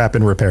use a scrap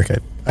and repair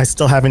kit. I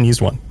still haven't used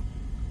one.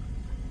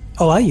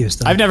 Oh, I used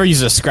them. I've never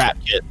used a scrap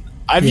kit.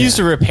 I've used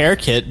a repair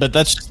kit, but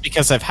that's just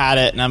because I've had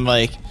it, and I'm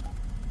like,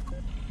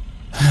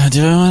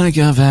 do I want to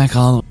go back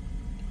on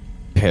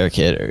repair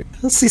kit? Or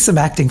let's see some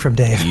acting from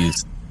Dave.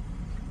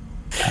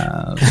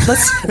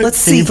 Let's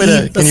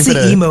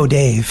see emo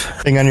Dave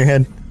thing on your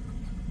head.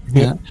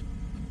 Yeah, I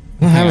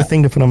don't have a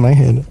thing to put on my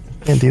head.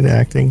 I can't do the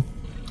acting.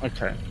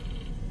 Okay.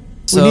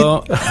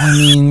 So, I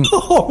mean...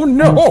 Oh,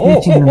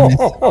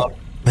 no!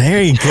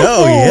 There you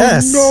go,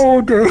 yes!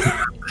 No, dude.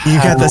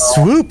 You got the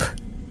swoop!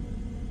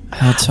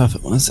 How tough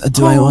it was.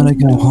 Do I want to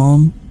go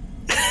home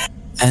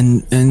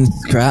and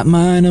scrap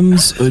my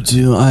items, or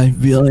do I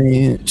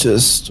really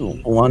just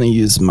want to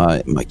use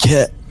my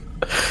kit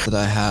that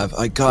I have?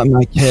 I got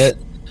my kit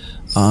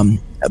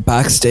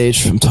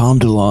backstage from Tom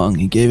DeLonge.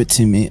 He gave it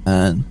to me,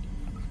 and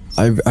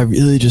I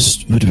really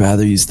just would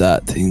rather use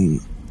that than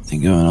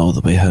going all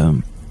the way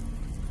home.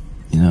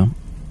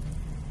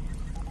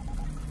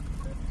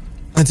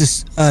 I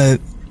just,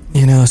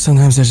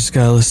 sometimes I just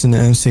gotta listen to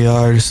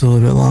MCR just a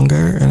little bit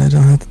longer, and I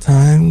don't have the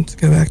time to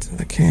go back to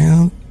the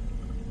camp.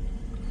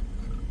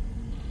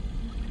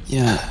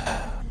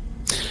 Yeah.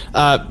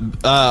 On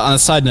a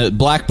side note,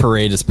 Black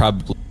Parade is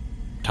probably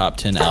top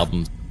 10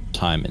 albums of all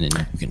time, and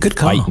then you can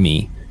fight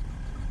me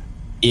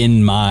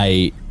in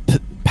my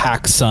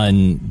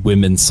PacSun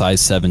women's size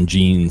 7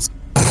 jeans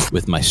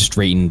with my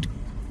straightened,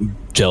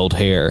 gelled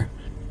hair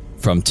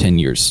from 10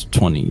 years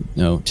ago.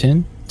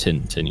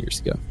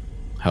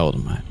 How old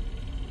am I?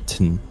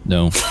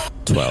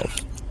 12.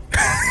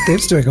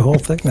 Dave's doing a whole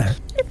thing there.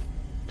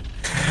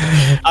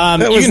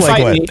 You can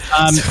fight me.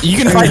 You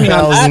can fight me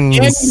on that, and you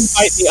can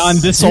fight me on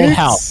this old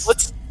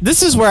house.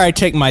 This is where I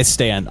take my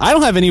stand. I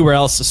don't have anywhere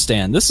else to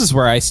stand. This is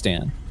where I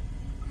stand.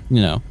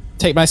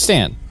 Take my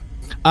stand.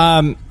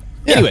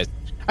 Anyways,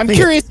 I'm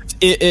curious.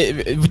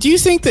 Do you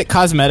think that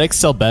cosmetics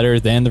sell better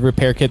than the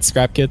repair kits,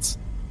 scrap kits?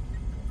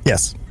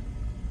 Yes.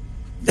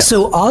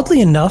 So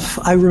oddly enough,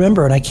 I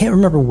remember, and I can't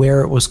remember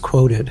where it was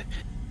quoted,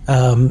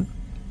 that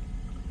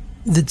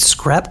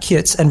scrap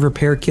kits and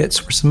repair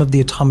kits were some of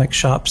the Atomic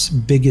Shop's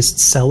biggest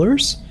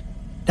sellers.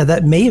 Now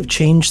that may have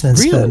changed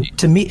since then.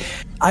 To me,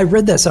 I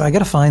read that, so I got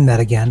to find that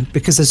again,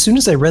 because as soon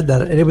as I read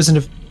that, and it was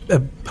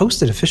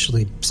posted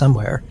officially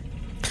somewhere.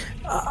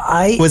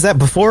 Was that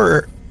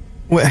before?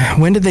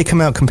 When did they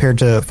come out compared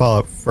to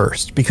Fallout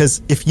First?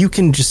 Because if you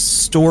can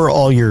just store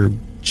all your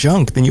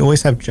junk, then you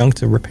always have junk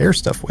to repair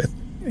stuff with.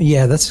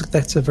 Yeah,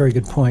 that's a very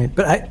good point.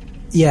 But I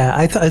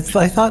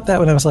thought that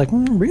when I was like,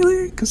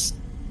 really? Because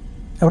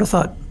I would have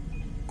thought,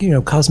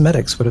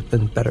 cosmetics would have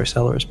been better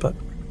sellers. But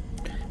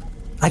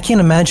I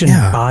can't imagine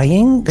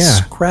buying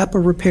scrap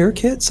or repair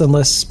kits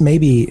unless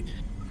maybe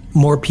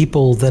more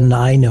people than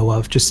I know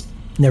of just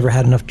never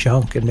had enough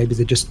junk, and maybe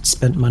they just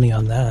spent money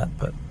on that.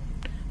 But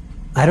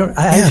I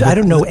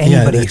don't know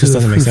anybody who's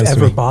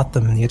ever bought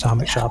them in the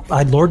Atomic Shop.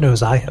 Lord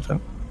knows I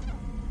haven't.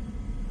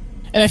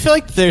 And I feel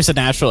like there's a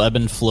natural ebb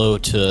and flow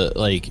to,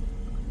 like,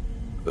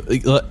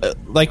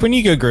 like when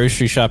you go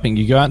grocery shopping,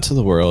 you go out into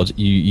the world,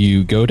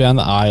 you go down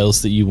the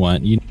aisles that you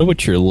want, you know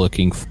what you're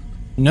looking for,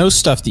 you know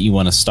stuff that you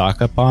want to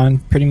stock up on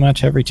pretty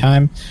much every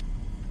time,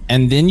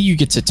 and then you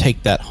get to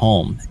take that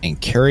home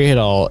and carry it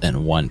all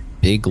in one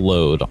big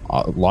load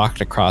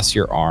locked across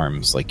your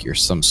arms like you're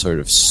some sort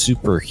of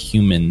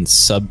superhuman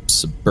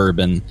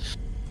suburban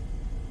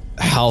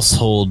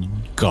household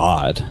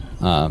god.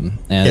 One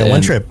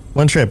trip.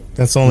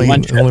 That's only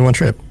one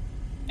trip.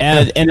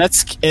 And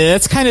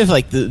that's kind of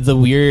like the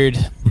weird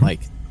like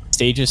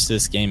stages to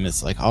this game.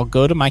 Is like I'll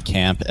go to my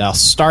camp and I'll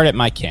start at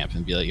my camp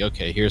and be like,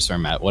 okay, here's where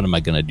I'm at. What am I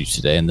going to do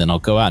today? And then I'll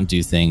go out and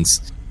do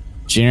things.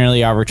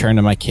 Generally, I'll return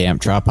to my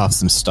camp, drop off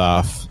some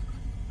stuff,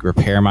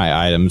 repair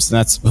my items, and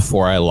that's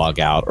before I log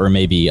out. Or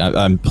maybe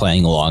I'm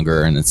playing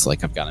longer and it's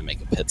like I've got to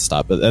make a pit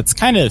stop. But that's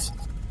kind of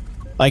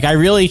like I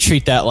really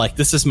treat that like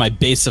this is my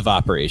base of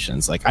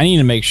operations. Like I need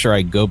to make sure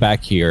I go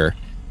back here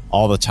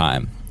all the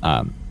time.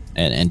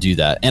 And do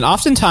that. And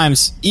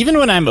oftentimes, even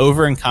when I'm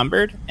over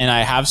encumbered and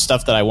I have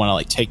stuff that I want to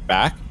like take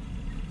back,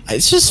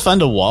 it's just fun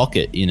to walk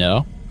it, you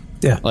know?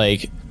 Yeah.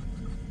 Like,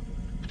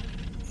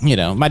 you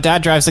know, my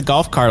dad drives a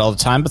golf cart all the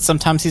time, but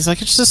sometimes he's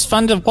like, it's just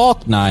fun to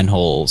walk 9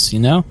 holes, you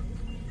know?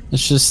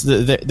 It's just,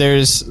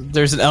 there's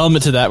an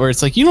element to that where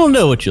it's like, you don't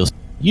know what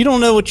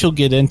you'll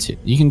get into.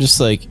 You can just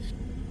like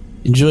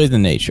enjoy the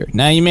nature.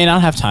 Now, you may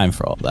not have time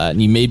for all that,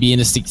 and you may be in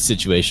a sticky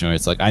situation where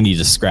it's like, I need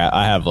to scrap.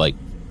 I have like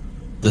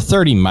the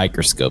 30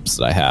 microscopes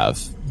that I have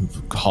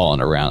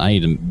hauling around. I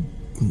need to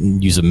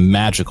use a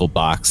magical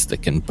box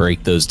that can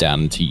break those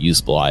down into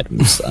usable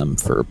items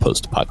for a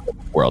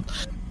post-apocalyptic world.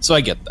 So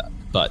I get that,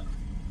 but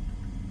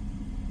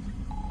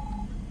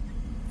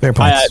fair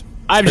points.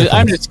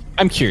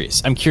 I'm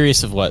curious. I'm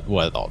curious of what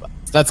all that.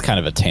 That's kind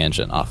of a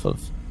tangent off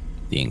of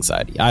the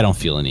anxiety. I don't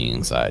feel any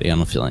anxiety. I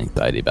don't feel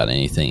anxiety about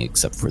anything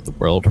except for the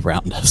world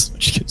around us,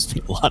 which gives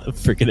me a lot of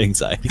freaking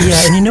anxiety.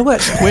 Yeah, and you know what?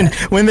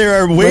 when there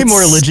are way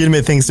more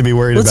legitimate things to be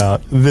worried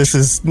about, this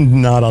is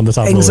not on the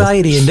top of the list.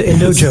 Anxiety, and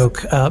no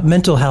joke,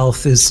 mental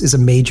health is a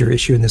major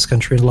issue in this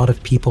country, and a lot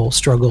of people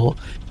struggle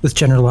with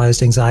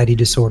generalized anxiety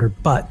disorder.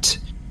 But,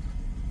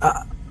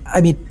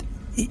 I mean,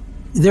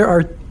 there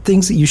are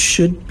things that you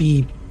should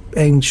be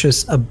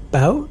anxious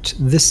about.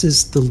 This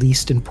is the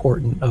least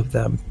important of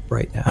them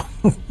right now.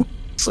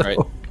 So, right.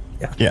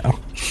 Yeah,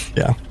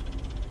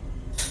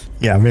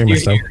 very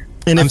much so.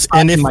 And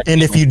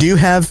if you do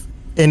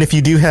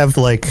have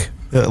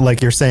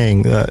like you're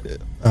saying,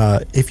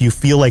 if you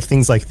feel like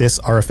things like this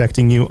are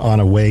affecting you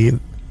on a way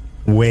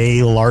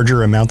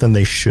larger amount than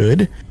they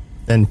should,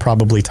 then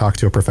probably talk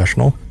to a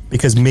professional,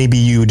 because maybe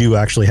you do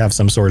actually have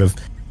some sort of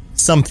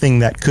something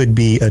that could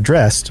be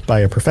addressed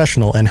by a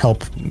professional and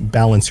help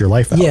balance your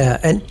life out. Yeah,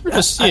 and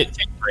just take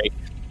a break.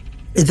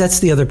 That's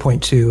the other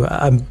point too.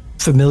 I'm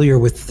familiar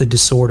with the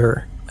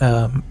disorder,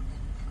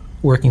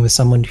 working with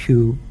someone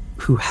who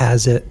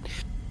has it,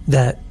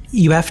 that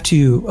you have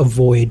to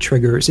avoid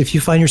triggers. If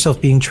you find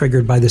yourself being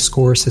triggered by the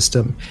S.C.O.R.E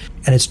system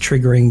and it's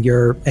triggering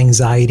your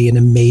anxiety in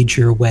a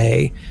major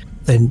way,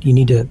 then you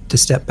need to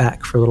step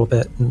back for a little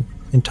bit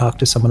and talk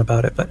to someone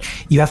about it. But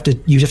you have to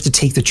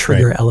take the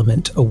trigger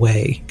element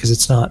away, because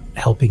it's not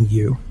helping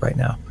you right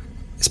now,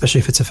 especially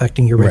if it's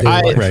affecting your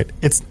regular life. Right.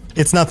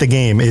 It's not the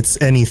game.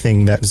 It's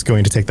anything that is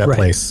going to take that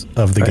place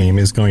of the game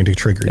is going to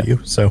trigger you.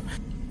 So,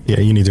 yeah,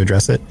 you need to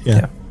address it.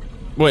 Yeah.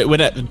 Wait, when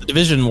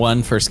Division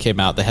 1 first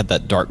came out, they had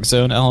that dark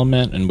zone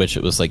element in which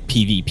it was like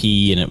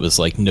PvP and it was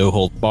like no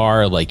hold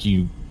bar. Like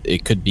they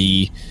could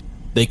be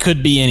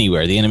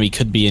anywhere. The enemy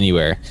could be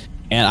anywhere.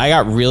 And I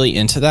got really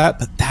into that,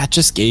 but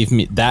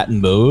that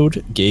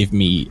mode gave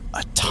me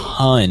a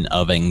ton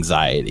of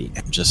anxiety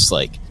and just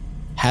like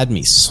had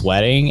me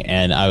sweating.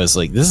 And I was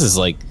like, this is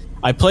like,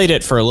 I played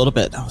it for a little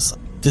bit and I was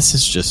like, this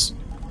is just,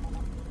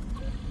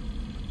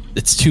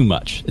 it's too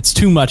much. It's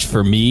too much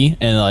for me.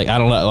 And like, I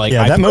don't know, like,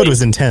 that mode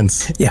was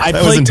intense. Yeah, I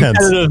played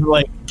competitive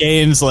like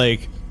games,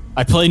 like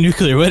I play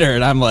Nuclear Winter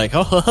and I'm like,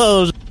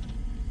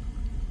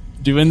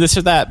 doing this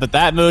or that. But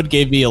that mode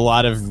gave me a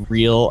lot of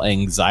real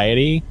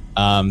anxiety.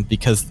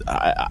 Because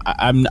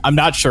I'm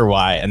not sure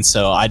why, and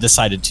so I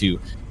decided to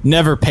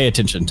never pay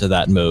attention to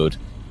that mode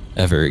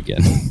ever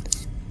again.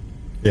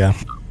 Yeah.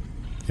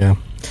 All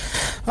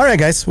right,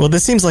 guys. Well,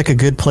 this seems like a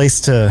good place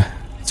to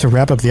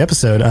wrap up the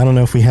episode. I don't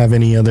know if we have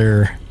any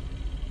other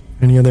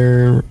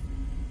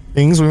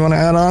things we want to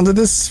add on to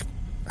this.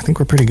 I think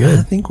we're pretty good.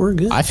 I think we're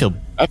good. I feel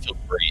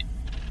great.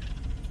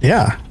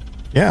 Yeah.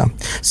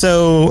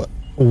 So,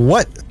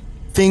 what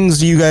things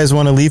do you guys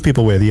want to leave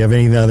people with? Do you have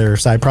any other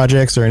side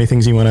projects or any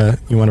things you want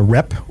to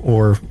rep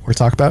or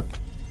talk about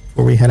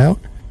before we head out?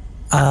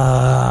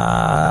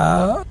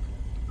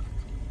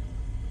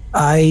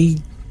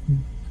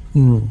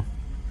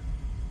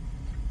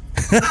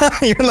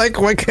 You're like,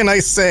 what can I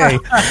say?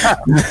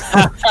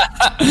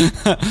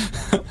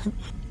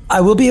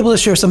 I will be able to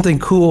share something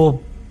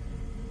cool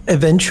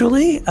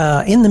eventually.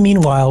 In the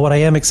meanwhile, what I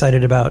am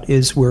excited about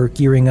is we're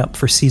gearing up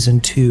for Season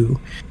 2.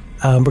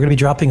 We're going to be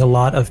dropping a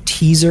lot of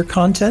teaser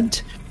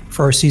content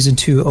for our Season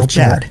 2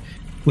 opener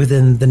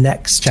within the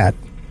next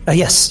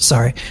Yes,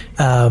 sorry.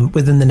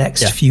 Within the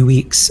next few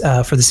weeks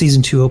for the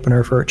season 2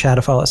 opener for Chat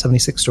of Fallout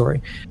 76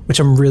 story, which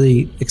I'm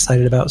really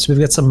excited about. So we've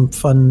got some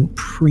fun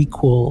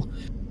prequel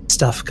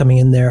stuff coming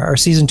in there. Our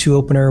season 2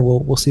 opener,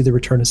 we'll see the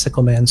return of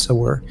Sickle Man. So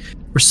we're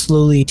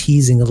slowly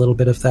teasing a little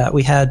bit of that.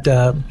 We had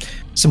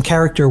some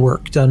character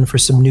work done for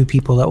some new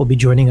people that will be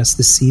joining us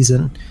this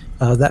season.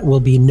 That will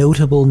be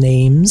notable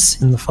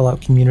names in the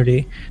Fallout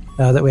community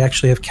that we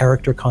actually have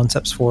character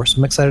concepts for. So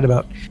I'm excited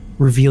about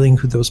revealing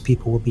who those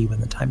people will be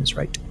when the time is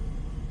right.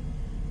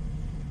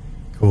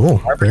 Cool.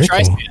 Barbara Very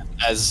Streisand,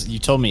 cool. as you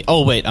told me.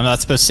 Oh, wait, I'm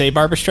not supposed to say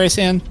Barbara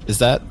Streisand? Is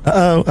that?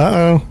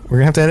 Uh-oh. We're going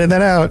to have to edit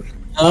that out.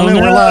 Oh, no,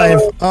 no. we're live.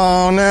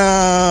 Oh,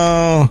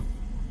 no.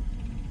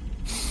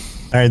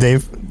 All right,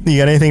 Dave, you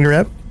got anything to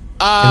rep?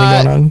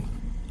 Anything going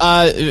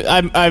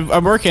on?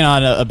 I'm working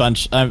on a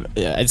bunch.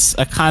 It's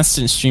a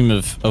constant stream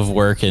of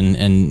work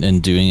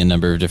and doing a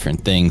number of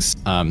different things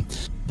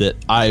that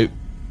I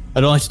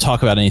don't like to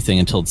talk about anything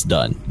until it's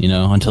done,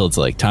 until it's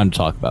like time to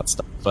talk about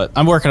stuff. But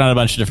I'm working on a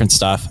bunch of different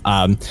stuff.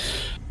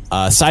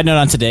 Side note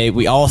on today,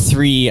 we all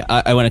three,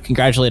 I want to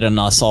congratulate on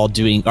us all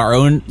doing our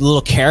own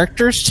little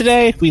characters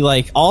today. We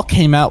all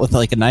came out with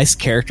a nice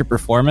character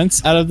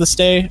performance out of this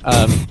day.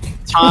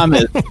 Tom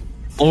as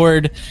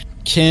Lord,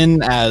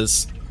 Kin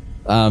as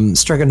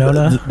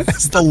Stregonona.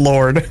 It's the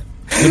Lord.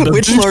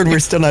 Which Lord, we're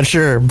still not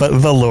sure,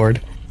 but the Lord.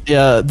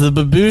 Yeah, the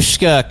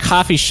Babushka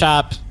coffee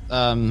shop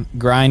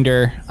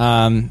grinder,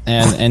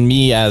 and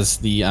me as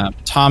the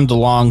Tom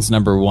DeLong's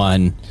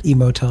 #1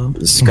 emo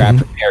Tom Scrap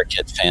Repair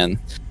Kit fan.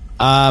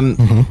 I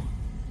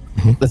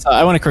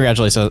want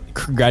to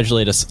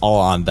congratulate us all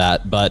on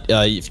that. But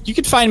you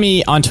can find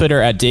me on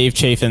Twitter at Dave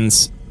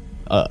Chafin's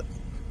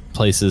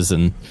places,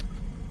 and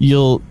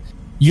you'll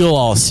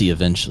all see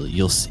eventually.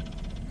 You'll see.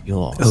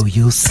 You'll all. Oh,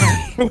 you'll see.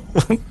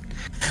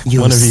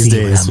 One of these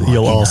days,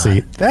 you'll all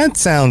see. That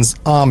sounds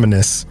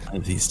ominous. One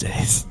of these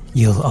days.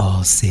 You'll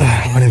all see.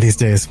 One of these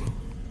days.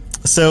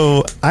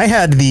 So I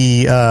had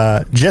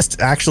the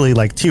just actually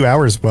 4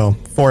 hours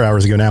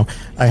ago now.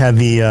 I had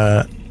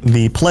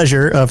the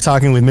pleasure of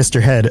talking with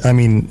Mr.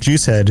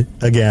 Juicehead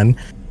again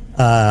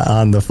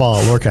on the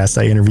Fallout Lorecast.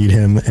 I interviewed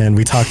him, and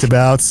we talked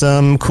about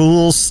some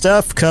cool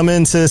stuff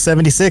coming to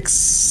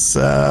 76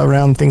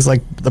 around things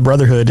like the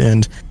Brotherhood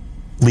and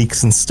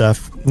leaks and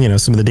stuff.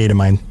 Some of the data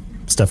mine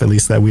stuff, at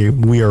least that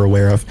we are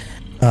aware of.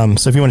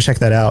 So if you want to check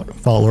that out,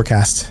 Fallout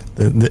Lorecast,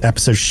 the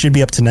episode should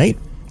be up tonight.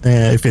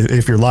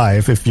 If you're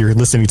live, if you're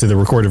listening to the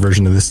recorded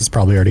version of this, it's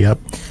probably already up.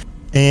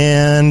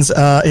 And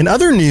in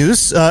other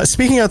news,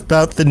 speaking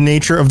about the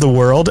nature of the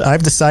world,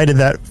 I've decided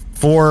that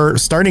for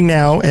starting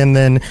now and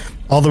then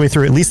all the way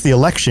through at least the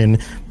election,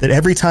 that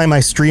every time I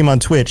stream on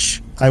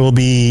Twitch, I will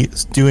be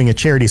doing a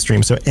charity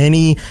stream. So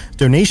any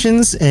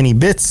donations, any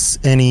bits,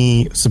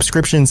 any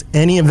subscriptions,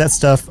 any of that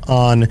stuff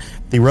on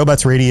the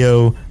Robots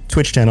Radio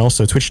Twitch channel,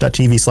 so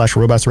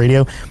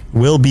twitch.tv/robotsradio,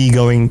 will be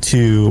going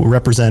to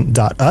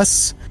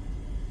represent.us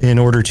in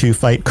order to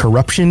fight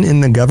corruption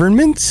in the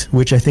government,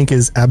 which I think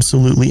is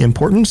absolutely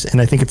important. And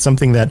I think it's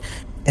something that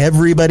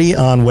everybody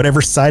on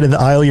whatever side of the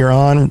aisle you're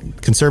on,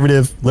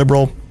 conservative,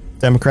 liberal,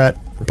 Democrat,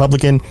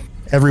 Republican,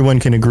 everyone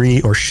can agree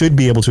or should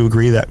be able to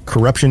agree that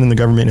corruption in the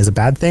government is a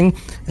bad thing,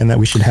 and that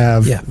we should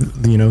have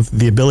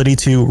the ability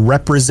to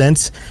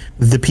represent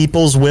the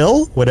people's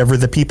will, whatever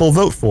the people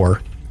vote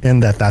for,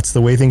 and that's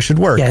the way things should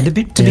work. Yeah, to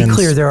be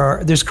clear,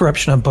 there's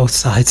corruption on both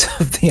sides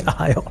of the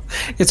aisle.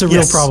 It's a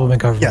real problem in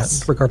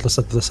government, regardless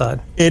of the side.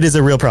 It is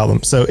a real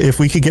problem. So if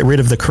we could get rid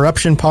of the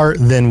corruption part,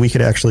 then we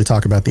could actually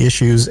talk about the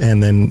issues,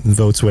 and then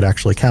votes would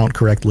actually count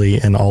correctly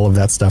and all of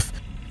that stuff.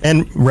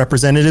 And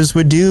representatives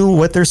would do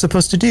what they're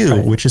supposed to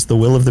do, which is the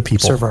will of the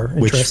people, serve our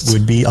interests, which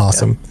would be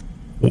awesome.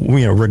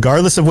 Yeah.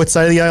 Regardless of what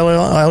side of the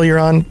aisle you're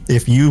on,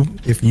 if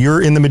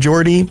you're in the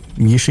majority,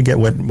 you should get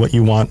what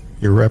you want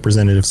your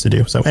representatives to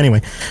do. So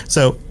anyway,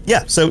 tune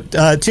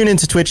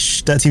into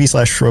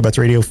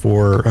twitch.tv/robotsradio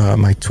for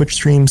my Twitch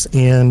streams,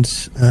 and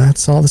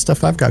that's all the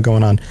stuff I've got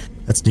going on.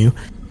 That's new.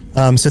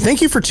 So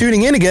thank you for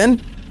tuning in again.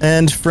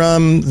 And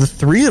from the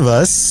three of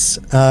us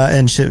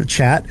and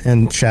chat,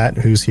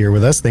 who's here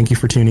with us, thank you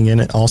for tuning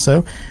in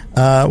also.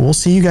 We'll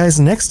see you guys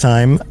next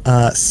time.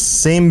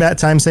 Same bat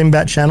time, same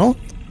bat channel.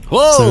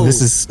 Whoa! So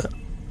this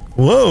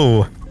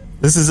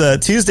is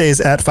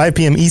Tuesdays at 5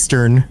 p.m.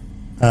 Eastern,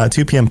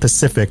 2 p.m.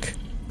 Pacific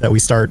that we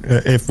start,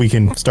 if we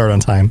can start on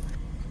time.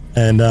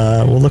 And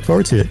we'll look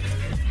forward to it.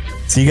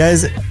 See you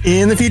guys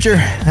in the future.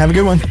 Have a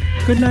good one.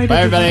 Good night,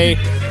 bye, everybody.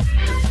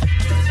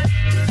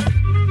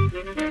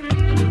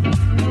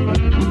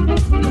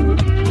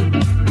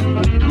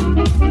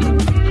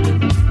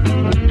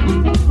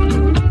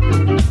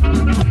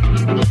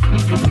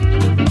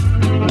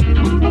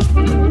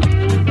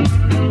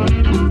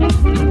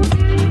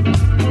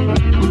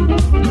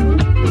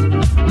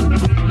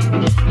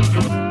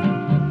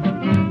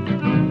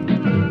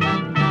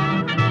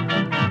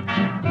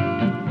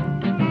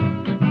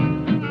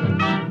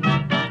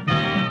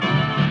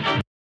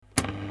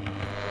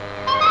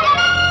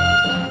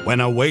 When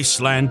a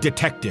wasteland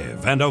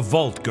detective and a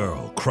vault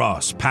girl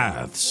cross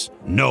paths,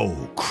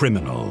 no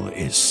criminal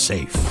is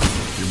safe.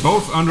 You're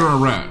both under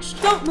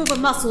arrest. Don't move a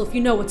muscle if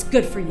you know what's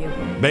good for you.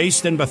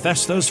 Based in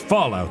Bethesda's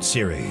Fallout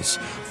series,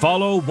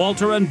 follow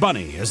Walter and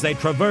Bunny as they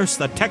traverse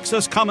the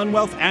Texas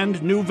Commonwealth and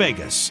New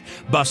Vegas,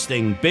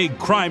 busting big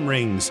crime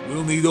rings.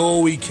 We'll need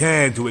all we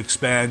can to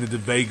expand into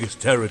Vegas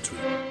territory.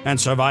 And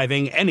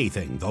surviving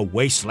anything the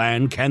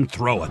wasteland can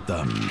throw at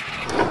them.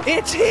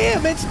 It's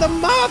him! It's the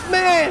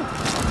Mothman!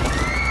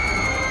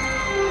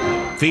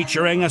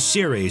 Featuring a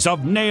series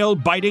of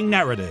nail-biting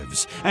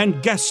narratives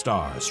and guest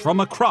stars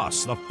from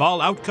across the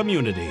Fallout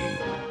community.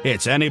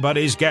 It's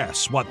anybody's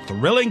guess what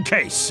thrilling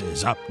case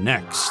is up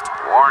next.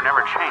 War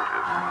never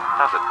changes,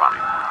 does it,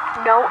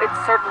 Bunny? No, it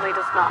certainly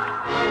does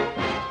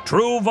not.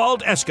 True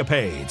Vault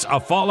Escapades, a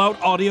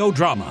Fallout audio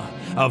drama.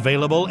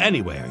 Available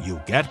anywhere you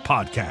get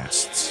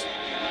podcasts.